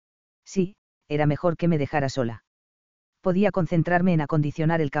miraba. Sí, era mejor que me dejara sola. Podía concentrarme en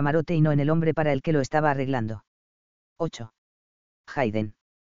acondicionar el camarote y no en el hombre para el que lo estaba arreglando. 8. Hayden.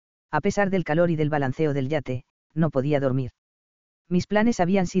 A pesar del calor y del balanceo del yate, no podía dormir. Mis planes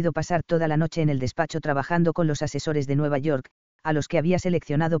habían sido pasar toda la noche en el despacho trabajando con los asesores de Nueva York, a los que había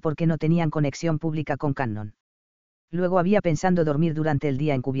seleccionado porque no tenían conexión pública con Cannon. Luego había pensado dormir durante el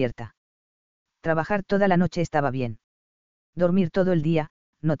día en cubierta. Trabajar toda la noche estaba bien. Dormir todo el día,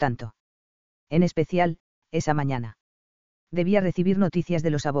 no tanto. En especial, esa mañana. Debía recibir noticias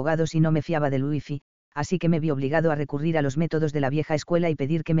de los abogados y no me fiaba del wifi, así que me vi obligado a recurrir a los métodos de la vieja escuela y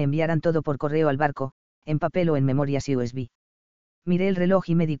pedir que me enviaran todo por correo al barco, en papel o en memorias USB. Miré el reloj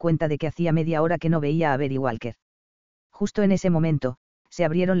y me di cuenta de que hacía media hora que no veía a Avery Walker. Justo en ese momento, se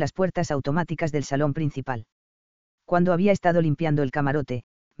abrieron las puertas automáticas del salón principal. Cuando había estado limpiando el camarote,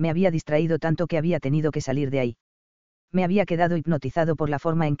 me había distraído tanto que había tenido que salir de ahí. Me había quedado hipnotizado por la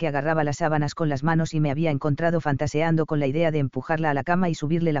forma en que agarraba las sábanas con las manos y me había encontrado fantaseando con la idea de empujarla a la cama y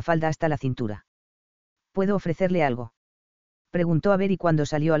subirle la falda hasta la cintura. ¿Puedo ofrecerle algo?, preguntó Avery cuando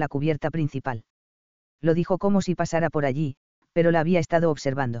salió a la cubierta principal. Lo dijo como si pasara por allí, pero la había estado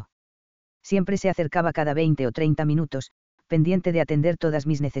observando. Siempre se acercaba cada 20 o 30 minutos, pendiente de atender todas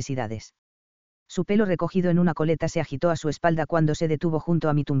mis necesidades. Su pelo recogido en una coleta se agitó a su espalda cuando se detuvo junto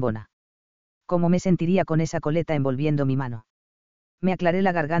a mi tumbona. ¿Cómo me sentiría con esa coleta envolviendo mi mano? Me aclaré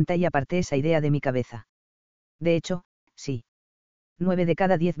la garganta y aparté esa idea de mi cabeza. De hecho, sí. 9 de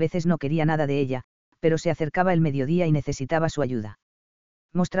cada 10 veces no quería nada de ella, pero se acercaba el mediodía y necesitaba su ayuda.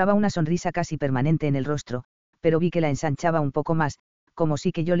 Mostraba una sonrisa casi permanente en el rostro, pero vi que la ensanchaba un poco más, como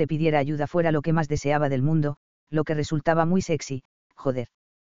si que yo le pidiera ayuda fuera lo que más deseaba del mundo, lo que resultaba muy sexy, joder.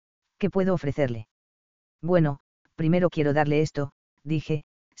 ¿Qué puedo ofrecerle? Bueno, primero quiero darle esto, dije,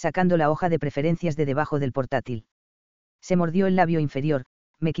 sacando la hoja de preferencias de debajo del portátil. Se mordió el labio inferior,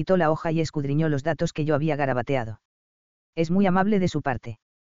 me quitó la hoja y escudriñó los datos que yo había garabateado. Es muy amable de su parte.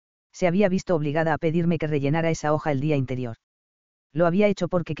 Se había visto obligada a pedirme que rellenara esa hoja el día anterior. Lo había hecho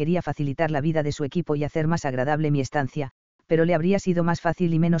porque quería facilitar la vida de su equipo y hacer más agradable mi estancia, pero le habría sido más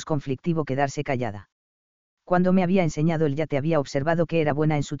fácil y menos conflictivo quedarse callada. Cuando me había enseñado el yate había observado que era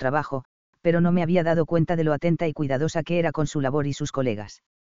buena en su trabajo, pero no me había dado cuenta de lo atenta y cuidadosa que era con su labor y sus colegas.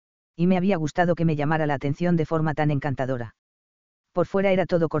 Y me había gustado que me llamara la atención de forma tan encantadora. Por fuera era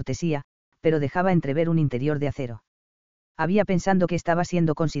todo cortesía, pero dejaba entrever un interior de acero. Había pensado que estaba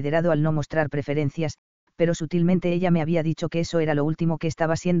siendo considerado al no mostrar preferencias, pero sutilmente ella me había dicho que eso era lo último que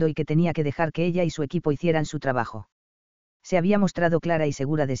estaba siendo y que tenía que dejar que ella y su equipo hicieran su trabajo. Se había mostrado clara y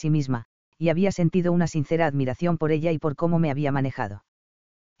segura de sí misma, y había sentido una sincera admiración por ella y por cómo me había manejado.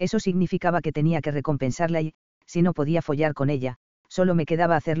 Eso significaba que tenía que recompensarla y, si no podía follar con ella, solo me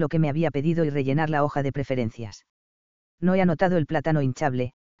quedaba hacer lo que me había pedido y rellenar la hoja de preferencias. No he anotado el plátano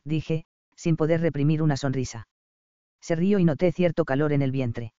hinchable, dije, sin poder reprimir una sonrisa. Se rió y noté cierto calor en el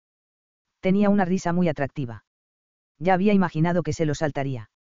vientre. Tenía una risa muy atractiva. Ya había imaginado que se lo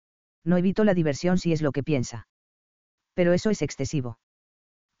saltaría. No evito la diversión si es lo que piensa. Pero eso es excesivo.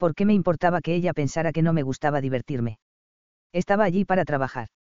 ¿Por qué me importaba que ella pensara que no me gustaba divertirme? Estaba allí para trabajar.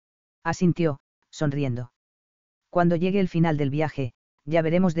 Asintió, sonriendo. Cuando llegue el final del viaje, ya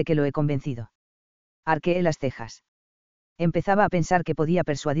veremos de qué lo he convencido. Arqueé las cejas. Empezaba a pensar que podía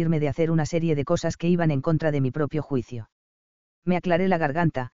persuadirme de hacer una serie de cosas que iban en contra de mi propio juicio. Me aclaré la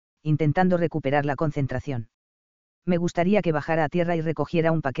garganta, intentando recuperar la concentración. Me gustaría que bajara a tierra y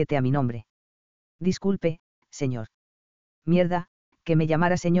recogiera un paquete a mi nombre. Disculpe, señor. Mierda, que me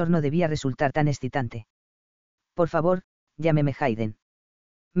llamara señor no debía resultar tan excitante. Por favor, llámeme Hayden.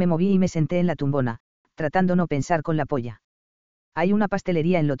 Me moví y me senté en la tumbona, tratando no pensar con la polla. Hay una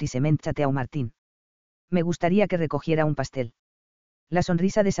pastelería en Lotissement Chateaumartin. Me gustaría que recogiera un pastel. La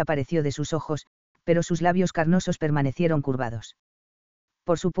sonrisa desapareció de sus ojos, pero sus labios carnosos permanecieron curvados.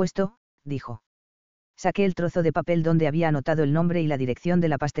 Por supuesto, dijo. Saqué el trozo de papel donde había anotado el nombre y la dirección de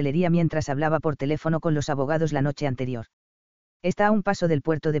la pastelería mientras hablaba por teléfono con los abogados la noche anterior. Está a un paso del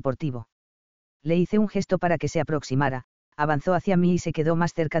puerto deportivo. Le hice un gesto para que se aproximara, avanzó hacia mí y se quedó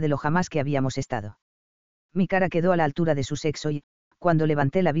más cerca de lo jamás que habíamos estado. Mi cara quedó a la altura de su sexo y, cuando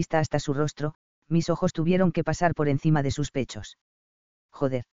levanté la vista hasta su rostro, mis ojos tuvieron que pasar por encima de sus pechos.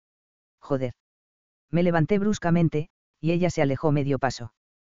 Joder. Joder. Me levanté bruscamente, y ella se alejó medio paso.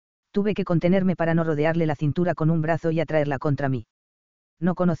 Tuve que contenerme para no rodearle la cintura con un brazo y atraerla contra mí.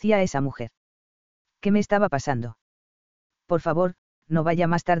 No conocía a esa mujer. ¿Qué me estaba pasando? Por favor, no vaya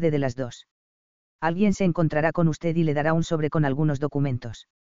más tarde de las 2. Alguien se encontrará con usted y le dará un sobre con algunos documentos.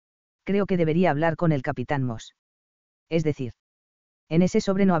 Creo que debería hablar con el capitán Moss. Es decir, en ese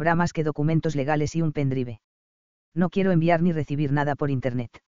sobre no habrá más que documentos legales y un pendrive. No quiero enviar ni recibir nada por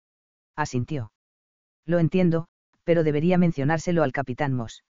internet. Asintió. Lo entiendo, pero debería mencionárselo al capitán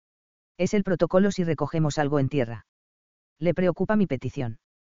Moss. Es el protocolo si recogemos algo en tierra. ¿Le preocupa mi petición?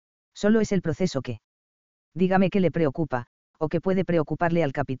 Solo es el proceso que. Dígame qué le preocupa, o qué puede preocuparle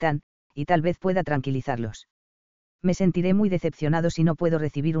al capitán, y tal vez pueda tranquilizarlos. Me sentiré muy decepcionado si no puedo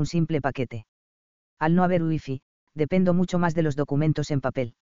recibir un simple paquete. Al no haber wifi, dependo mucho más de los documentos en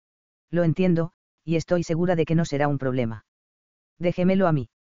papel. Lo entiendo, y estoy segura de que no será un problema. Déjemelo a mí.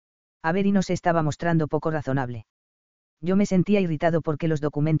 Avery no se estaba mostrando poco razonable. Yo me sentía irritado porque los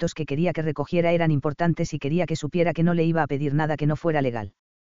documentos que quería que recogiera eran importantes y quería que supiera que no le iba a pedir nada que no fuera legal.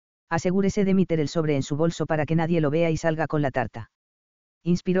 Asegúrese de meter el sobre en su bolso para que nadie lo vea y salga con la tarta.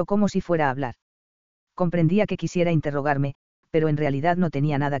 Inspiró como si fuera a hablar. Comprendía que quisiera interrogarme, pero en realidad no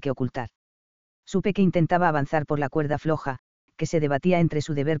tenía nada que ocultar. Supe que intentaba avanzar por la cuerda floja, que se debatía entre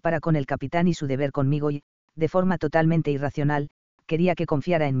su deber para con el capitán y su deber conmigo y, de forma totalmente irracional, quería que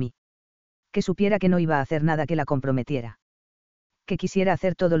confiara en mí. Que supiera que no iba a hacer nada que la comprometiera. Que quisiera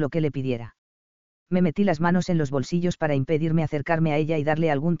hacer todo lo que le pidiera. Me metí las manos en los bolsillos para impedirme acercarme a ella y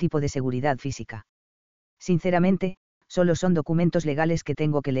darle algún tipo de seguridad física. Sinceramente, solo son documentos legales que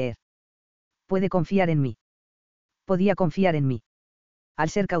tengo que leer. Puede confiar en mí. Podía confiar en mí. Al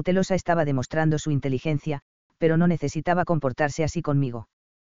ser cautelosa estaba demostrando su inteligencia, pero no necesitaba comportarse así conmigo.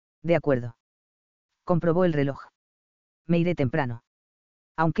 De acuerdo. Comprobó el reloj. Me iré temprano.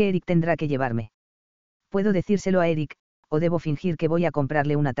 Aunque Eric tendrá que llevarme. Puedo decírselo a Eric, o debo fingir que voy a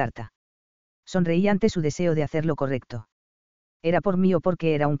comprarle una tarta. Sonreí ante su deseo de hacer lo correcto. ¿Era por mí o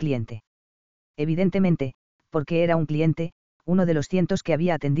porque era un cliente? Evidentemente, porque era un cliente, uno de los cientos que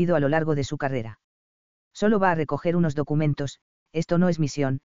había atendido a lo largo de su carrera. Solo va a recoger unos documentos, esto no es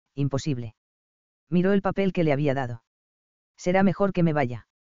misión, imposible. Miró el papel que le había dado. Será mejor que me vaya.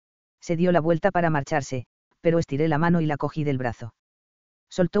 Se dio la vuelta para marcharse, pero estiré la mano y la cogí del brazo.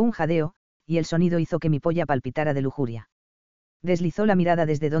 Soltó un jadeo, y el sonido hizo que mi polla palpitara de lujuria. Deslizó la mirada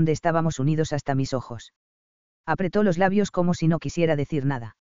desde donde estábamos unidos hasta mis ojos. Apretó los labios como si no quisiera decir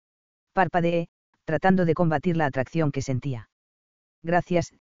nada. Parpadeé, tratando de combatir la atracción que sentía.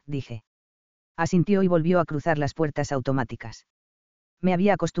 Gracias, dije. Asintió y volvió a cruzar las puertas automáticas. Me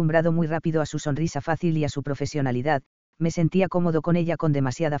había acostumbrado muy rápido a su sonrisa fácil y a su profesionalidad, me sentía cómodo con ella con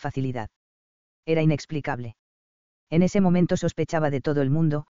demasiada facilidad. Era inexplicable. En ese momento sospechaba de todo el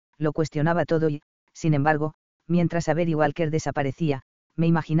mundo, lo cuestionaba todo y, sin embargo, mientras Avery Walker desaparecía, me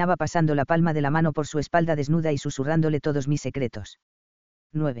imaginaba pasando la palma de la mano por su espalda desnuda y susurrándole todos mis secretos.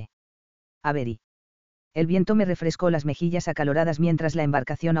 9. Avery. El viento me refrescó las mejillas acaloradas mientras la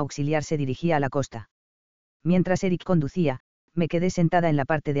embarcación auxiliar se dirigía a la costa. Mientras Eric conducía, me quedé sentada en la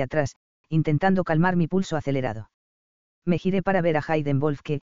parte de atrás, intentando calmar mi pulso acelerado. Me giré para ver a Hayden Wolf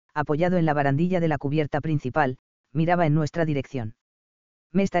que, apoyado en la barandilla de la cubierta principal, miraba en nuestra dirección.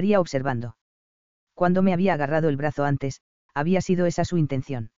 Me estaría observando. Cuando me había agarrado el brazo antes, había sido esa su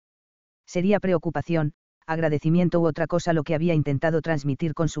intención. Sería preocupación, agradecimiento u otra cosa lo que había intentado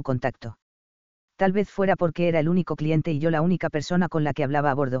transmitir con su contacto. Tal vez fuera porque era el único cliente y yo la única persona con la que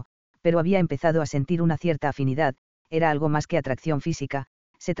hablaba a bordo, pero había empezado a sentir una cierta afinidad, era algo más que atracción física,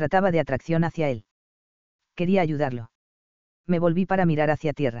 se trataba de atracción hacia él. Quería ayudarlo. Me volví para mirar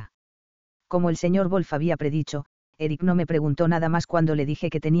hacia tierra. Como el señor Wolf había predicho, Eric no me preguntó nada más cuando le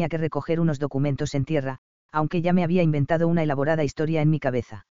dije que tenía que recoger unos documentos en tierra, aunque ya me había inventado una elaborada historia en mi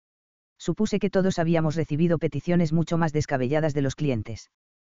cabeza. Supuse que todos habíamos recibido peticiones mucho más descabelladas de los clientes.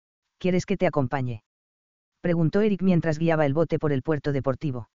 ¿Quieres que te acompañe?, preguntó Eric mientras guiaba el bote por el puerto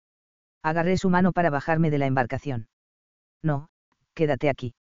deportivo. Agarré su mano para bajarme de la embarcación. No, quédate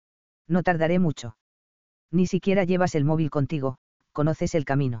aquí. No tardaré mucho. Ni siquiera llevas el móvil contigo, conoces el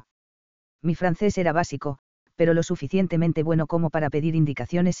camino. Mi francés era básico, pero lo suficientemente bueno como para pedir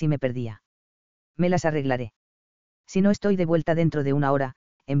indicaciones si me perdía. Me las arreglaré. Si no estoy de vuelta dentro de una hora,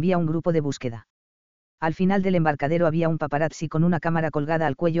 envía un grupo de búsqueda. Al final del embarcadero había un paparazzi con una cámara colgada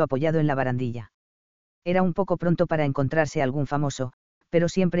al cuello apoyado en la barandilla. Era un poco pronto para encontrarse algún famoso, pero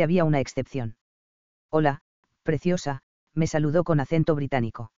siempre había una excepción. Hola, preciosa, me saludó con acento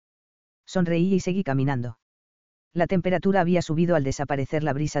británico. Sonreí y seguí caminando. La temperatura había subido al desaparecer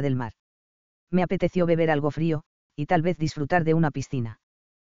la brisa del mar. Me apeteció beber algo frío, y tal vez disfrutar de una piscina.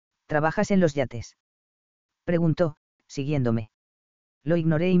 ¿Trabajas en los yates?, preguntó, siguiéndome. Lo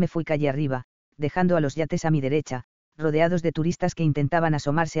ignoré y me fui calle arriba, dejando a los yates a mi derecha, rodeados de turistas que intentaban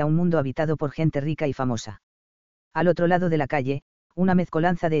asomarse a un mundo habitado por gente rica y famosa. Al otro lado de la calle, una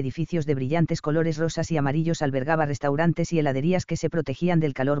mezcolanza de edificios de brillantes colores rosas y amarillos albergaba restaurantes y heladerías que se protegían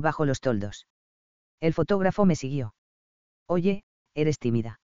del calor bajo los toldos. El fotógrafo me siguió. Oye, eres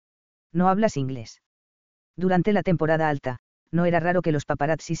tímida. ¿No hablas inglés? Durante la temporada alta, no era raro que los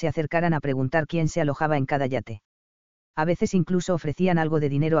paparazzi se acercaran a preguntar quién se alojaba en cada yate. A veces incluso ofrecían algo de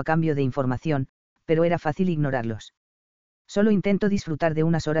dinero a cambio de información, pero era fácil ignorarlos. Solo intento disfrutar de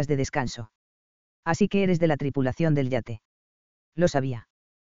unas horas de descanso. Así que eres de la tripulación del yate. Lo sabía.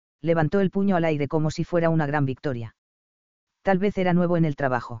 Levantó el puño al aire como si fuera una gran victoria. Tal vez era nuevo en el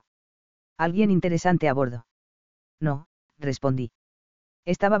trabajo. ¿Alguien interesante a bordo? No, respondí.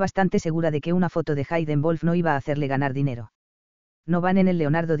 Estaba bastante segura de que una foto de Hayden Wolf no iba a hacerle ganar dinero. No van en el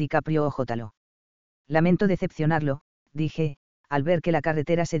Leonardo DiCaprio o Jótalo. Lamento decepcionarlo, dije, al ver que la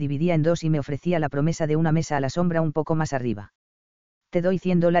carretera se dividía en dos y me ofrecía la promesa de una mesa a la sombra un poco más arriba. Te doy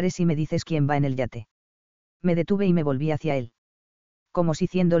 $100 si me dices quién va en el yate. Me detuve y me volví hacia él. Como si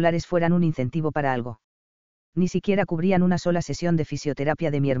 $100 fueran un incentivo para algo. Ni siquiera cubrían una sola sesión de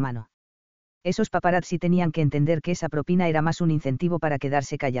fisioterapia de mi hermano. Esos paparazzi tenían que entender que esa propina era más un incentivo para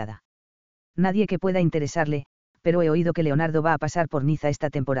quedarse callada. Nadie que pueda interesarle, pero he oído que Leonardo va a pasar por Niza esta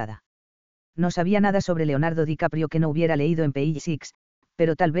temporada. No sabía nada sobre Leonardo DiCaprio que no hubiera leído en Page Six,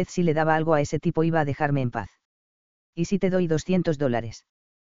 pero tal vez si le daba algo a ese tipo iba a dejarme en paz. ¿Y si te doy $200?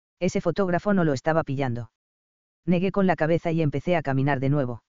 Ese fotógrafo no lo estaba pillando. Negué con la cabeza y empecé a caminar de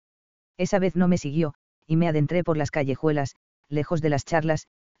nuevo. Esa vez no me siguió, y me adentré por las callejuelas, lejos de las charlas,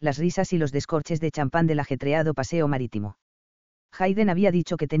 las risas y los descorches de champán del ajetreado paseo marítimo. Hayden había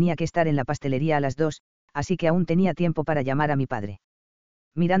dicho que tenía que estar en la pastelería a las 2, así que aún tenía tiempo para llamar a mi padre.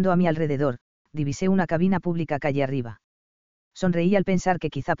 Mirando a mi alrededor, divisé una cabina pública calle arriba. Sonreí al pensar que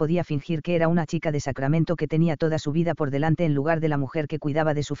quizá podía fingir que era una chica de Sacramento que tenía toda su vida por delante en lugar de la mujer que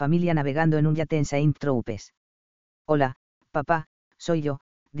cuidaba de su familia navegando en un yate en Saint-Tropez. Hola, papá, soy yo,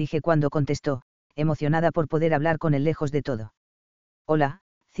 dije cuando contestó, emocionada por poder hablar con él lejos de todo. Hola,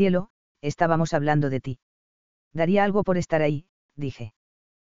 cielo, estábamos hablando de ti. Daría algo por estar ahí, dije.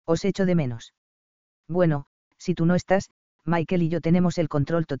 Os echo de menos. Bueno, si tú no estás, Michael y yo tenemos el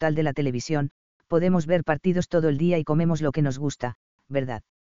control total de la televisión, podemos ver partidos todo el día y comemos lo que nos gusta, ¿verdad?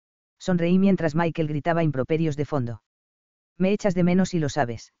 Sonreí mientras Michael gritaba improperios de fondo. Me echas de menos y lo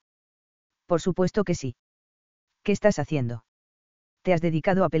sabes. Por supuesto que sí. ¿Qué estás haciendo? ¿Te has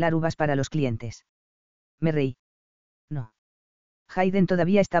dedicado a pelar uvas para los clientes? Me reí. No. Hayden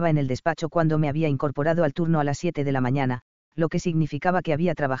todavía estaba en el despacho cuando me había incorporado al turno a las 7 de la mañana, lo que significaba que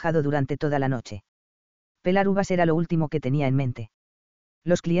había trabajado durante toda la noche. Pelar uvas era lo último que tenía en mente.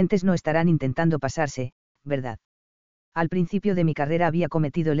 Los clientes no estarán intentando pasarse, ¿verdad? Al principio de mi carrera había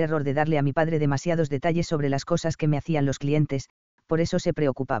cometido el error de darle a mi padre demasiados detalles sobre las cosas que me hacían los clientes, por eso se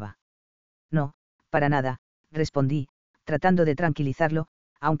preocupaba. No, para nada, respondí, tratando de tranquilizarlo,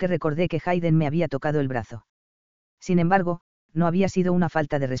 aunque recordé que Hayden me había tocado el brazo. Sin embargo, no había sido una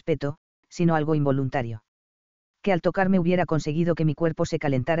falta de respeto, sino algo involuntario. Que al tocarme hubiera conseguido que mi cuerpo se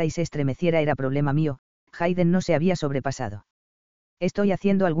calentara y se estremeciera era problema mío, Hayden no se había sobrepasado. Estoy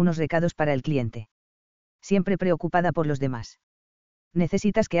haciendo algunos recados para el cliente. Siempre preocupada por los demás.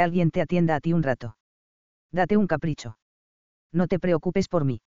 Necesitas que alguien te atienda a ti un rato. Date un capricho. No te preocupes por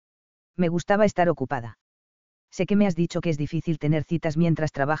mí. Me gustaba estar ocupada. Sé que me has dicho que es difícil tener citas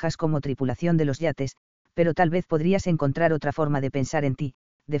mientras trabajas como tripulación de los yates, pero tal vez podrías encontrar otra forma de pensar en ti,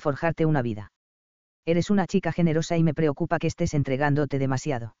 de forjarte una vida. Eres una chica generosa y me preocupa que estés entregándote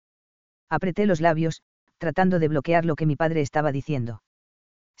demasiado. Apreté los labios, tratando de bloquear lo que mi padre estaba diciendo.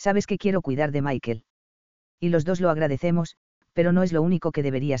 Sabes que quiero cuidar de Michael. Y los dos lo agradecemos, pero no es lo único que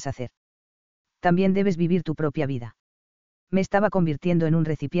deberías hacer. También debes vivir tu propia vida. Me estaba convirtiendo en un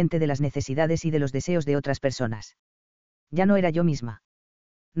recipiente de las necesidades y de los deseos de otras personas. Ya no era yo misma.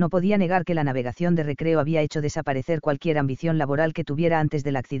 No podía negar que la navegación de recreo había hecho desaparecer cualquier ambición laboral que tuviera antes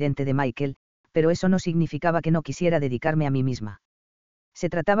del accidente de Michael, pero eso no significaba que no quisiera dedicarme a mí misma. Se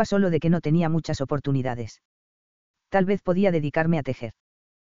trataba solo de que no tenía muchas oportunidades. Tal vez podía dedicarme a tejer.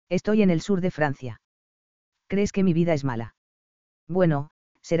 Estoy en el sur de Francia. ¿Crees que mi vida es mala? Bueno,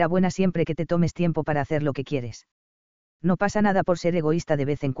 será buena siempre que te tomes tiempo para hacer lo que quieres. No pasa nada por ser egoísta de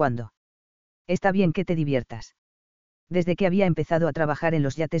vez en cuando. Está bien que te diviertas. Desde que había empezado a trabajar en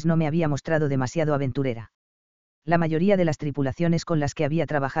los yates no me había mostrado demasiado aventurera. La mayoría de las tripulaciones con las que había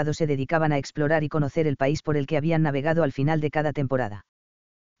trabajado se dedicaban a explorar y conocer el país por el que habían navegado al final de cada temporada.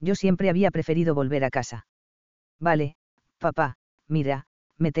 Yo siempre había preferido volver a casa. Vale, papá, mira,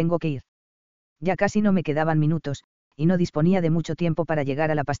 me tengo que ir. Ya casi no me quedaban minutos, y no disponía de mucho tiempo para llegar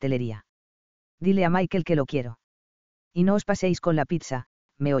a la pastelería. Dile a Michael que lo quiero. Y no os paséis con la pizza,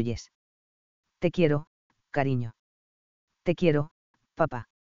 ¿me oyes? Te quiero, cariño. Te quiero, papá.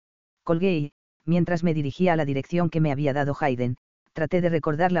 Colgué y, mientras me dirigía a la dirección que me había dado Hayden, traté de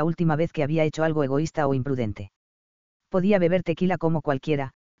recordar la última vez que había hecho algo egoísta o imprudente. Podía beber tequila como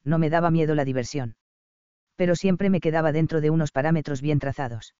cualquiera, no me daba miedo la diversión. Pero siempre me quedaba dentro de unos parámetros bien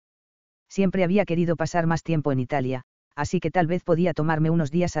trazados. Siempre había querido pasar más tiempo en Italia, así que tal vez podía tomarme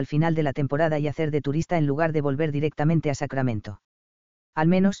unos días al final de la temporada y hacer de turista en lugar de volver directamente a Sacramento. Al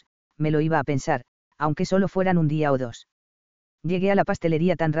menos, me lo iba a pensar, aunque solo fueran un día o dos. Llegué a la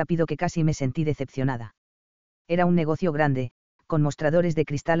pastelería tan rápido que casi me sentí decepcionada. Era un negocio grande, con mostradores de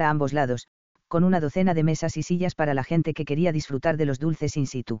cristal a ambos lados, con una docena de mesas y sillas para la gente que quería disfrutar de los dulces in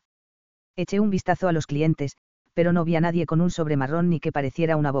situ. Eché un vistazo a los clientes, pero no vi a nadie con un sobre marrón ni que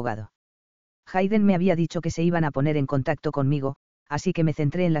pareciera un abogado. Hayden me había dicho que se iban a poner en contacto conmigo, así que me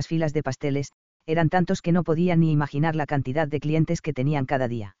centré en las filas de pasteles, eran tantos que no podían ni imaginar la cantidad de clientes que tenían cada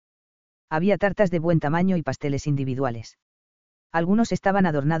día. Había tartas de buen tamaño y pasteles individuales. Algunos estaban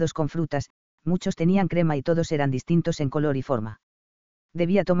adornados con frutas, muchos tenían crema y todos eran distintos en color y forma.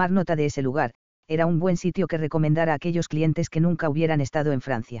 Debía tomar nota de ese lugar, era un buen sitio que recomendar a aquellos clientes que nunca hubieran estado en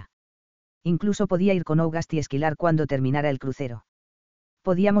Francia. Incluso podía ir con August y esquilar cuando terminara el crucero.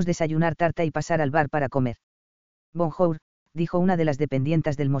 Podíamos desayunar tarta y pasar al bar para comer. Bonjour, dijo una de las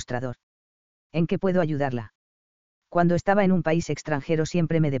dependientas del mostrador. ¿En qué puedo ayudarla? Cuando estaba en un país extranjero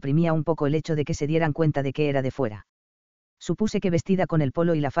siempre me deprimía un poco el hecho de que se dieran cuenta de que era de fuera. Supuse que vestida con el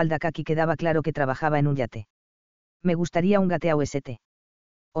polo y la falda caqui quedaba claro que trabajaba en un yate. Me gustaría un gateau st.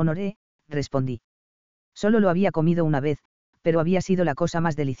 Honoré, respondí. Solo lo había comido una vez, pero había sido la cosa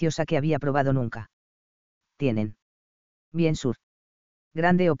más deliciosa que había probado nunca. ¿Tienen? Bien sur.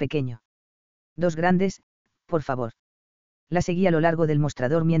 ¿Grande o pequeño? Dos grandes, por favor. La seguí a lo largo del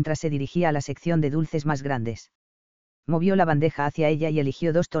mostrador mientras se dirigía a la sección de dulces más grandes. Movió la bandeja hacia ella y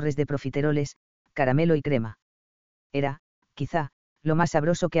eligió 2 torres de profiteroles, caramelo y crema. Era, quizá, lo más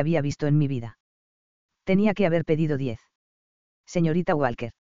sabroso que había visto en mi vida. Tenía que haber pedido 10. Señorita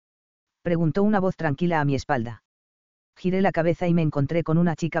Walker. Preguntó una voz tranquila a mi espalda. Giré la cabeza y me encontré con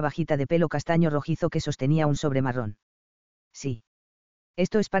una chica bajita de pelo castaño rojizo que sostenía un sobre marrón. Sí.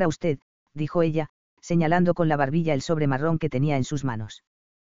 Esto es para usted, dijo ella, señalando con la barbilla el sobre marrón que tenía en sus manos.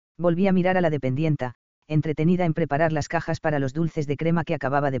 Volví a mirar a la dependienta, entretenida en preparar las cajas para los dulces de crema que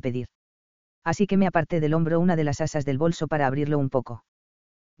acababa de pedir. Así que me aparté del hombro una de las asas del bolso para abrirlo un poco.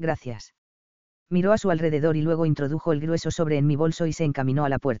 Gracias. Miró a su alrededor y luego introdujo el grueso sobre en mi bolso y se encaminó a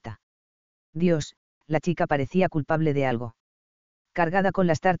la puerta. Dios, la chica parecía culpable de algo. Cargada con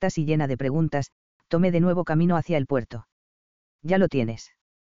las tartas y llena de preguntas, tomé de nuevo camino hacia el puerto. ¿Ya lo tienes?,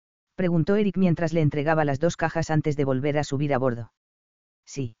 preguntó Eric mientras le entregaba las 2 cajas antes de volver a subir a bordo.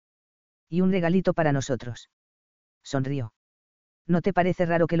 Sí. Y un regalito para nosotros. Sonrió. ¿No te parece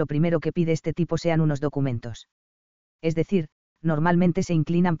raro que lo primero que pide este tipo sean unos documentos? Es decir, normalmente se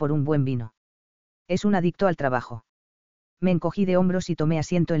inclinan por un buen vino. Es un adicto al trabajo. Me encogí de hombros y tomé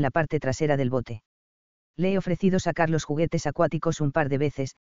asiento en la parte trasera del bote. Le he ofrecido sacar los juguetes acuáticos un par de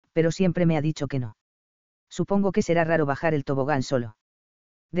veces, pero siempre me ha dicho que no. Supongo que será raro bajar el tobogán solo.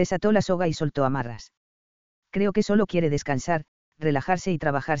 Desató la soga y soltó amarras. Creo que solo quiere descansar, relajarse y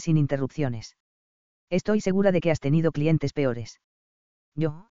trabajar sin interrupciones. Estoy segura de que has tenido clientes peores.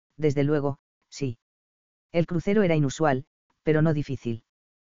 Yo, desde luego, sí. El crucero era inusual, pero no difícil.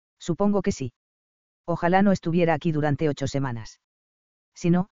 Supongo que sí. Ojalá no estuviera aquí durante 8 semanas. Si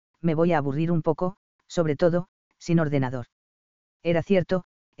no, me voy a aburrir un poco, sobre todo, sin ordenador. Era cierto,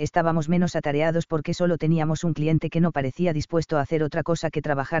 estábamos menos atareados porque solo teníamos un cliente que no parecía dispuesto a hacer otra cosa que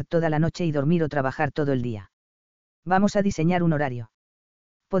trabajar toda la noche y dormir o trabajar todo el día. Vamos a diseñar un horario.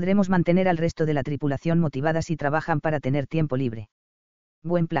 Podremos mantener al resto de la tripulación motivada si trabajan para tener tiempo libre.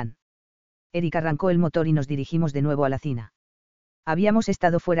 Buen plan. Eric arrancó el motor y nos dirigimos de nuevo a la cina. Habíamos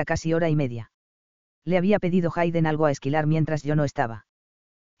estado fuera casi hora y media. Le había pedido Hayden algo a esquilar mientras yo no estaba.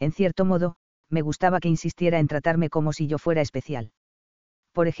 En cierto modo, me gustaba que insistiera en tratarme como si yo fuera especial.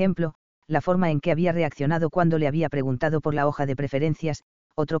 Por ejemplo, la forma en que había reaccionado cuando le había preguntado por la hoja de preferencias,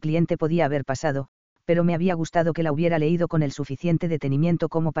 otro cliente podía haber pasado, pero me había gustado que la hubiera leído con el suficiente detenimiento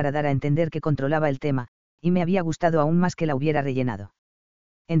como para dar a entender que controlaba el tema, y me había gustado aún más que la hubiera rellenado.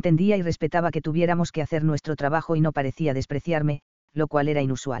 Entendía y respetaba que tuviéramos que hacer nuestro trabajo y no parecía despreciarme, lo cual era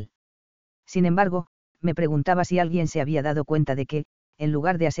inusual. Sin embargo, me preguntaba si alguien se había dado cuenta de que, en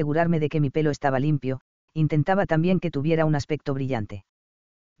lugar de asegurarme de que mi pelo estaba limpio, intentaba también que tuviera un aspecto brillante.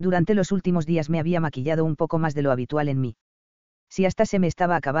 Durante los últimos días me había maquillado un poco más de lo habitual en mí. Si hasta se me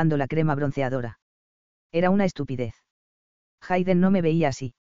estaba acabando la crema bronceadora. Era una estupidez. Hayden no me veía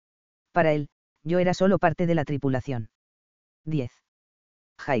así. Para él, yo era solo parte de la tripulación. 10.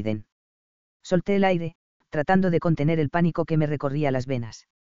 Hayden. Solté el aire, tratando de contener el pánico que me recorría las venas.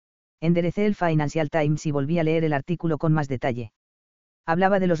 Enderecé el Financial Times y volví a leer el artículo con más detalle.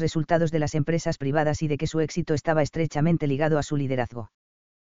 Hablaba de los resultados de las empresas privadas y de que su éxito estaba estrechamente ligado a su liderazgo.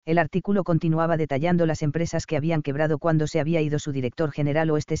 El artículo continuaba detallando las empresas que habían quebrado cuando se había ido su director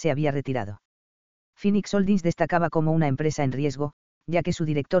general o este se había retirado. Phoenix Holdings destacaba como una empresa en riesgo, ya que su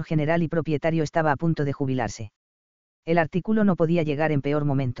director general y propietario estaba a punto de jubilarse. El artículo no podía llegar en peor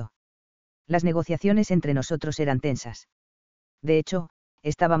momento. Las negociaciones entre nosotros eran tensas. De hecho,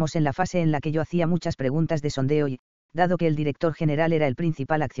 estábamos en la fase en la que yo hacía muchas preguntas de sondeo y, dado que el director general era el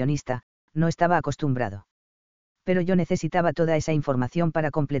principal accionista, no estaba acostumbrado. Pero yo necesitaba toda esa información para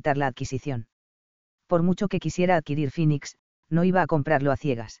completar la adquisición. Por mucho que quisiera adquirir Phoenix, no iba a comprarlo a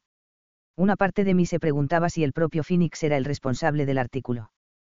ciegas. Una parte de mí se preguntaba si el propio Phoenix era el responsable del artículo.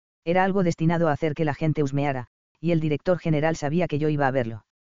 Era algo destinado a hacer que la gente husmeara, y el director general sabía que yo iba a verlo.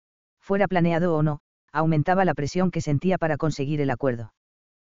 Fuera planeado o no, aumentaba la presión que sentía para conseguir el acuerdo.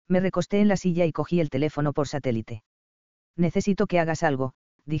 Me recosté en la silla y cogí el teléfono por satélite. Necesito que hagas algo,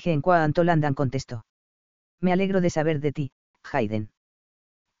 dije en cuanto Landon contestó. Me alegro de saber de ti, Hayden.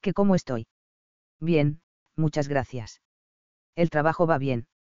 ¿Qué cómo estoy? Bien, muchas gracias. El trabajo va bien.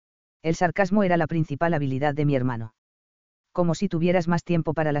 El sarcasmo era la principal habilidad de mi hermano. Como si tuvieras más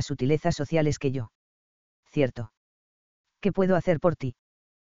tiempo para las sutilezas sociales que yo. Cierto. ¿Qué puedo hacer por ti?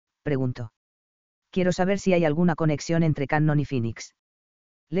 Preguntó. Quiero saber si hay alguna conexión entre Cannon y Phoenix.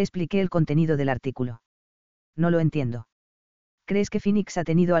 Le expliqué el contenido del artículo. No lo entiendo. ¿Crees que Phoenix ha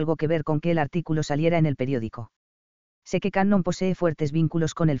tenido algo que ver con que el artículo saliera en el periódico? Sé que Cannon posee fuertes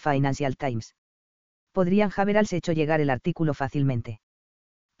vínculos con el Financial Times. Podrían haberse hecho llegar el artículo fácilmente.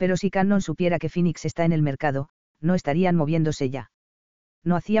 Pero si Cannon supiera que Phoenix está en el mercado, no estarían moviéndose ya.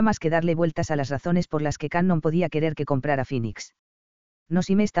 No hacía más que darle vueltas a las razones por las que Cannon podía querer que comprara Phoenix. No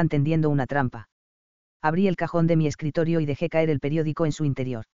si me están tendiendo una trampa. Abrí el cajón de mi escritorio y dejé caer el periódico en su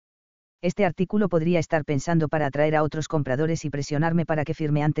interior. Este artículo podría estar pensando para atraer a otros compradores y presionarme para que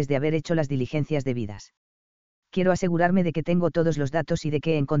firme antes de haber hecho las diligencias debidas. Quiero asegurarme de que tengo todos los datos y de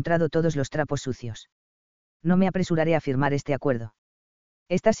que he encontrado todos los trapos sucios. No me apresuraré a firmar este acuerdo.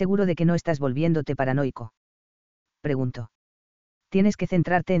 ¿Estás seguro de que no estás volviéndote paranoico? Preguntó. Tienes que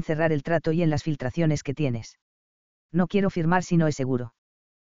centrarte en cerrar el trato y en las filtraciones que tienes. No quiero firmar si no es seguro.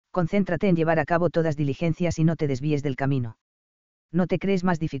 Concéntrate en llevar a cabo todas diligencias y no te desvíes del camino. No te crees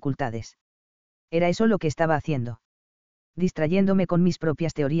más dificultades. Era eso lo que estaba haciendo. Distrayéndome con mis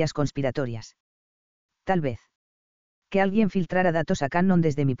propias teorías conspiratorias. Tal vez. Que alguien filtrara datos a Cannon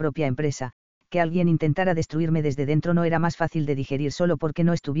desde mi propia empresa, que alguien intentara destruirme desde dentro no era más fácil de digerir solo porque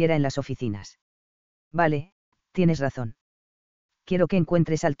no estuviera en las oficinas. Vale, tienes razón. Quiero que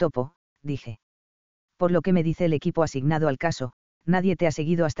encuentres al topo, dije. Por lo que me dice el equipo asignado al caso, nadie te ha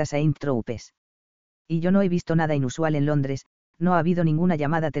seguido hasta Saint Tropez. Y yo no he visto nada inusual en Londres, no ha habido ninguna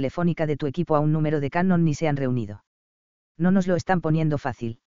llamada telefónica de tu equipo a un número de Cannon ni se han reunido. No nos lo están poniendo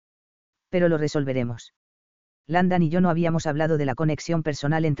fácil. Pero lo resolveremos. Landon y yo no habíamos hablado de la conexión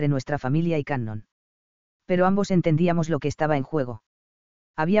personal entre nuestra familia y Cannon. Pero ambos entendíamos lo que estaba en juego.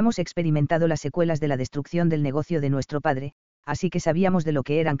 Habíamos experimentado las secuelas de la destrucción del negocio de nuestro padre, así que sabíamos de lo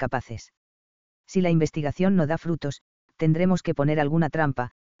que eran capaces. Si la investigación no da frutos, tendremos que poner alguna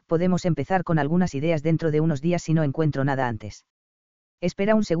trampa, podemos empezar con algunas ideas dentro de unos días si no encuentro nada antes.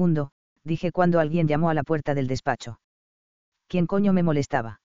 Espera un segundo, dije cuando alguien llamó a la puerta del despacho. ¿Quién coño me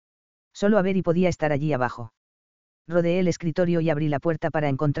molestaba? Solo Avery podía estar allí abajo. Rodeé el escritorio y abrí la puerta para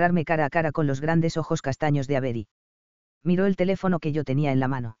encontrarme cara a cara con los grandes ojos castaños de Avery. Miró el teléfono que yo tenía en la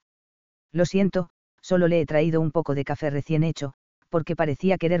mano. Lo siento, solo le he traído un poco de café recién hecho, porque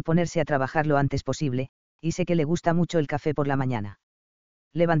parecía querer ponerse a trabajar lo antes posible, y sé que le gusta mucho el café por la mañana.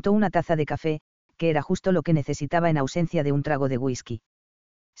 Levantó una taza de café, que era justo lo que necesitaba en ausencia de un trago de whisky.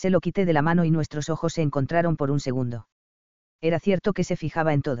 Se lo quité de la mano y nuestros ojos se encontraron por un segundo. Era cierto que se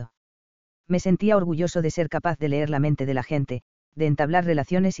fijaba en todo. Me sentía orgulloso de ser capaz de leer la mente de la gente, de entablar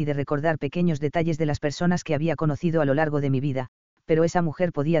relaciones y de recordar pequeños detalles de las personas que había conocido a lo largo de mi vida, pero esa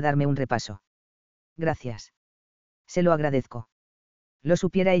mujer podía darme un repaso. Gracias. Se lo agradezco. Lo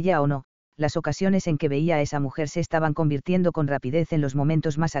supiera ella o no, las ocasiones en que veía a esa mujer se estaban convirtiendo con rapidez en los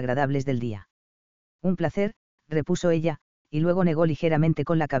momentos más agradables del día. Un placer, repuso ella, y luego negó ligeramente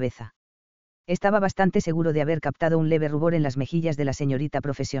con la cabeza. Estaba bastante seguro de haber captado un leve rubor en las mejillas de la señorita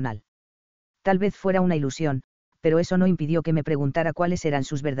profesional. Tal vez fuera una ilusión, pero eso no impidió que me preguntara cuáles eran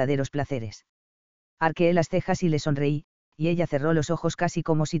sus verdaderos placeres. Arqueé las cejas y le sonreí, y ella cerró los ojos casi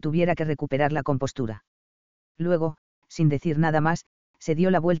como si tuviera que recuperar la compostura. Luego, sin decir nada más, se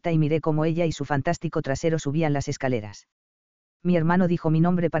dio la vuelta y miré cómo ella y su fantástico trasero subían las escaleras. Mi hermano dijo mi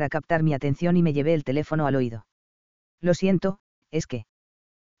nombre para captar mi atención y me llevé el teléfono al oído. Lo siento, es que...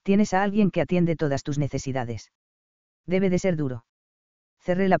 Tienes a alguien que atiende todas tus necesidades. Debe de ser duro.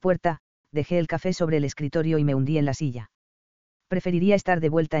 Cerré la puerta, dejé el café sobre el escritorio y me hundí en la silla. Preferiría estar de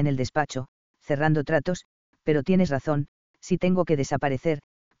vuelta en el despacho, cerrando tratos, pero tienes razón, si tengo que desaparecer,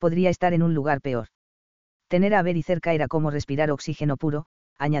 podría estar en un lugar peor. Tener a Avery cerca era como respirar oxígeno puro,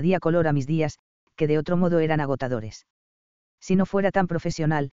 añadía color a mis días, que de otro modo eran agotadores. Si no fuera tan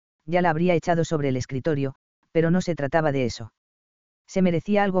profesional, ya la habría echado sobre el escritorio, pero no se trataba de eso. Se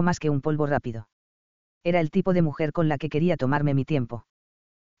merecía algo más que un polvo rápido. Era el tipo de mujer con la que quería tomarme mi tiempo.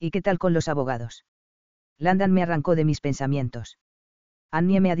 ¿Y qué tal con los abogados? Landon me arrancó de mis pensamientos.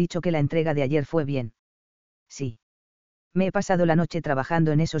 Annie me ha dicho que la entrega de ayer fue bien. Sí. Me he pasado la noche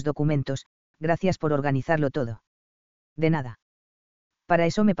trabajando en esos documentos, gracias por organizarlo todo. De nada. Para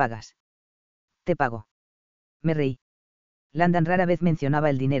eso me pagas. Te pago. Me reí. Landon rara vez mencionaba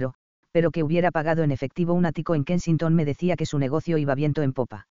el dinero, pero que hubiera pagado en efectivo un ático en Kensington me decía que su negocio iba viento en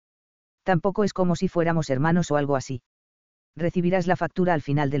popa. Tampoco es como si fuéramos hermanos o algo así. Recibirás la factura al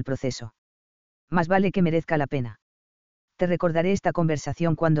final del proceso. Más vale que merezca la pena. Te recordaré esta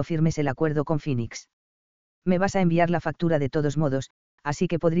conversación cuando firmes el acuerdo con Phoenix. Me vas a enviar la factura de todos modos, así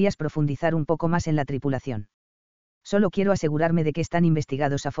que podrías profundizar un poco más en la tripulación. Solo quiero asegurarme de que están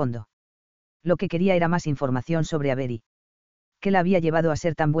investigados a fondo. Lo que quería era más información sobre Avery. ¿Qué la había llevado a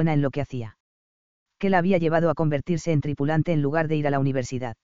ser tan buena en lo que hacía? ¿Qué la había llevado a convertirse en tripulante en lugar de ir a la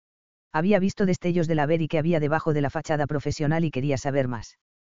universidad? Había visto destellos de la Avery que había debajo de la fachada profesional y quería saber más.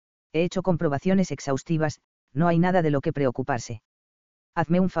 He hecho comprobaciones exhaustivas, no hay nada de lo que preocuparse.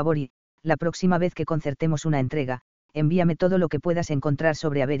 Hazme un favor y, la próxima vez que concertemos una entrega, envíame todo lo que puedas encontrar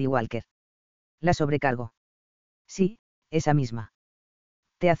sobre Avery Walker. La sobrecargo. Sí, esa misma.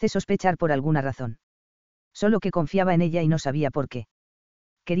 Te hace sospechar por alguna razón. Solo que confiaba en ella y no sabía por qué.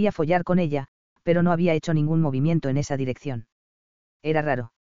 Quería follar con ella, pero no había hecho ningún movimiento en esa dirección. Era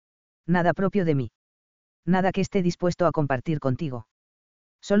raro. Nada propio de mí. Nada que esté dispuesto a compartir contigo.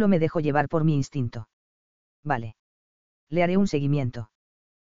 Solo me dejo llevar por mi instinto. Vale. Le haré un seguimiento.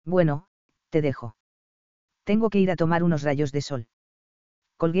 Bueno, te dejo. Tengo que ir a tomar unos rayos de sol.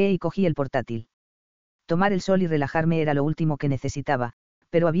 Colgué y cogí el portátil. Tomar el sol y relajarme era lo último que necesitaba,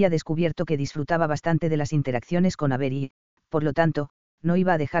 pero había descubierto que disfrutaba bastante de las interacciones con Avery y, por lo tanto, no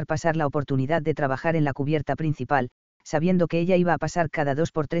iba a dejar pasar la oportunidad de trabajar en la cubierta principal, sabiendo que ella iba a pasar cada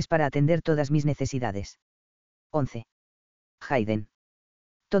 2 por 3 para atender todas mis necesidades. 11. Hayden.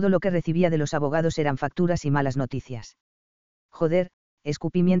 Todo lo que recibía de los abogados eran facturas y malas noticias. Joder,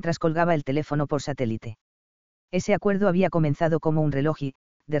 escupí mientras colgaba el teléfono por satélite. Ese acuerdo había comenzado como un reloj y,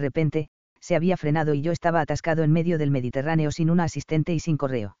 de repente, se había frenado y yo estaba atascado en medio del Mediterráneo sin una asistente y sin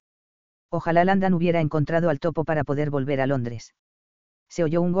correo. Ojalá Landon hubiera encontrado al topo para poder volver a Londres. Se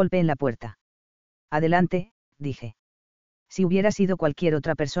oyó un golpe en la puerta. Adelante, dije. Si hubiera sido cualquier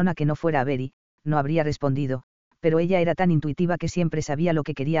otra persona que no fuera Avery, no habría respondido, pero ella era tan intuitiva que siempre sabía lo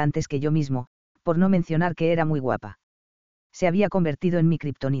que quería antes que yo mismo, por no mencionar que era muy guapa. Se había convertido en mi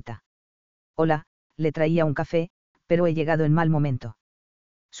kriptonita. Hola, le traía un café, pero he llegado en mal momento.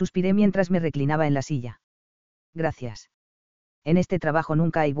 Suspiré mientras me reclinaba en la silla. Gracias. En este trabajo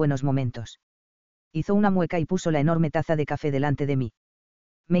nunca hay buenos momentos. Hizo una mueca y puso la enorme taza de café delante de mí.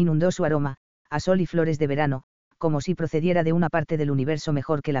 Me inundó su aroma, a sol y flores de verano, como si procediera de una parte del universo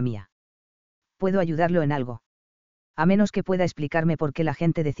mejor que la mía. ¿Puedo ayudarlo en algo? A menos que pueda explicarme por qué la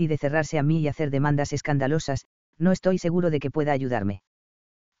gente decide cerrarse a mí y hacer demandas escandalosas, no estoy seguro de que pueda ayudarme.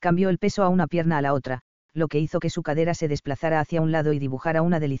 Cambió el peso a una pierna a la otra, lo que hizo que su cadera se desplazara hacia un lado y dibujara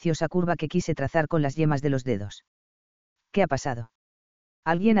una deliciosa curva que quise trazar con las yemas de los dedos. ¿Qué ha pasado?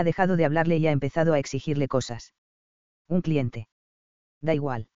 Alguien ha dejado de hablarle y ha empezado a exigirle cosas. Un cliente. Da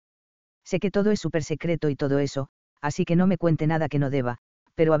igual. Sé que todo es súper secreto y todo eso, así que no me cuente nada que no deba,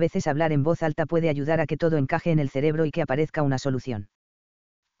 pero a veces hablar en voz alta puede ayudar a que todo encaje en el cerebro y que aparezca una solución.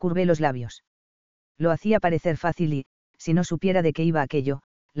 Curvé los labios. Lo hacía parecer fácil y, si no supiera de qué iba aquello,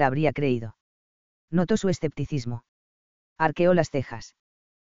 la habría creído. Notó su escepticismo. Arqueó las cejas.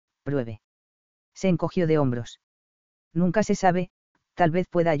 Pruebe. Se encogió de hombros. Nunca se sabe, tal vez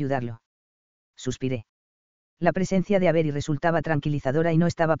pueda ayudarlo. Suspiré. La presencia de Avery resultaba tranquilizadora y no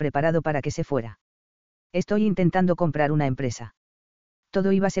estaba preparado para que se fuera. Estoy intentando comprar una empresa.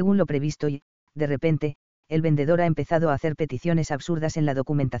 Todo iba según lo previsto y, de repente, el vendedor ha empezado a hacer peticiones absurdas en la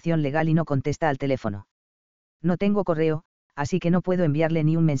documentación legal y no contesta al teléfono. No tengo correo, así que no puedo enviarle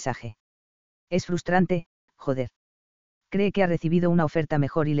ni un mensaje. Es frustrante, joder. Cree que ha recibido una oferta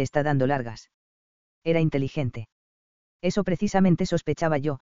mejor y le está dando largas. Era inteligente. Eso precisamente sospechaba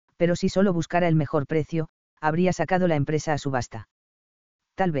yo, pero si solo buscara el mejor precio, habría sacado la empresa a subasta.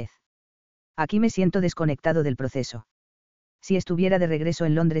 Tal vez. Aquí me siento desconectado del proceso. Si estuviera de regreso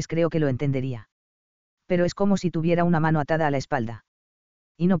en Londres creo que lo entendería. Pero es como si tuviera una mano atada a la espalda.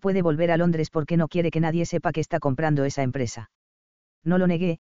 Y no puede volver a Londres porque no quiere que nadie sepa que está comprando esa empresa. No lo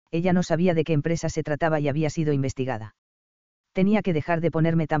negué, ella no sabía de qué empresa se trataba y había sido investigada. Tenía que dejar de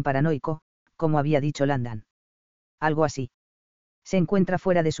ponerme tan paranoico, como había dicho Landon. Algo así. Se encuentra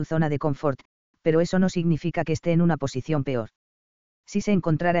fuera de su zona de confort, pero eso no significa que esté en una posición peor. Si se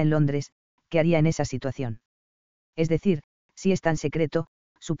encontrara en Londres, ¿qué haría en esa situación? Es decir, si es tan secreto,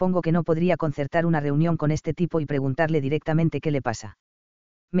 supongo que no podría concertar una reunión con este tipo y preguntarle directamente qué le pasa.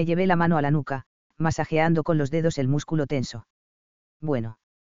 Me llevé la mano a la nuca, masajeando con los dedos el músculo tenso. Bueno.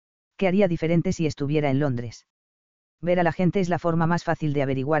 ¿Qué haría diferente si estuviera en Londres? Ver a la gente es la forma más fácil de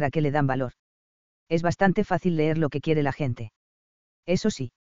averiguar a qué le dan valor. Es bastante fácil leer lo que quiere la gente. Eso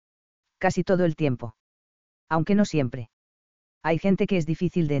sí. Casi todo el tiempo. Aunque no siempre. Hay gente que es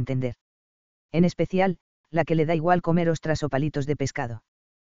difícil de entender. En especial, la que le da igual comer ostras o palitos de pescado.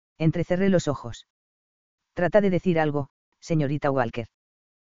 Entrecerré los ojos. Trata de decir algo, señorita Walker.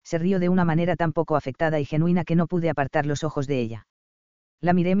 Se rió de una manera tan poco afectada y genuina que no pude apartar los ojos de ella.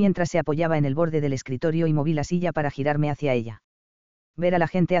 La miré mientras se apoyaba en el borde del escritorio y moví la silla para girarme hacia ella. Ver a la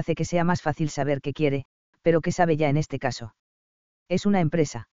gente hace que sea más fácil saber qué quiere, pero qué sabe ya en este caso. Es una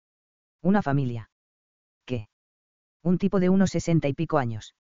empresa. Una familia. ¿Qué? Un tipo de unos 60 y pico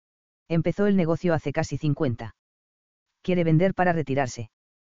años. Empezó el negocio hace casi 50. Quiere vender para retirarse.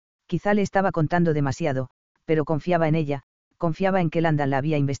 Quizá le estaba contando demasiado, pero confiaba en ella, confiaba en que Landon la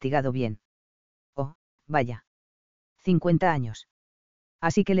había investigado bien. Oh, vaya. 50 años.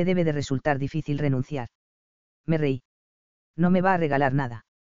 Así que le debe de resultar difícil renunciar. Me reí. No me va a regalar nada.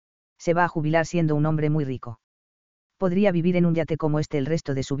 Se va a jubilar siendo un hombre muy rico. Podría vivir en un yate como este el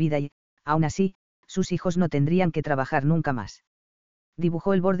resto de su vida y, aún así, sus hijos no tendrían que trabajar nunca más.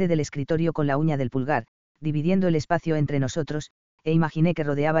 Dibujó el borde del escritorio con la uña del pulgar, dividiendo el espacio entre nosotros, e imaginé que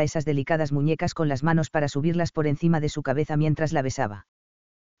rodeaba esas delicadas muñecas con las manos para subirlas por encima de su cabeza mientras la besaba.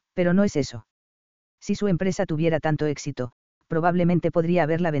 Pero no es eso. Si su empresa tuviera tanto éxito, probablemente podría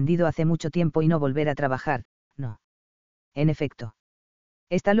haberla vendido hace mucho tiempo y no volver a trabajar, no. En efecto.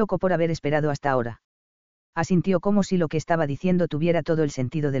 Está loco por haber esperado hasta ahora. Asintió como si lo que estaba diciendo tuviera todo el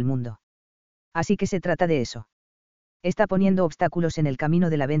sentido del mundo. Así que se trata de eso. Está poniendo obstáculos en el camino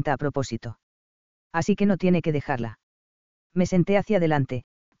de la venta a propósito. Así que no tiene que dejarla. Me senté hacia adelante,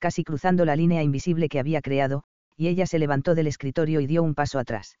 casi cruzando la línea invisible que había creado, y ella se levantó del escritorio y dio un paso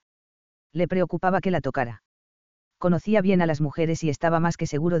atrás. Le preocupaba que la tocara. Conocía bien a las mujeres y estaba más que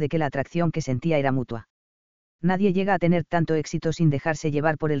seguro de que la atracción que sentía era mutua. Nadie llega a tener tanto éxito sin dejarse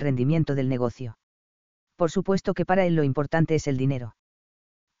llevar por el rendimiento del negocio. Por supuesto que para él lo importante es el dinero.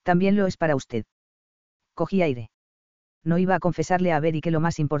 También lo es para usted. Cogí aire. No iba a confesarle a Avery que lo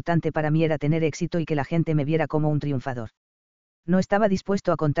más importante para mí era tener éxito y que la gente me viera como un triunfador. No estaba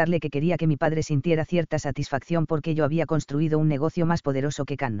dispuesto a contarle que quería que mi padre sintiera cierta satisfacción porque yo había construido un negocio más poderoso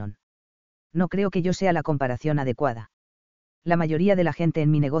que Cannon. No creo que yo sea la comparación adecuada. La mayoría de la gente en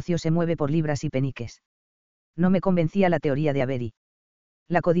mi negocio se mueve por libras y peniques. No me convencía la teoría de Avery.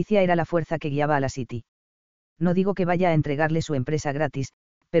 La codicia era la fuerza que guiaba a la City. No digo que vaya a entregarle su empresa gratis,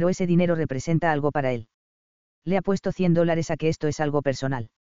 pero ese dinero representa algo para él. Le ha puesto $100 a que esto es algo personal.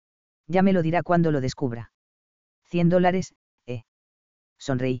 Ya me lo dirá cuando lo descubra. $100,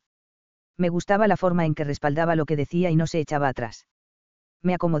 Sonreí. Me gustaba la forma en que respaldaba lo que decía y no se echaba atrás.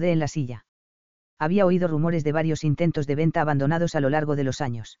 Me acomodé en la silla. Había oído rumores de varios intentos de venta abandonados a lo largo de los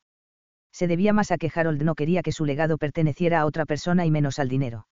años. Se debía más a que Harold no quería que su legado perteneciera a otra persona y menos al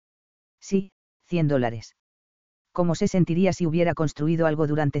dinero. Sí, $100. ¿Cómo se sentiría si hubiera construido algo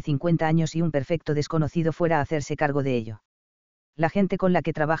durante 50 años y un perfecto desconocido fuera a hacerse cargo de ello? La gente con la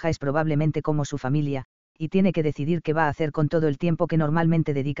que trabaja es probablemente como su familia, y tiene que decidir qué va a hacer con todo el tiempo que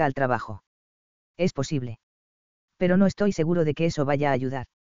normalmente dedica al trabajo. Es posible. Pero no estoy seguro de que eso vaya a ayudar.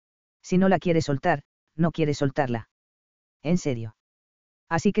 Si no la quiere soltar, no quiere soltarla. En serio.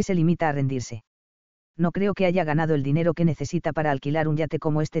 Así que se limita a rendirse. No creo que haya ganado el dinero que necesita para alquilar un yate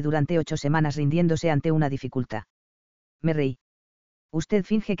como este durante 8 semanas rindiéndose ante una dificultad. Me reí. Usted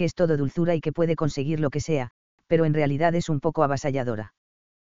finge que es todo dulzura y que puede conseguir lo que sea, pero en realidad es un poco avasalladora.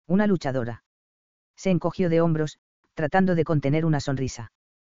 Una luchadora. Se encogió de hombros, tratando de contener una sonrisa.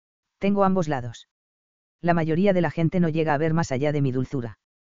 Tengo ambos lados. La mayoría de la gente no llega a ver más allá de mi dulzura.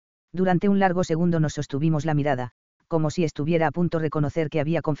 Durante un largo segundo nos sostuvimos la mirada, como si estuviera a punto de reconocer que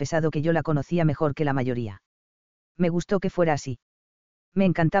había confesado que yo la conocía mejor que la mayoría. Me gustó que fuera así. Me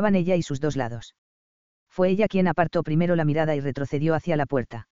encantaban ella y sus dos lados. Fue ella quien apartó primero la mirada y retrocedió hacia la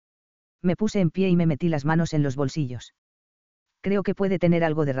puerta. Me puse en pie y me metí las manos en los bolsillos. Creo que puede tener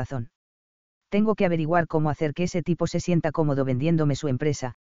algo de razón. Tengo que averiguar cómo hacer que ese tipo se sienta cómodo vendiéndome su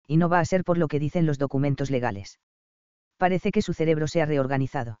empresa, y no va a ser por lo que dicen los documentos legales. Parece que su cerebro se ha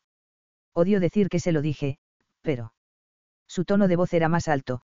reorganizado. Odio decir que se lo dije, pero... Su tono de voz era más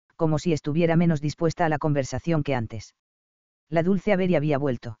alto, como si estuviera menos dispuesta a la conversación que antes. La dulce Avery había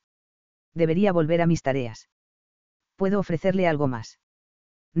vuelto. Debería volver a mis tareas. ¿Puedo ofrecerle algo más?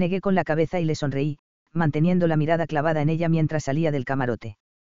 Negué con la cabeza y le sonreí, manteniendo la mirada clavada en ella mientras salía del camarote.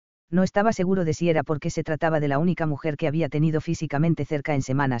 No estaba seguro de si era porque se trataba de la única mujer que había tenido físicamente cerca en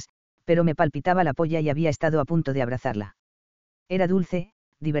semanas, pero me palpitaba la polla y había estado a punto de abrazarla. Era dulce,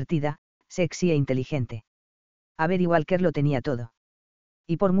 divertida, sexy e inteligente. Avery Walker lo tenía todo.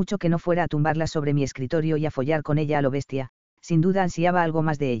 Y por mucho que no fuera a tumbarla sobre mi escritorio y a follar con ella a lo bestia, sin duda ansiaba algo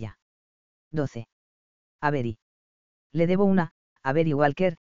más de ella. 12. Avery. Le debo una, A ver,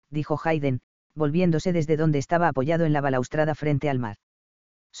 Walker, dijo Hayden, volviéndose desde donde estaba apoyado en la balaustrada frente al mar.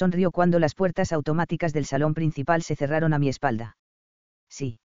 Sonrió cuando las puertas automáticas del salón principal se cerraron a mi espalda.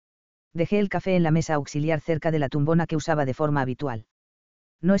 Sí. Dejé el café en la mesa auxiliar cerca de la tumbona que usaba de forma habitual.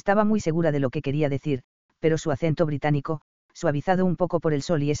 No estaba muy segura de lo que quería decir, pero su acento británico, suavizado un poco por el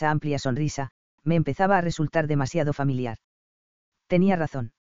sol y esa amplia sonrisa, me empezaba a resultar demasiado familiar. Tenía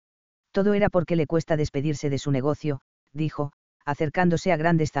razón. Todo era porque le cuesta despedirse de su negocio, dijo, acercándose a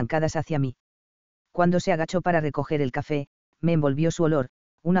grandes zancadas hacia mí. Cuando se agachó para recoger el café, me envolvió su olor,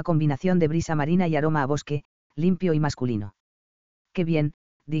 una combinación de brisa marina y aroma a bosque, limpio y masculino. Qué bien,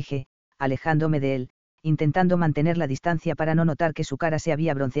 dije, alejándome de él, intentando mantener la distancia para no notar que su cara se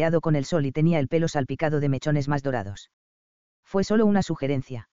había bronceado con el sol y tenía el pelo salpicado de mechones más dorados. Fue solo una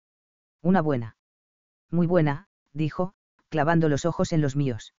sugerencia. Una buena. Muy buena, dijo, clavando los ojos en los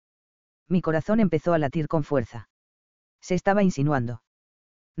míos. Mi corazón empezó a latir con fuerza. Se estaba insinuando.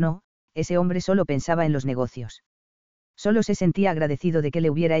 No, ese hombre solo pensaba en los negocios. Solo se sentía agradecido de que le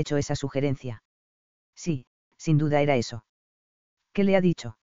hubiera hecho esa sugerencia. Sí, sin duda era eso. ¿Qué le ha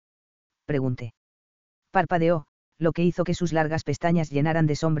dicho? Pregunté. Parpadeó, lo que hizo que sus largas pestañas llenaran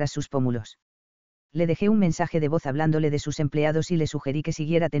de sombras sus pómulos. Le dejé un mensaje de voz hablándole de sus empleados y le sugerí que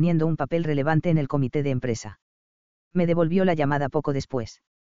siguiera teniendo un papel relevante en el comité de empresa. Me devolvió la llamada poco después.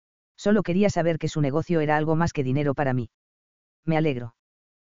 Solo quería saber que su negocio era algo más que dinero para mí. Me alegro.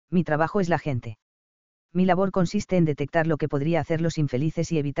 Mi trabajo es la gente. Mi labor consiste en detectar lo que podría hacerlos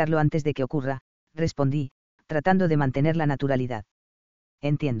infelices y evitarlo antes de que ocurra, respondí, tratando de mantener la naturalidad.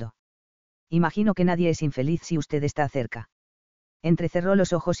 Entiendo. Imagino que nadie es infeliz si usted está cerca. Entrecerró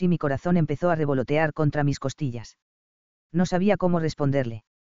los ojos y mi corazón empezó a revolotear contra mis costillas. No sabía cómo responderle.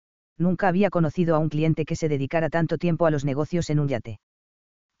 Nunca había conocido a un cliente que se dedicara tanto tiempo a los negocios en un yate.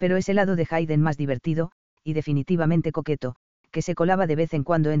 Pero ese lado de Hayden más divertido, y definitivamente coqueto, que se colaba de vez en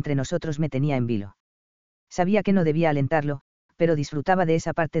cuando entre nosotros me tenía en vilo. Sabía que no debía alentarlo, pero disfrutaba de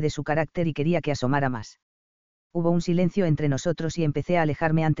esa parte de su carácter y quería que asomara más. Hubo un silencio entre nosotros y empecé a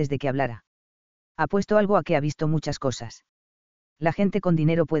alejarme antes de que hablara. Apuesto algo a que ha visto muchas cosas. La gente con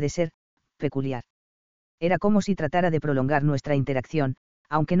dinero puede ser peculiar. Era como si tratara de prolongar nuestra interacción,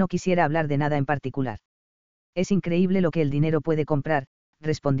 aunque no quisiera hablar de nada en particular. Es increíble lo que el dinero puede comprar,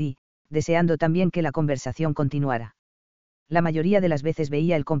 respondí, deseando también que la conversación continuara. La mayoría de las veces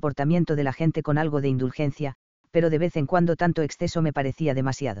veía el comportamiento de la gente con algo de indulgencia, pero de vez en cuando tanto exceso me parecía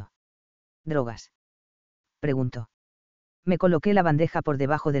demasiado. ¿Drogas? Preguntó. Me coloqué la bandeja por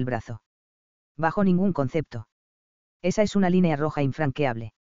debajo del brazo. Bajo ningún concepto. Esa es una línea roja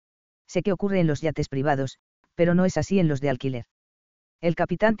infranqueable. Sé que ocurre en los yates privados, pero no es así en los de alquiler. El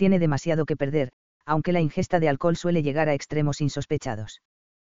capitán tiene demasiado que perder, aunque la ingesta de alcohol suele llegar a extremos insospechados.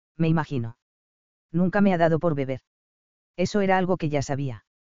 Me imagino. Nunca me ha dado por beber. Eso era algo que ya sabía.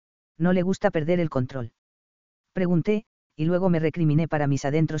 ¿No le gusta perder el control? Pregunté, y luego me recriminé para mis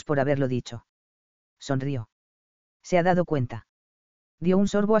adentros por haberlo dicho. Sonrió. ¿Se ha dado cuenta? Dio un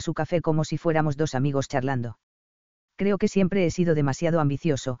sorbo a su café como si fuéramos dos amigos charlando. Creo que siempre he sido demasiado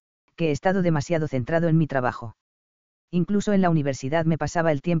ambicioso, que he estado demasiado centrado en mi trabajo. Incluso en la universidad me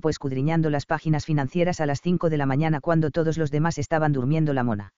pasaba el tiempo escudriñando las páginas financieras a las 5 de la mañana cuando todos los demás estaban durmiendo la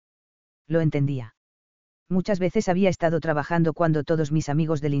mona. Lo entendía. Muchas veces había estado trabajando cuando todos mis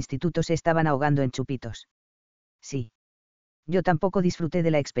amigos del instituto se estaban ahogando en chupitos. Sí. Yo tampoco disfruté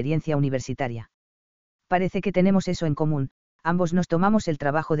de la experiencia universitaria. Parece que tenemos eso en común, ambos nos tomamos el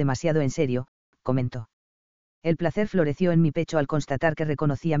trabajo demasiado en serio, comentó. El placer floreció en mi pecho al constatar que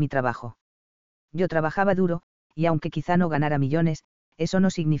reconocía mi trabajo. Yo trabajaba duro, y aunque quizá no ganara millones, eso no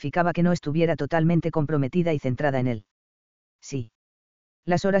significaba que no estuviera totalmente comprometida y centrada en él. Sí.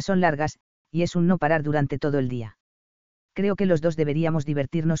 Las horas son largas, y es un no parar durante todo el día. Creo que los dos deberíamos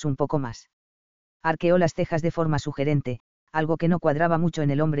divertirnos un poco más. Arqueó las cejas de forma sugerente, algo que no cuadraba mucho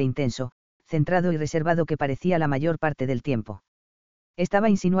en el hombre intenso, centrado y reservado que parecía la mayor parte del tiempo. Estaba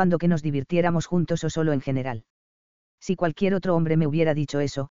insinuando que nos divirtiéramos juntos o solo en general. Si cualquier otro hombre me hubiera dicho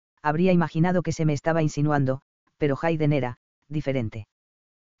eso, habría imaginado que se me estaba insinuando, pero Hayden era diferente.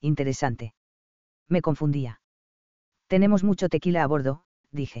 Interesante. Me confundía. Tenemos mucho tequila a bordo,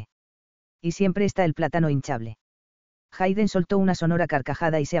 dije. Y siempre está el plátano hinchable. Hayden soltó una sonora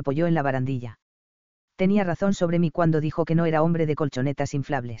carcajada y se apoyó en la barandilla. Tenía razón sobre mí cuando dijo que no era hombre de colchonetas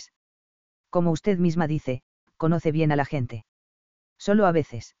inflables. Como usted misma dice, conoce bien a la gente. Solo a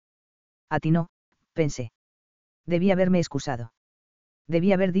veces. A ti no, pensé. Debí haberme excusado.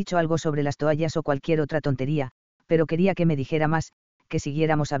 Debí haber dicho algo sobre las toallas o cualquier otra tontería, pero quería que me dijera más, que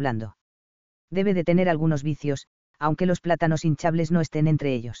siguiéramos hablando. Debe de tener algunos vicios, aunque los plátanos hinchables no estén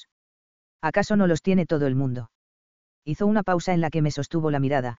entre ellos. ¿Acaso no los tiene todo el mundo? Hizo una pausa en la que me sostuvo la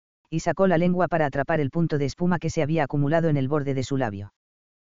mirada, y sacó la lengua para atrapar el punto de espuma que se había acumulado en el borde de su labio.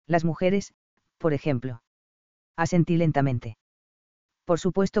 Las mujeres, por ejemplo. Asentí lentamente. Por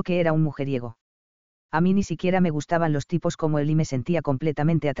supuesto que era un mujeriego. A mí ni siquiera me gustaban los tipos como él y me sentía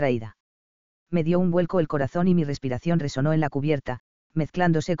completamente atraída. Me dio un vuelco el corazón y mi respiración resonó en la cubierta,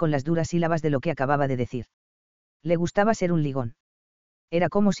 mezclándose con las duras sílabas de lo que acababa de decir. Le gustaba ser un ligón. Era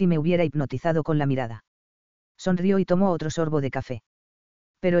como si me hubiera hipnotizado con la mirada. Sonrió y tomó otro sorbo de café.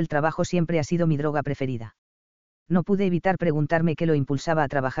 Pero el trabajo siempre ha sido mi droga preferida. No pude evitar preguntarme qué lo impulsaba a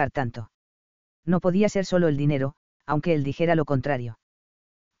trabajar tanto. No podía ser solo el dinero, aunque él dijera lo contrario.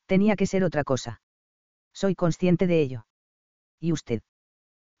 Tenía que ser otra cosa. Soy consciente de ello. ¿Y usted?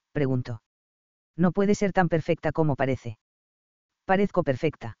 Preguntó. No puede ser tan perfecta como parece. Parezco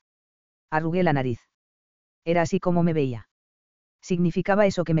perfecta. Arrugué la nariz. Era así como me veía. Significaba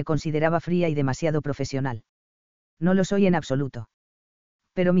eso que me consideraba fría y demasiado profesional. No lo soy en absoluto.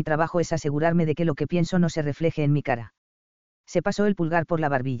 Pero mi trabajo es asegurarme de que lo que pienso no se refleje en mi cara. Se pasó el pulgar por la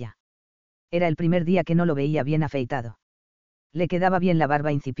barbilla. Era el primer día que no lo veía bien afeitado. Le quedaba bien la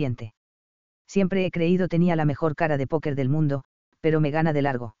barba incipiente. Siempre he creído tenía la mejor cara de póker del mundo, pero me gana de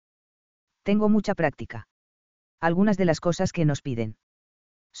largo. Tengo mucha práctica. Algunas de las cosas que nos piden.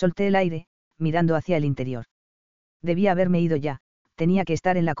 Solté el aire, mirando hacia el interior. Debía haberme ido ya, tenía que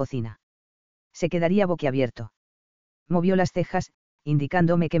estar en la cocina. Se quedaría boquiabierto. Movió las cejas,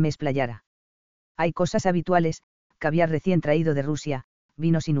 indicándome que me explayara. Hay cosas habituales, caviar recién traído de Rusia,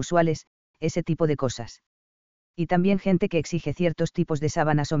 vinos inusuales, ese tipo de cosas. Y también gente que exige ciertos tipos de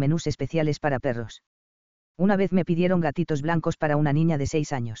sábanas o menús especiales para perros. Una vez me pidieron gatitos blancos para una niña de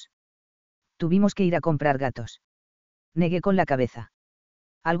 6 años. Tuvimos que ir a comprar gatos. Negué con la cabeza.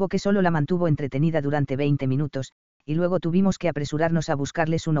 Algo que solo la mantuvo entretenida durante 20 minutos, y luego tuvimos que apresurarnos a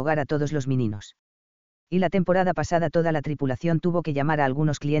buscarles un hogar a todos los meninos. Y la temporada pasada toda la tripulación tuvo que llamar a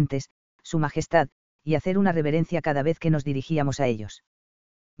algunos clientes, Su Majestad, y hacer una reverencia cada vez que nos dirigíamos a ellos.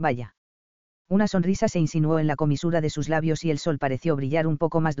 Vaya. Una sonrisa se insinuó en la comisura de sus labios y el sol pareció brillar un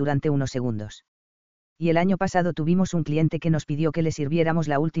poco más durante unos segundos. Y el año pasado tuvimos un cliente que nos pidió que le sirviéramos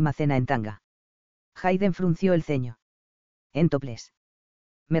la última cena en tanga. Hayden frunció el ceño. En topless.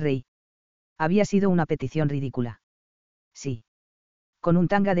 Me reí. Había sido una petición ridícula. Sí. Con un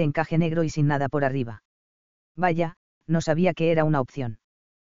tanga de encaje negro y sin nada por arriba. Vaya, no sabía que era una opción.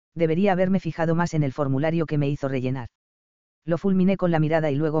 Debería haberme fijado más en el formulario que me hizo rellenar. Lo fulminé con la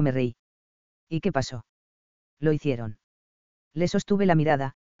mirada y luego me reí. ¿Y qué pasó? Lo hicieron. Le sostuve la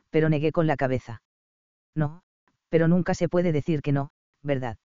mirada, pero negué con la cabeza. No, pero nunca se puede decir que no,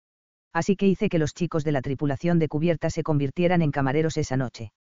 ¿verdad? Así que hice que los chicos de la tripulación de cubierta se convirtieran en camareros esa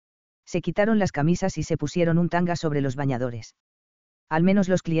noche. Se quitaron las camisas y se pusieron un tanga sobre los bañadores. Al menos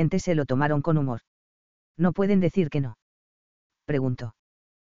los clientes se lo tomaron con humor. ¿No pueden decir que no? Preguntó.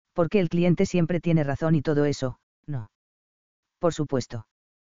 Porque el cliente siempre tiene razón y todo eso, ¿no? Por supuesto.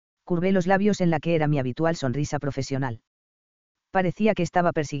 Curvé los labios en la que era mi habitual sonrisa profesional. Parecía que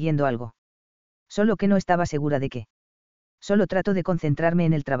estaba persiguiendo algo. Solo que no estaba segura de qué. Solo trato de concentrarme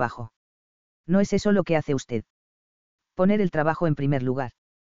en el trabajo. ¿No es eso lo que hace usted? Poner el trabajo en primer lugar.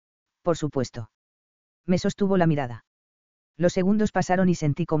 Por supuesto. Me sostuvo la mirada. Los segundos pasaron y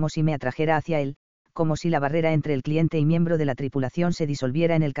sentí como si me atrajera hacia él, como si la barrera entre el cliente y miembro de la tripulación se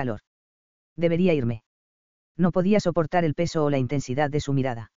disolviera en el calor. Debería irme. No podía soportar el peso o la intensidad de su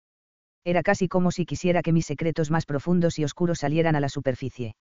mirada. Era casi como si quisiera que mis secretos más profundos y oscuros salieran a la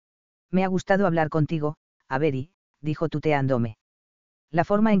superficie. Me ha gustado hablar contigo, Avery, dijo tuteándome. La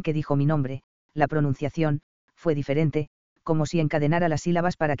forma en que dijo mi nombre, la pronunciación, fue diferente, como si encadenara las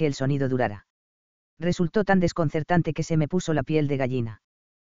sílabas para que el sonido durara. Resultó tan desconcertante que se me puso la piel de gallina.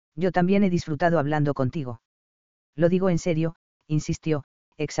 Yo también he disfrutado hablando contigo. Lo digo en serio, insistió,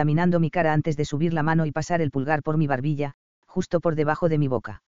 examinando mi cara antes de subir la mano y pasar el pulgar por mi barbilla, justo por debajo de mi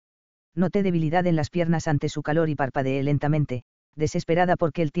boca. Noté debilidad en las piernas ante su calor y parpadeé lentamente, desesperada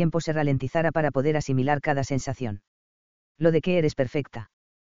porque el tiempo se ralentizara para poder asimilar cada sensación. Lo de que eres perfecta.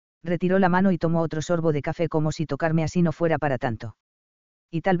 Retiró la mano y tomó otro sorbo de café como si tocarme así no fuera para tanto.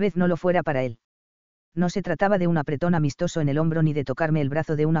 Y tal vez no lo fuera para él. No se trataba de un apretón amistoso en el hombro ni de tocarme el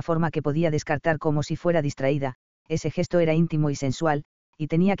brazo de una forma que podía descartar como si fuera distraída, ese gesto era íntimo y sensual, y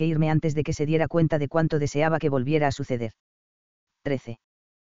tenía que irme antes de que se diera cuenta de cuánto deseaba que volviera a suceder. 13.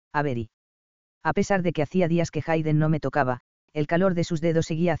 Avery. A pesar de que hacía días que Hayden no me tocaba, el calor de sus dedos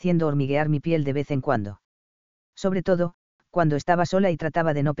seguía haciendo hormiguear mi piel de vez en cuando. Sobre todo, cuando estaba sola y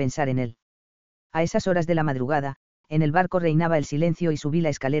trataba de no pensar en él. A esas horas de la madrugada, en el barco reinaba el silencio y subí la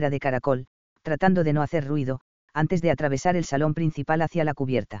escalera de caracol, tratando de no hacer ruido, antes de atravesar el salón principal hacia la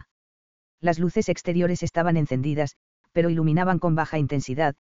cubierta. Las luces exteriores estaban encendidas, pero iluminaban con baja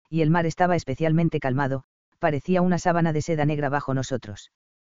intensidad, y el mar estaba especialmente calmado, parecía una sábana de seda negra bajo nosotros.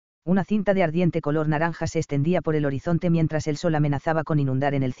 Una cinta de ardiente color naranja se extendía por el horizonte mientras el sol amenazaba con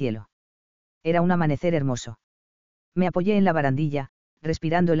inundar en el cielo. Era un amanecer hermoso. Me apoyé en la barandilla,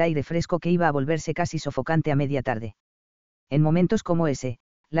 respirando el aire fresco que iba a volverse casi sofocante a media tarde. En momentos como ese,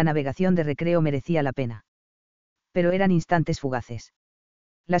 la navegación de recreo merecía la pena. Pero eran instantes fugaces.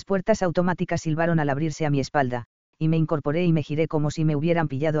 Las puertas automáticas silbaron al abrirse a mi espalda, y me incorporé y me giré como si me hubieran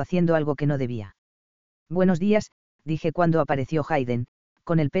pillado haciendo algo que no debía. Buenos días, dije cuando apareció Hayden,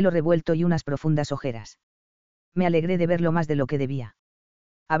 con el pelo revuelto y unas profundas ojeras. Me alegré de verlo más de lo que debía.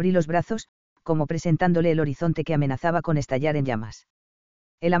 Abrí los brazos, como presentándole el horizonte que amenazaba con estallar en llamas.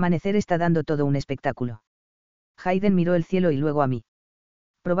 El amanecer está dando todo un espectáculo. Hayden miró el cielo y luego a mí.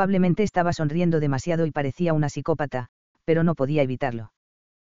 Probablemente estaba sonriendo demasiado y parecía una psicópata, pero no podía evitarlo.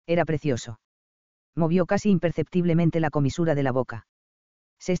 Era precioso. Movió casi imperceptiblemente la comisura de la boca.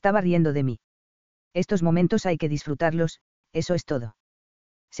 Se estaba riendo de mí. Estos momentos hay que disfrutarlos, eso es todo.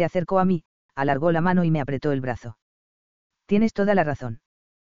 Se acercó a mí, alargó la mano y me apretó el brazo. Tienes toda la razón.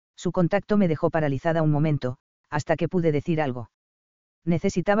 Su contacto me dejó paralizada un momento, hasta que pude decir algo.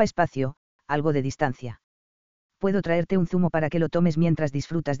 Necesitaba espacio, algo de distancia. ¿Puedo traerte un zumo para que lo tomes mientras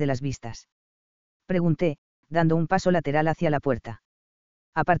disfrutas de las vistas? Pregunté, dando un paso lateral hacia la puerta.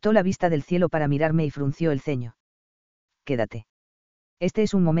 Apartó la vista del cielo para mirarme y frunció el ceño. Quédate. Este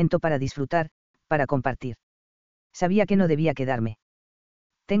es un momento para disfrutar, para compartir. Sabía que no debía quedarme.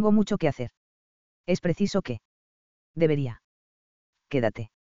 Tengo mucho que hacer. Es preciso que. Debería.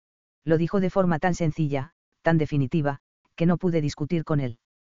 Quédate. Lo dijo de forma tan sencilla, tan definitiva, que no pude discutir con él.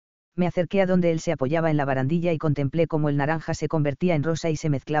 Me acerqué a donde él se apoyaba en la barandilla y contemplé cómo el naranja se convertía en rosa y se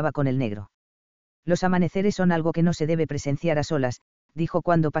mezclaba con el negro. Los amaneceres son algo que no se debe presenciar a solas, dijo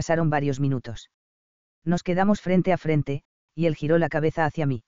cuando pasaron varios minutos. Nos quedamos frente a frente, y él giró la cabeza hacia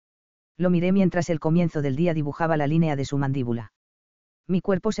mí. Lo miré mientras el comienzo del día dibujaba la línea de su mandíbula. Mi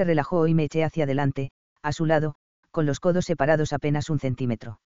cuerpo se relajó y me eché hacia adelante, a su lado, con los codos separados apenas un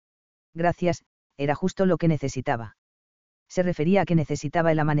centímetro. Gracias, era justo lo que necesitaba. ¿Se refería a que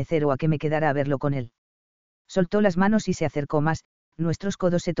necesitaba el amanecer o a que me quedara a verlo con él? Soltó las manos y se acercó más, nuestros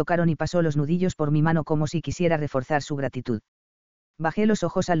codos se tocaron y pasó los nudillos por mi mano como si quisiera reforzar su gratitud. Bajé los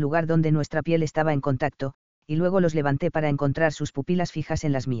ojos al lugar donde nuestra piel estaba en contacto, y luego los levanté para encontrar sus pupilas fijas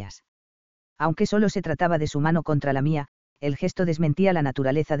en las mías. Aunque solo se trataba de su mano contra la mía, el gesto desmentía la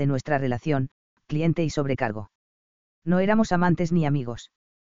naturaleza de nuestra relación, cliente y sobrecargo. No éramos amantes ni amigos.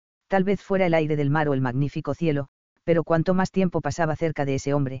 Tal vez fuera el aire del mar o el magnífico cielo, pero cuanto más tiempo pasaba cerca de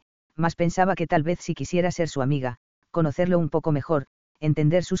ese hombre, más pensaba que tal vez si quisiera ser su amiga, conocerlo un poco mejor,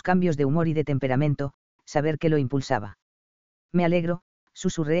 entender sus cambios de humor y de temperamento, saber qué lo impulsaba. Me alegro,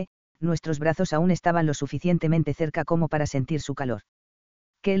 susurré, nuestros brazos aún estaban lo suficientemente cerca como para sentir su calor.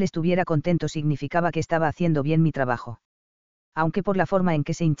 Que él estuviera contento significaba que estaba haciendo bien mi trabajo. Aunque por la forma en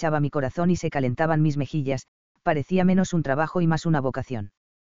que se hinchaba mi corazón y se calentaban mis mejillas, parecía menos un trabajo y más una vocación.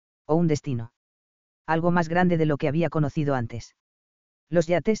 O un destino. Algo más grande de lo que había conocido antes. Los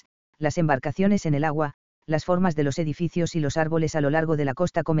yates, las embarcaciones en el agua, las formas de los edificios y los árboles a lo largo de la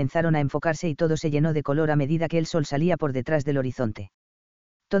costa comenzaron a enfocarse y todo se llenó de color a medida que el sol salía por detrás del horizonte.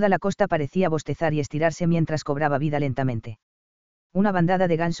 Toda la costa parecía bostezar y estirarse mientras cobraba vida lentamente. Una bandada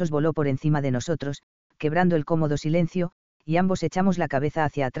de gansos voló por encima de nosotros, quebrando el cómodo silencio, y ambos echamos la cabeza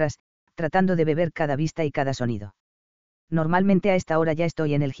hacia atrás, tratando de beber cada vista y cada sonido. Normalmente a esta hora ya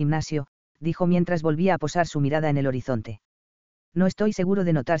estoy en el gimnasio, dijo mientras volvía a posar su mirada en el horizonte. No estoy seguro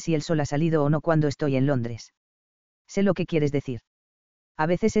de notar si el sol ha salido o no cuando estoy en Londres. Sé lo que quieres decir. A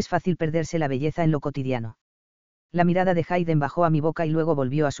veces es fácil perderse la belleza en lo cotidiano. La mirada de Hayden bajó a mi boca y luego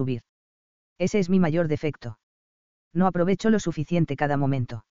volvió a subir. Ese es mi mayor defecto. No aprovecho lo suficiente cada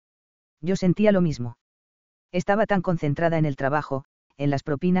momento. Yo sentía lo mismo. Estaba tan concentrada en el trabajo, en las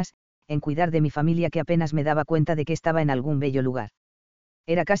propinas, en cuidar de mi familia que apenas me daba cuenta de que estaba en algún bello lugar.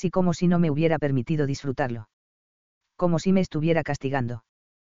 Era casi como si no me hubiera permitido disfrutarlo. Como si me estuviera castigando.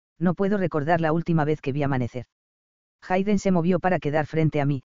 No puedo recordar la última vez que vi amanecer. Hayden se movió para quedar frente a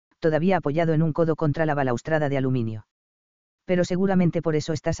mí, todavía apoyado en un codo contra la balaustrada de aluminio. Pero seguramente por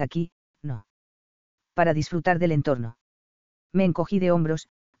eso estás aquí, ¿no? Para disfrutar del entorno. Me encogí de hombros,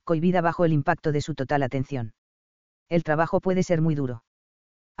 cohibida bajo el impacto de su total atención. El trabajo puede ser muy duro.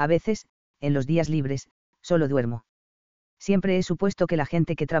 A veces, en los días libres, solo duermo. Siempre he supuesto que la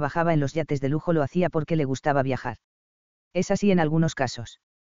gente que trabajaba en los yates de lujo lo hacía porque le gustaba viajar. Es así en algunos casos.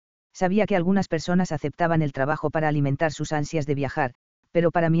 Sabía que algunas personas aceptaban el trabajo para alimentar sus ansias de viajar,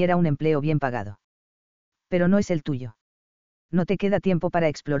 pero para mí era un empleo bien pagado. Pero no es el tuyo. No te queda tiempo para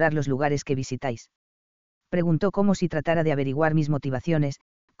explorar los lugares que visitáis. Preguntó como si tratara de averiguar mis motivaciones,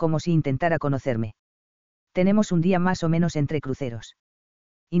 como si intentara conocerme. Tenemos un día más o menos entre cruceros.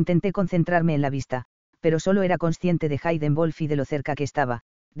 Intenté concentrarme en la vista, pero solo era consciente de Heidenwolf y de lo cerca que estaba,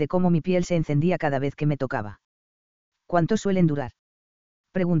 de cómo mi piel se encendía cada vez que me tocaba. ¿Cuánto suelen durar?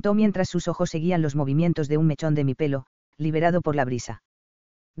 Preguntó mientras sus ojos seguían los movimientos de un mechón de mi pelo, liberado por la brisa.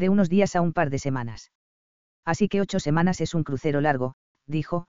 De unos días a un par de semanas. Así que 8 semanas es un crucero largo,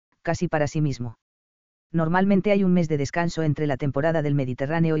 dijo, casi para sí mismo. Normalmente hay un mes de descanso entre la temporada del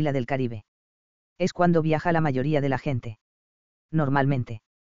Mediterráneo y la del Caribe. Es cuando viaja la mayoría de la gente. Normalmente.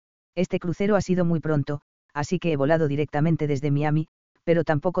 Este crucero ha sido muy pronto, así que he volado directamente desde Miami, pero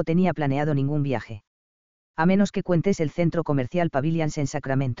tampoco tenía planeado ningún viaje. A menos que cuentes el centro comercial Pavilions en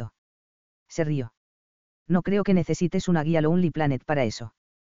Sacramento. Se rió. No creo que necesites una guía Lonely Planet para eso.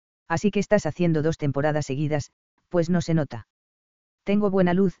 Así que estás haciendo 2 temporadas seguidas, pues no se nota. Tengo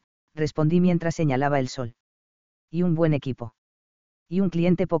buena luz, respondí mientras señalaba el sol. Y un buen equipo. Y un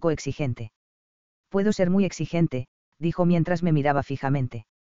cliente poco exigente. Puedo ser muy exigente, dijo mientras me miraba fijamente.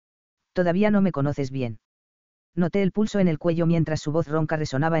 Todavía no me conoces bien. Noté el pulso en el cuello mientras su voz ronca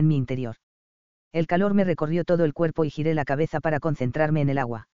resonaba en mi interior. El calor me recorrió todo el cuerpo y giré la cabeza para concentrarme en el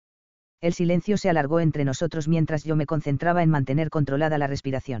agua. El silencio se alargó entre nosotros mientras yo me concentraba en mantener controlada la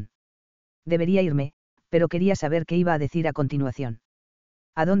respiración. Debería irme, pero quería saber qué iba a decir a continuación.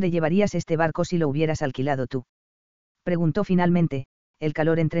 ¿A dónde llevarías este barco si lo hubieras alquilado tú? Preguntó finalmente, el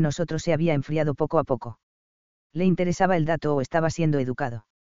calor entre nosotros se había enfriado poco a poco. ¿Le interesaba el dato o estaba siendo educado?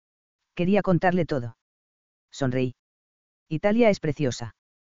 Quería contarle todo. Sonreí. Italia es preciosa.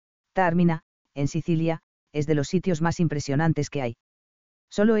 Taormina, en Sicilia, es de los sitios más impresionantes que hay.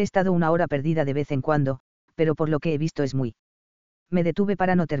 Solo he estado 1 hora perdida de vez en cuando, pero por lo que he visto es muy. Me detuve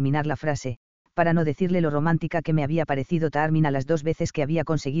para no terminar la frase, para no decirle lo romántica que me había parecido Taormina las 2 veces que había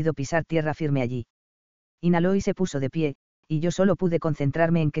conseguido pisar tierra firme allí. Inhaló y se puso de pie, y yo solo pude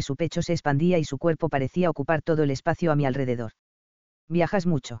concentrarme en que su pecho se expandía y su cuerpo parecía ocupar todo el espacio a mi alrededor. ¿Viajas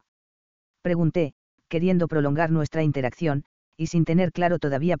mucho? Pregunté, queriendo prolongar nuestra interacción, y sin tener claro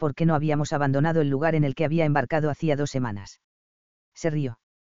todavía por qué no habíamos abandonado el lugar en el que había embarcado hacía 2 semanas. Se rió.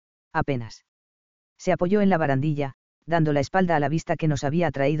 Apenas. Se apoyó en la barandilla, dando la espalda a la vista que nos había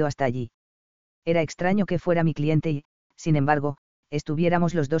atraído hasta allí. Era extraño que fuera mi cliente y, sin embargo,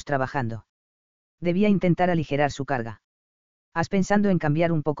 estuviéramos los 2 trabajando. Debía intentar aligerar su carga. ¿Has pensado en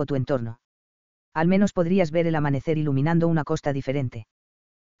cambiar un poco tu entorno? Al menos podrías ver el amanecer iluminando una costa diferente.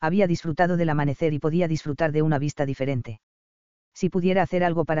 Había disfrutado del amanecer y podía disfrutar de una vista diferente. Si pudiera hacer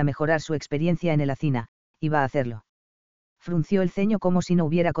algo para mejorar su experiencia en el Hacina, iba a hacerlo. Frunció el ceño como si no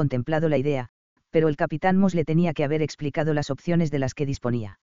hubiera contemplado la idea, pero el capitán Moss le tenía que haber explicado las opciones de las que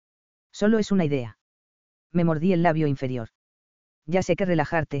disponía. Solo es una idea. Me mordí el labio inferior. Ya sé que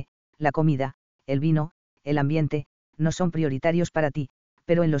relajarte, la comida, el vino, el ambiente, no son prioritarios para ti,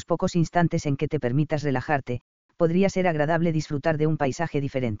 pero en los pocos instantes en que te permitas relajarte, podría ser agradable disfrutar de un paisaje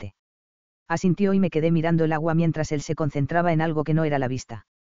diferente. Asintió y me quedé mirando el agua mientras él se concentraba en algo que no era la vista.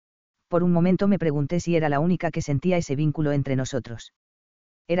 Por un momento me pregunté si era la única que sentía ese vínculo entre nosotros.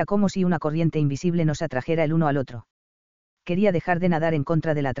 Era como si una corriente invisible nos atrajera el uno al otro. Quería dejar de nadar en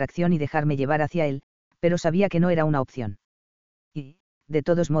contra de la atracción y dejarme llevar hacia él, pero sabía que no era una opción. Y, de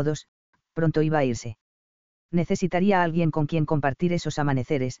todos modos, pronto iba a irse. Necesitaría a alguien con quien compartir esos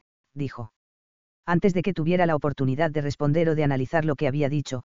amaneceres, dijo. Antes de que tuviera la oportunidad de responder o de analizar lo que había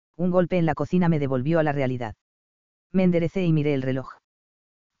dicho, un golpe en la cocina me devolvió a la realidad. Me enderecé y miré el reloj.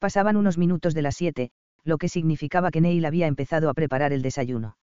 Pasaban unos minutos de las 7, lo que significaba que Neil había empezado a preparar el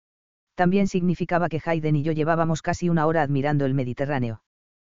desayuno. También significaba que Hayden y yo llevábamos casi 1 hora admirando el Mediterráneo.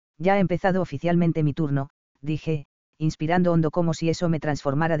 Ya ha empezado oficialmente mi turno, dije, inspirando hondo como si eso me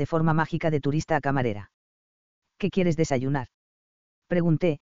transformara de forma mágica de turista a camarera. ¿Qué quieres desayunar?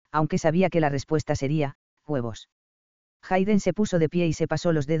 Pregunté, aunque sabía que la respuesta sería, huevos. Hayden se puso de pie y se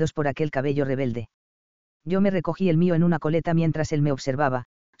pasó los dedos por aquel cabello rebelde. Yo me recogí el mío en una coleta mientras él me observaba,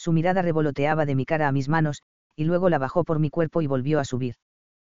 su mirada revoloteaba de mi cara a mis manos, y luego la bajó por mi cuerpo y volvió a subir.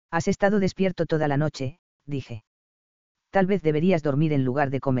 Has estado despierto toda la noche, dije. Tal vez deberías dormir en lugar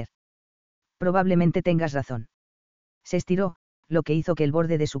de comer. Probablemente tengas razón. Se estiró, lo que hizo que el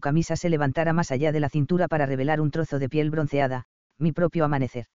borde de su camisa se levantara más allá de la cintura para revelar un trozo de piel bronceada, mi propio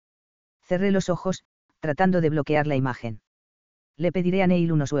amanecer. Cerré los ojos, tratando de bloquear la imagen. Le pediré a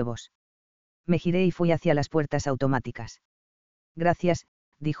Neil unos huevos. Me giré y fui hacia las puertas automáticas. Gracias,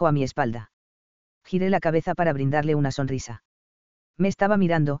 dijo a mi espalda. Giré la cabeza para brindarle una sonrisa. Me estaba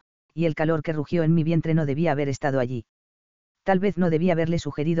mirando, y el calor que rugió en mi vientre no debía haber estado allí. Tal vez no debía haberle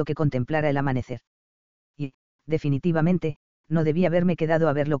sugerido que contemplara el amanecer. Y, definitivamente, no debía haberme quedado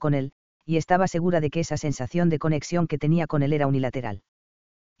a verlo con él, y estaba segura de que esa sensación de conexión que tenía con él era unilateral.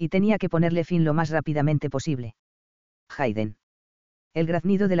 Y tenía que ponerle fin lo más rápidamente posible. Hayden. El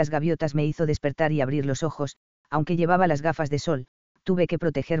graznido de las gaviotas me hizo despertar y abrir los ojos, aunque llevaba las gafas de sol, tuve que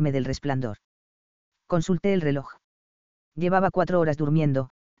protegerme del resplandor. Consulté el reloj. Llevaba 4 horas durmiendo,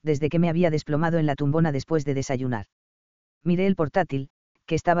 desde que me había desplomado en la tumbona después de desayunar. Miré el portátil,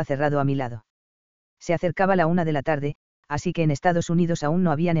 que estaba cerrado a mi lado. Se acercaba la 1 de la tarde, así que en Estados Unidos aún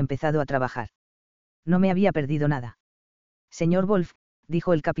no habían empezado a trabajar. No me había perdido nada. Señor Wolf,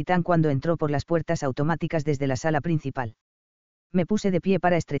 dijo el capitán cuando entró por las puertas automáticas desde la sala principal. Me puse de pie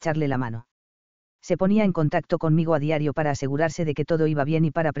para estrecharle la mano. Se ponía en contacto conmigo a diario para asegurarse de que todo iba bien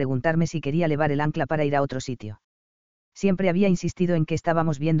y para preguntarme si quería levar el ancla para ir a otro sitio. Siempre había insistido en que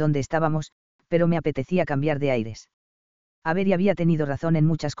estábamos bien donde estábamos, pero me apetecía cambiar de aires. Avery había tenido razón en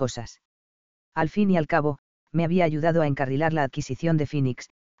muchas cosas. Al fin y al cabo, me había ayudado a encarrilar la adquisición de Phoenix,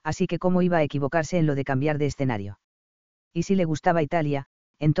 así que cómo iba a equivocarse en lo de cambiar de escenario. Y si le gustaba Italia,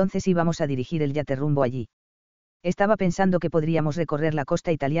 entonces íbamos a dirigir el yate rumbo allí. Estaba pensando que podríamos recorrer la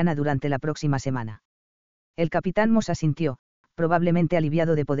costa italiana durante la próxima semana. El capitán Moss asintió, probablemente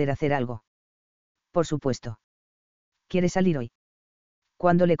aliviado de poder hacer algo. Por supuesto. ¿Quiere salir hoy?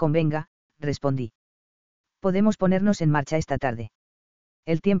 Cuando le convenga, respondí. Podemos ponernos en marcha esta tarde.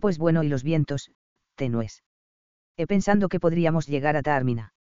 El tiempo es bueno y los vientos, tenues. He pensado que podríamos llegar a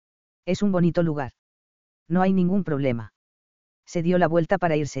Taormina. Es un bonito lugar. No hay ningún problema. Se dio la vuelta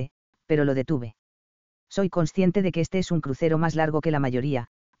para irse, pero lo detuve. Soy consciente de que este es un crucero más largo que la mayoría,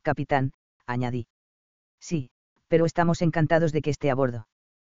 capitán, añadí. Sí, pero estamos encantados de que esté a bordo.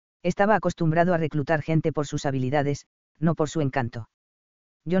 Estaba acostumbrado a reclutar gente por sus habilidades, no por su encanto.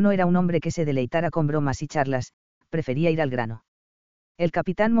 Yo no era un hombre que se deleitara con bromas y charlas, prefería ir al grano. El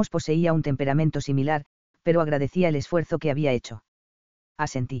capitán Moss poseía un temperamento similar, pero agradecía el esfuerzo que había hecho.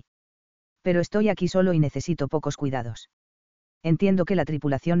 Asentí. Pero estoy aquí solo y necesito pocos cuidados. Entiendo que la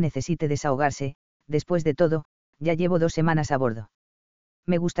tripulación necesite desahogarse, después de todo, ya llevo 2 semanas a bordo.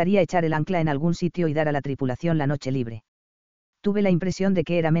 Me gustaría echar el ancla en algún sitio y dar a la tripulación la noche libre. Tuve la impresión de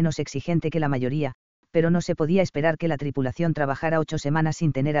que era menos exigente que la mayoría, pero no se podía esperar que la tripulación trabajara 8 semanas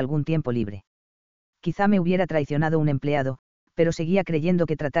sin tener algún tiempo libre. Quizá me hubiera traicionado un empleado, pero seguía creyendo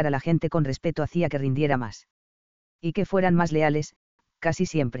que tratar a la gente con respeto hacía que rindiera más. Y que fueran más leales, casi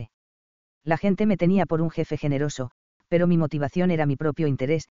siempre. La gente me tenía por un jefe generoso, pero mi motivación era mi propio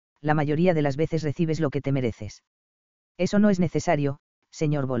interés, la mayoría de las veces recibes lo que te mereces. Eso no es necesario,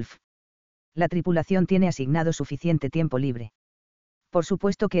 señor Wolf. La tripulación tiene asignado suficiente tiempo libre. Por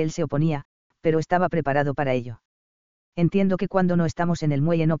supuesto que él se oponía, pero estaba preparado para ello. Entiendo que cuando no estamos en el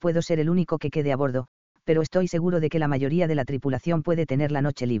muelle no puedo ser el único que quede a bordo, pero estoy seguro de que la mayoría de la tripulación puede tener la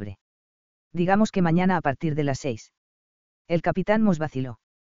noche libre. Digamos que mañana a partir de las 6. El capitán Moss vaciló.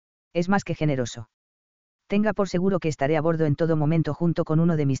 Es más que generoso. Tenga por seguro que estaré a bordo en todo momento junto con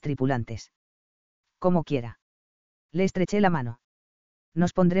uno de mis tripulantes. Como quiera. Le estreché la mano.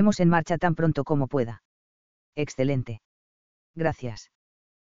 Nos pondremos en marcha tan pronto como pueda. Excelente. Gracias.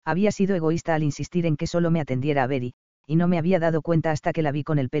 Había sido egoísta al insistir en que solo me atendiera a Avery, y no me había dado cuenta hasta que la vi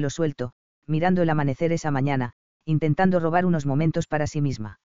con el pelo suelto, mirando el amanecer esa mañana, intentando robar unos momentos para sí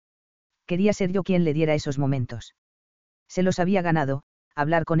misma. Quería ser yo quien le diera esos momentos. Se los había ganado,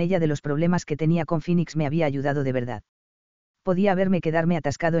 hablar con ella de los problemas que tenía con Phoenix me había ayudado de verdad. Podía haberme quedarme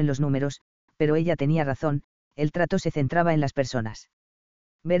atascado en los números, pero ella tenía razón, el trato se centraba en las personas.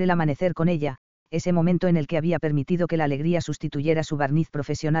 Ver el amanecer con ella, ese momento en el que había permitido que la alegría sustituyera su barniz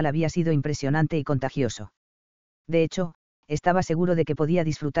profesional había sido impresionante y contagioso. De hecho, estaba seguro de que podía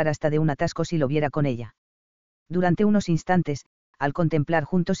disfrutar hasta de un atasco si lo viera con ella. Durante unos instantes, al contemplar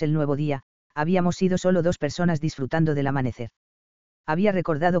juntos el nuevo día, habíamos sido solo 2 personas disfrutando del amanecer. Había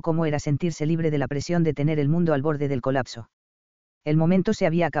recordado cómo era sentirse libre de la presión de tener el mundo al borde del colapso. El momento se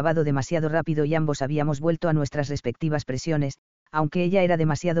había acabado demasiado rápido y ambos habíamos vuelto a nuestras respectivas presiones, aunque ella era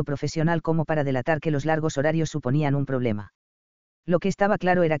demasiado profesional como para delatar que los largos horarios suponían un problema. Lo que estaba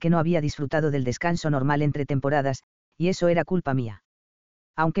claro era que no había disfrutado del descanso normal entre temporadas, y eso era culpa mía.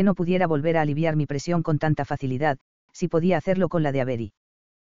 Aunque no pudiera volver a aliviar mi presión con tanta facilidad, sí podía hacerlo con la de Avery.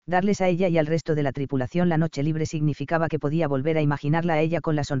 Darles a ella y al resto de la tripulación la noche libre significaba que podía volver a imaginarla a ella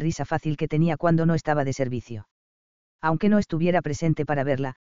con la sonrisa fácil que tenía cuando no estaba de servicio. Aunque no estuviera presente para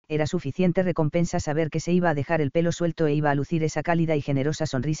verla, era suficiente recompensa saber que se iba a dejar el pelo suelto e iba a lucir esa cálida y generosa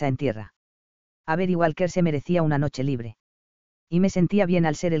sonrisa en tierra. Avery Walker se merecía una noche libre. Y me sentía bien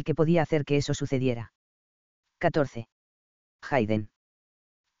al ser el que podía hacer que eso sucediera. 14. Hayden.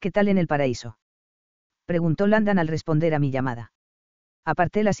 ¿Qué tal en el paraíso? Preguntó Landon al responder a mi llamada.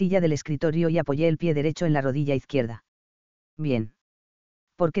 Aparté la silla del escritorio y apoyé el pie derecho en la rodilla izquierda. Bien.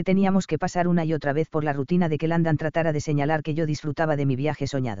 ¿Por qué teníamos que pasar una y otra vez por la rutina de que Landon tratara de señalar que yo disfrutaba de mi viaje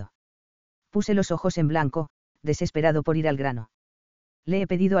soñado? Puse los ojos en blanco, desesperado por ir al grano. Le he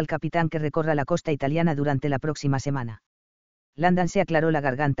pedido al capitán que recorra la costa italiana durante la próxima semana. Landon se aclaró la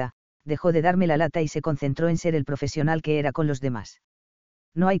garganta, dejó de darme la lata y se concentró en ser el profesional que era con los demás.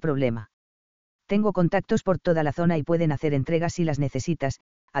 No hay problema. Tengo contactos por toda la zona y pueden hacer entregas si las necesitas,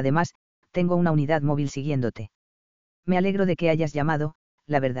 además, tengo una unidad móvil siguiéndote. Me alegro de que hayas llamado,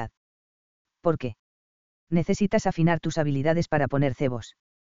 la verdad. ¿Por qué? Necesitas afinar tus habilidades para poner cebos.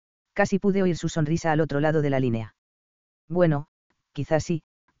 Casi pude oír su sonrisa al otro lado de la línea. Bueno, quizás sí,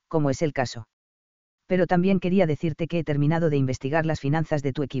 como es el caso. Pero también quería decirte que he terminado de investigar las finanzas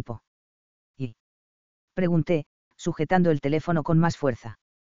de tu equipo. ¿Y? Pregunté, sujetando el teléfono con más fuerza.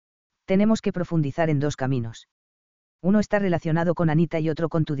 Tenemos que profundizar en dos caminos. Uno está relacionado con Anita y otro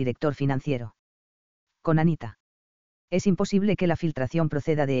con tu director financiero. Con Anita. Es imposible que la filtración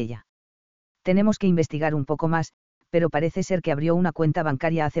proceda de ella. Tenemos que investigar un poco más, pero parece ser que abrió una cuenta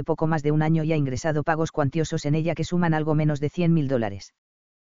bancaria hace poco más de un año y ha ingresado pagos cuantiosos en ella que suman algo menos de $100.000.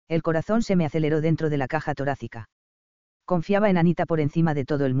 El corazón se me aceleró dentro de la caja torácica. Confiaba en Anita por encima de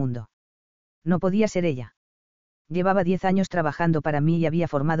todo el mundo. No podía ser ella. Llevaba 10 años trabajando para mí y había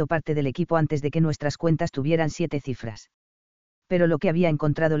formado parte del equipo antes de que nuestras cuentas tuvieran 7 cifras. Pero lo que había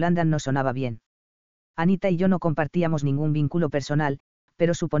encontrado Landon no sonaba bien. Anita y yo no compartíamos ningún vínculo personal,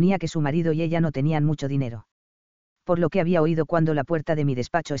 pero suponía que su marido y ella no tenían mucho dinero. Por lo que había oído cuando la puerta de mi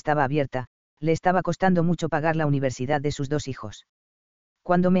despacho estaba abierta, le estaba costando mucho pagar la universidad de sus 2 hijos.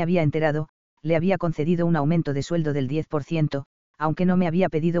 Cuando me había enterado, le había concedido un aumento de sueldo del 10%, aunque no me había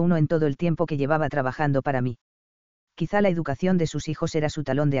pedido uno en todo el tiempo que llevaba trabajando para mí. Quizá la educación de sus hijos era su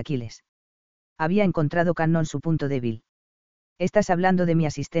talón de Aquiles. Había encontrado Cannon su punto débil. ¿Estás hablando de mi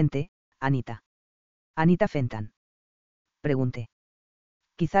asistente, Anita? Anita Fenton. Pregunté.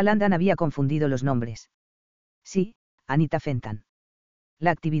 Quizá Landon había confundido los nombres. Sí, Anita Fenton.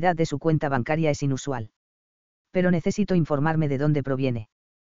 La actividad de su cuenta bancaria es inusual. Pero necesito informarme de dónde proviene.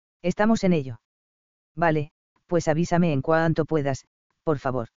 Estamos en ello. Vale, pues avísame en cuanto puedas, por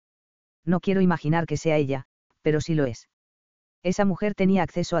favor. No quiero imaginar que sea ella, pero sí lo es. Esa mujer tenía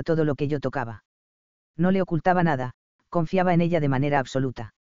acceso a todo lo que yo tocaba. No le ocultaba nada, confiaba en ella de manera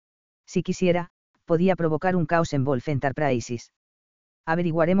absoluta. Si quisiera, podía provocar un caos en Wolf Enterprises.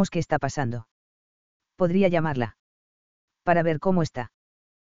 Averiguaremos qué está pasando. Podría llamarla. Para ver cómo está.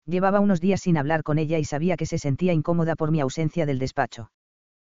 Llevaba unos días sin hablar con ella y sabía que se sentía incómoda por mi ausencia del despacho.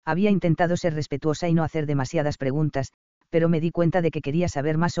 Había intentado ser respetuosa y no hacer demasiadas preguntas, pero me di cuenta de que quería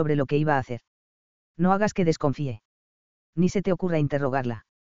saber más sobre lo que iba a hacer. No hagas que desconfíe. Ni se te ocurra interrogarla.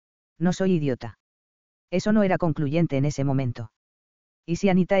 No soy idiota. Eso no era concluyente en ese momento. Y si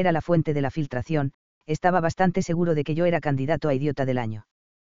Anita era la fuente de la filtración, estaba bastante seguro de que yo era candidato a idiota del año.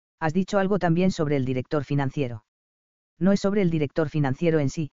 Has dicho algo también sobre el director financiero. No es sobre el director financiero en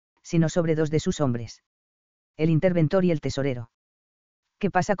sí, sino sobre 2 de sus hombres. El interventor y el tesorero. ¿Qué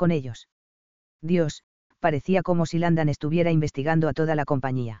pasa con ellos? Dios, parecía como si Landon estuviera investigando a toda la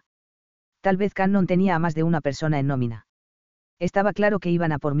compañía. Tal vez Cannon tenía a más de una persona en nómina. Estaba claro que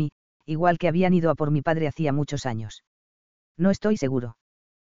iban a por mí, igual que habían ido a por mi padre hacía muchos años. No estoy seguro.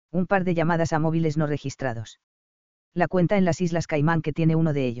 Un par de llamadas a móviles no registrados. La cuenta en las Islas Caimán que tiene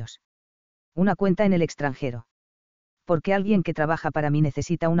uno de ellos. Una cuenta en el extranjero. ¿Por qué alguien que trabaja para mí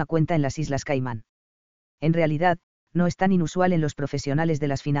necesita una cuenta en las Islas Caimán? En realidad, no es tan inusual en los profesionales de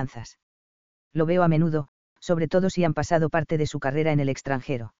las finanzas. Lo veo a menudo, sobre todo si han pasado parte de su carrera en el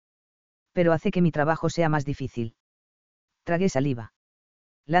extranjero. Pero hace que mi trabajo sea más difícil. Tragué saliva.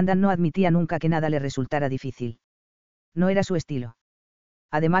 Landon no admitía nunca que nada le resultara difícil. No era su estilo.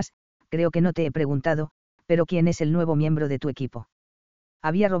 Además, creo que no te he preguntado, pero ¿quién es el nuevo miembro de tu equipo?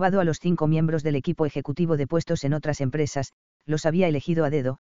 Había robado a los 5 miembros del equipo ejecutivo de puestos en otras empresas, los había elegido a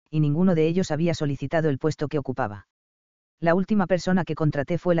dedo, y ninguno de ellos había solicitado el puesto que ocupaba. La última persona que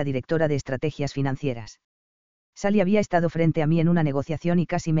contraté fue la directora de estrategias financieras. Sally había estado frente a mí en una negociación y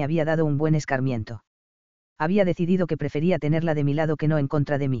casi me había dado un buen escarmiento. Había decidido que prefería tenerla de mi lado que no en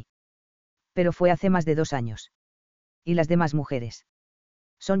contra de mí. Pero fue hace más de 2 años. ¿Y las demás mujeres?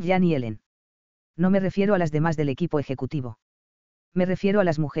 Son Jan y Ellen. No me refiero a las demás del equipo ejecutivo. Me refiero a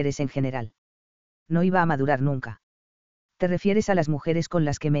las mujeres en general. No iba a madurar nunca. ¿Te refieres a las mujeres con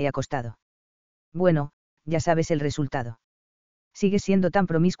las que me he acostado? Bueno, ya sabes el resultado. Sigues siendo tan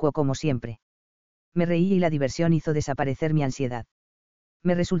promiscuo como siempre. Me reí y la diversión hizo desaparecer mi ansiedad.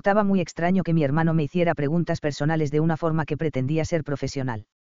 Me resultaba muy extraño que mi hermano me hiciera preguntas personales de una forma que pretendía ser profesional.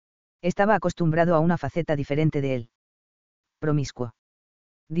 Estaba acostumbrado a una faceta diferente de él. Promiscuo.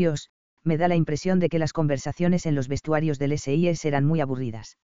 Dios, me da la impresión de que las conversaciones en los vestuarios del SIS eran muy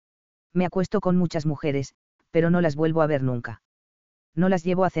aburridas. Me acuesto con muchas mujeres, pero no las vuelvo a ver nunca. No las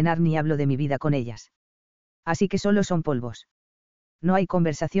llevo a cenar ni hablo de mi vida con ellas. Así que solo son polvos. No hay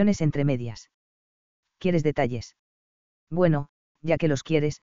conversaciones entre medias. ¿Quieres detalles? Bueno, ya que los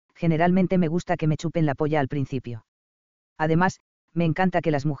quieres, generalmente me gusta que me chupen la polla al principio. Además, me encanta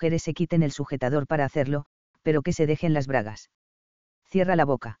que las mujeres se quiten el sujetador para hacerlo, pero que se dejen las bragas. Cierra la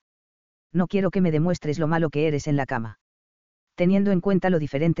boca. No quiero que me demuestres lo malo que eres en la cama. Teniendo en cuenta lo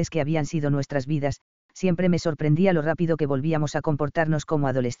diferentes que habían sido nuestras vidas, siempre me sorprendía lo rápido que volvíamos a comportarnos como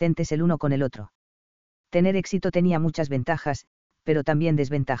adolescentes el uno con el otro. Tener éxito tenía muchas ventajas, pero también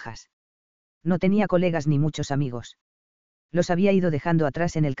desventajas. No tenía colegas ni muchos amigos. Los había ido dejando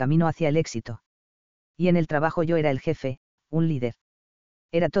atrás en el camino hacia el éxito. Y en el trabajo yo era el jefe, un líder.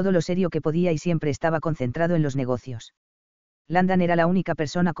 Era todo lo serio que podía y siempre estaba concentrado en los negocios. Landon era la única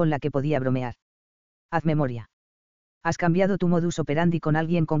persona con la que podía bromear. Haz memoria. Has cambiado tu modus operandi con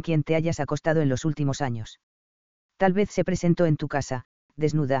alguien con quien te hayas acostado en los últimos años. Tal vez se presentó en tu casa,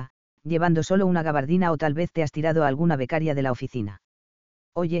 desnuda, llevando solo una gabardina, o tal vez te has tirado a alguna becaria de la oficina.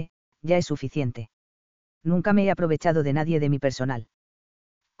 Oye, ya es suficiente. Nunca me he aprovechado de nadie de mi personal.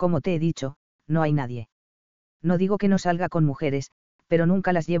 Como te he dicho, no hay nadie. No digo que no salga con mujeres, pero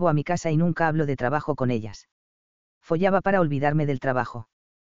nunca las llevo a mi casa y nunca hablo de trabajo con ellas. Follaba para olvidarme del trabajo.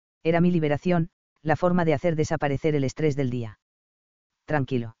 Era mi liberación, la forma de hacer desaparecer el estrés del día.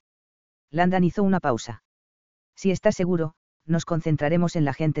 Tranquilo. Landon hizo una pausa. Si estás seguro, nos concentraremos en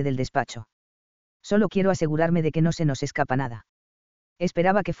la gente del despacho. Solo quiero asegurarme de que no se nos escapa nada.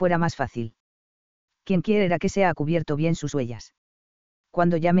 Esperaba que fuera más fácil. Quien quiera que sea ha cubierto bien sus huellas.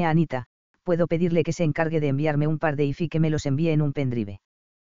 Cuando llame a Anita, puedo pedirle que se encargue de enviarme un par de IF y que me los envíe en un pendrive.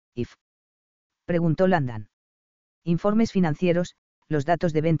 ¿IF? Preguntó Landon. Informes financieros, los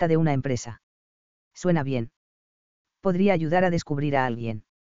datos de venta de una empresa. Suena bien. Podría ayudar a descubrir a alguien.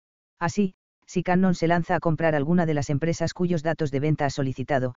 Así, si Cannon se lanza a comprar alguna de las empresas cuyos datos de venta ha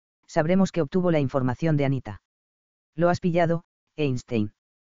solicitado, sabremos que obtuvo la información de Anita. Lo has pillado, Einstein.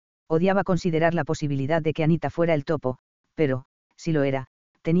 Odiaba considerar la posibilidad de que Anita fuera el topo, pero, si lo era,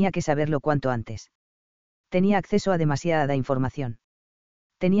 tenía que saberlo cuanto antes. Tenía acceso a demasiada información.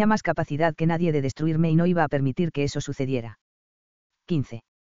 Tenía más capacidad que nadie de destruirme y no iba a permitir que eso sucediera. 15.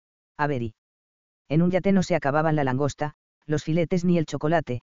 Avery. En un yate no se acababan la langosta, los filetes ni el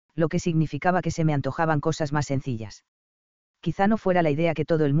chocolate, lo que significaba que se me antojaban cosas más sencillas. Quizá no fuera la idea que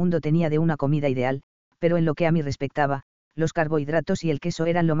todo el mundo tenía de una comida ideal, pero en lo que a mí respectaba, los carbohidratos y el queso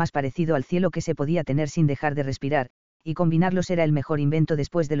eran lo más parecido al cielo que se podía tener sin dejar de respirar, y combinarlos era el mejor invento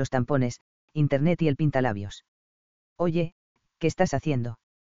después de los tampones, internet y el pintalabios. Oye, ¿qué estás haciendo?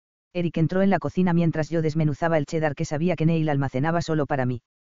 Eric entró en la cocina mientras yo desmenuzaba el cheddar que sabía que Neil almacenaba solo para mí.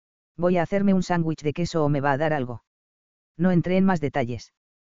 ¿Voy a hacerme un sándwich de queso o me va a dar algo? No entré en más detalles.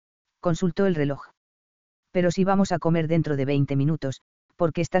 Consultó el reloj. Pero si vamos a comer dentro de 20 minutos,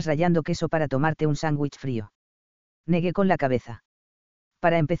 ¿por qué estás rallando queso para tomarte un sándwich frío? Negué con la cabeza.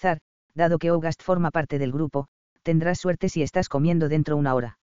 Para empezar, dado que August forma parte del grupo, tendrás suerte si estás comiendo dentro una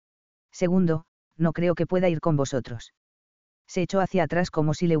hora. Segundo, no creo que pueda ir con vosotros. Se echó hacia atrás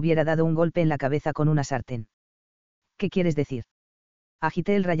como si le hubiera dado un golpe en la cabeza con una sartén. ¿Qué quieres decir?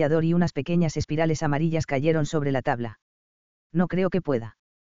 Agité el rallador y unas pequeñas espirales amarillas cayeron sobre la tabla. No creo que pueda.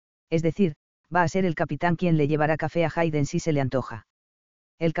 Es decir, va a ser el capitán quien le llevará café a Hayden si se le antoja.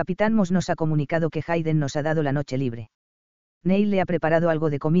 El capitán Moss nos ha comunicado que Hayden nos ha dado la noche libre. Neil le ha preparado algo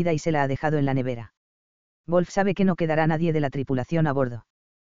de comida y se la ha dejado en la nevera. Wolf sabe que no quedará nadie de la tripulación a bordo.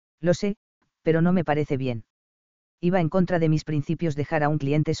 Lo sé, pero no me parece bien. Iba en contra de mis principios dejar a un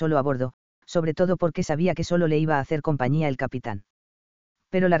cliente solo a bordo, sobre todo porque sabía que solo le iba a hacer compañía el capitán.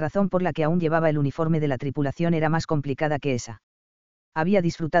 Pero la razón por la que aún llevaba el uniforme de la tripulación era más complicada que esa. Había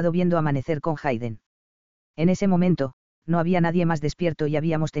disfrutado viendo amanecer con Hayden. En ese momento, no había nadie más despierto y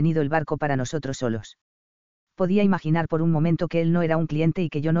habíamos tenido el barco para nosotros solos. Podía imaginar por un momento que él no era un cliente y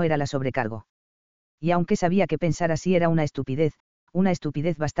que yo no era la sobrecargo. Y aunque sabía que pensar así era una estupidez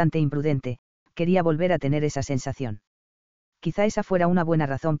bastante imprudente, quería volver a tener esa sensación. Quizá esa fuera una buena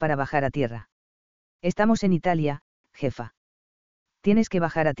razón para bajar a tierra. Estamos en Italia, jefa. Tienes que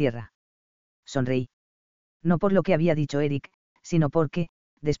bajar a tierra. Sonreí. No por lo que había dicho Eric, sino porque,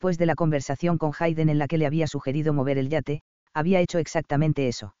 después de la conversación con Hayden en la que le había sugerido mover el yate, había hecho exactamente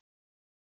eso.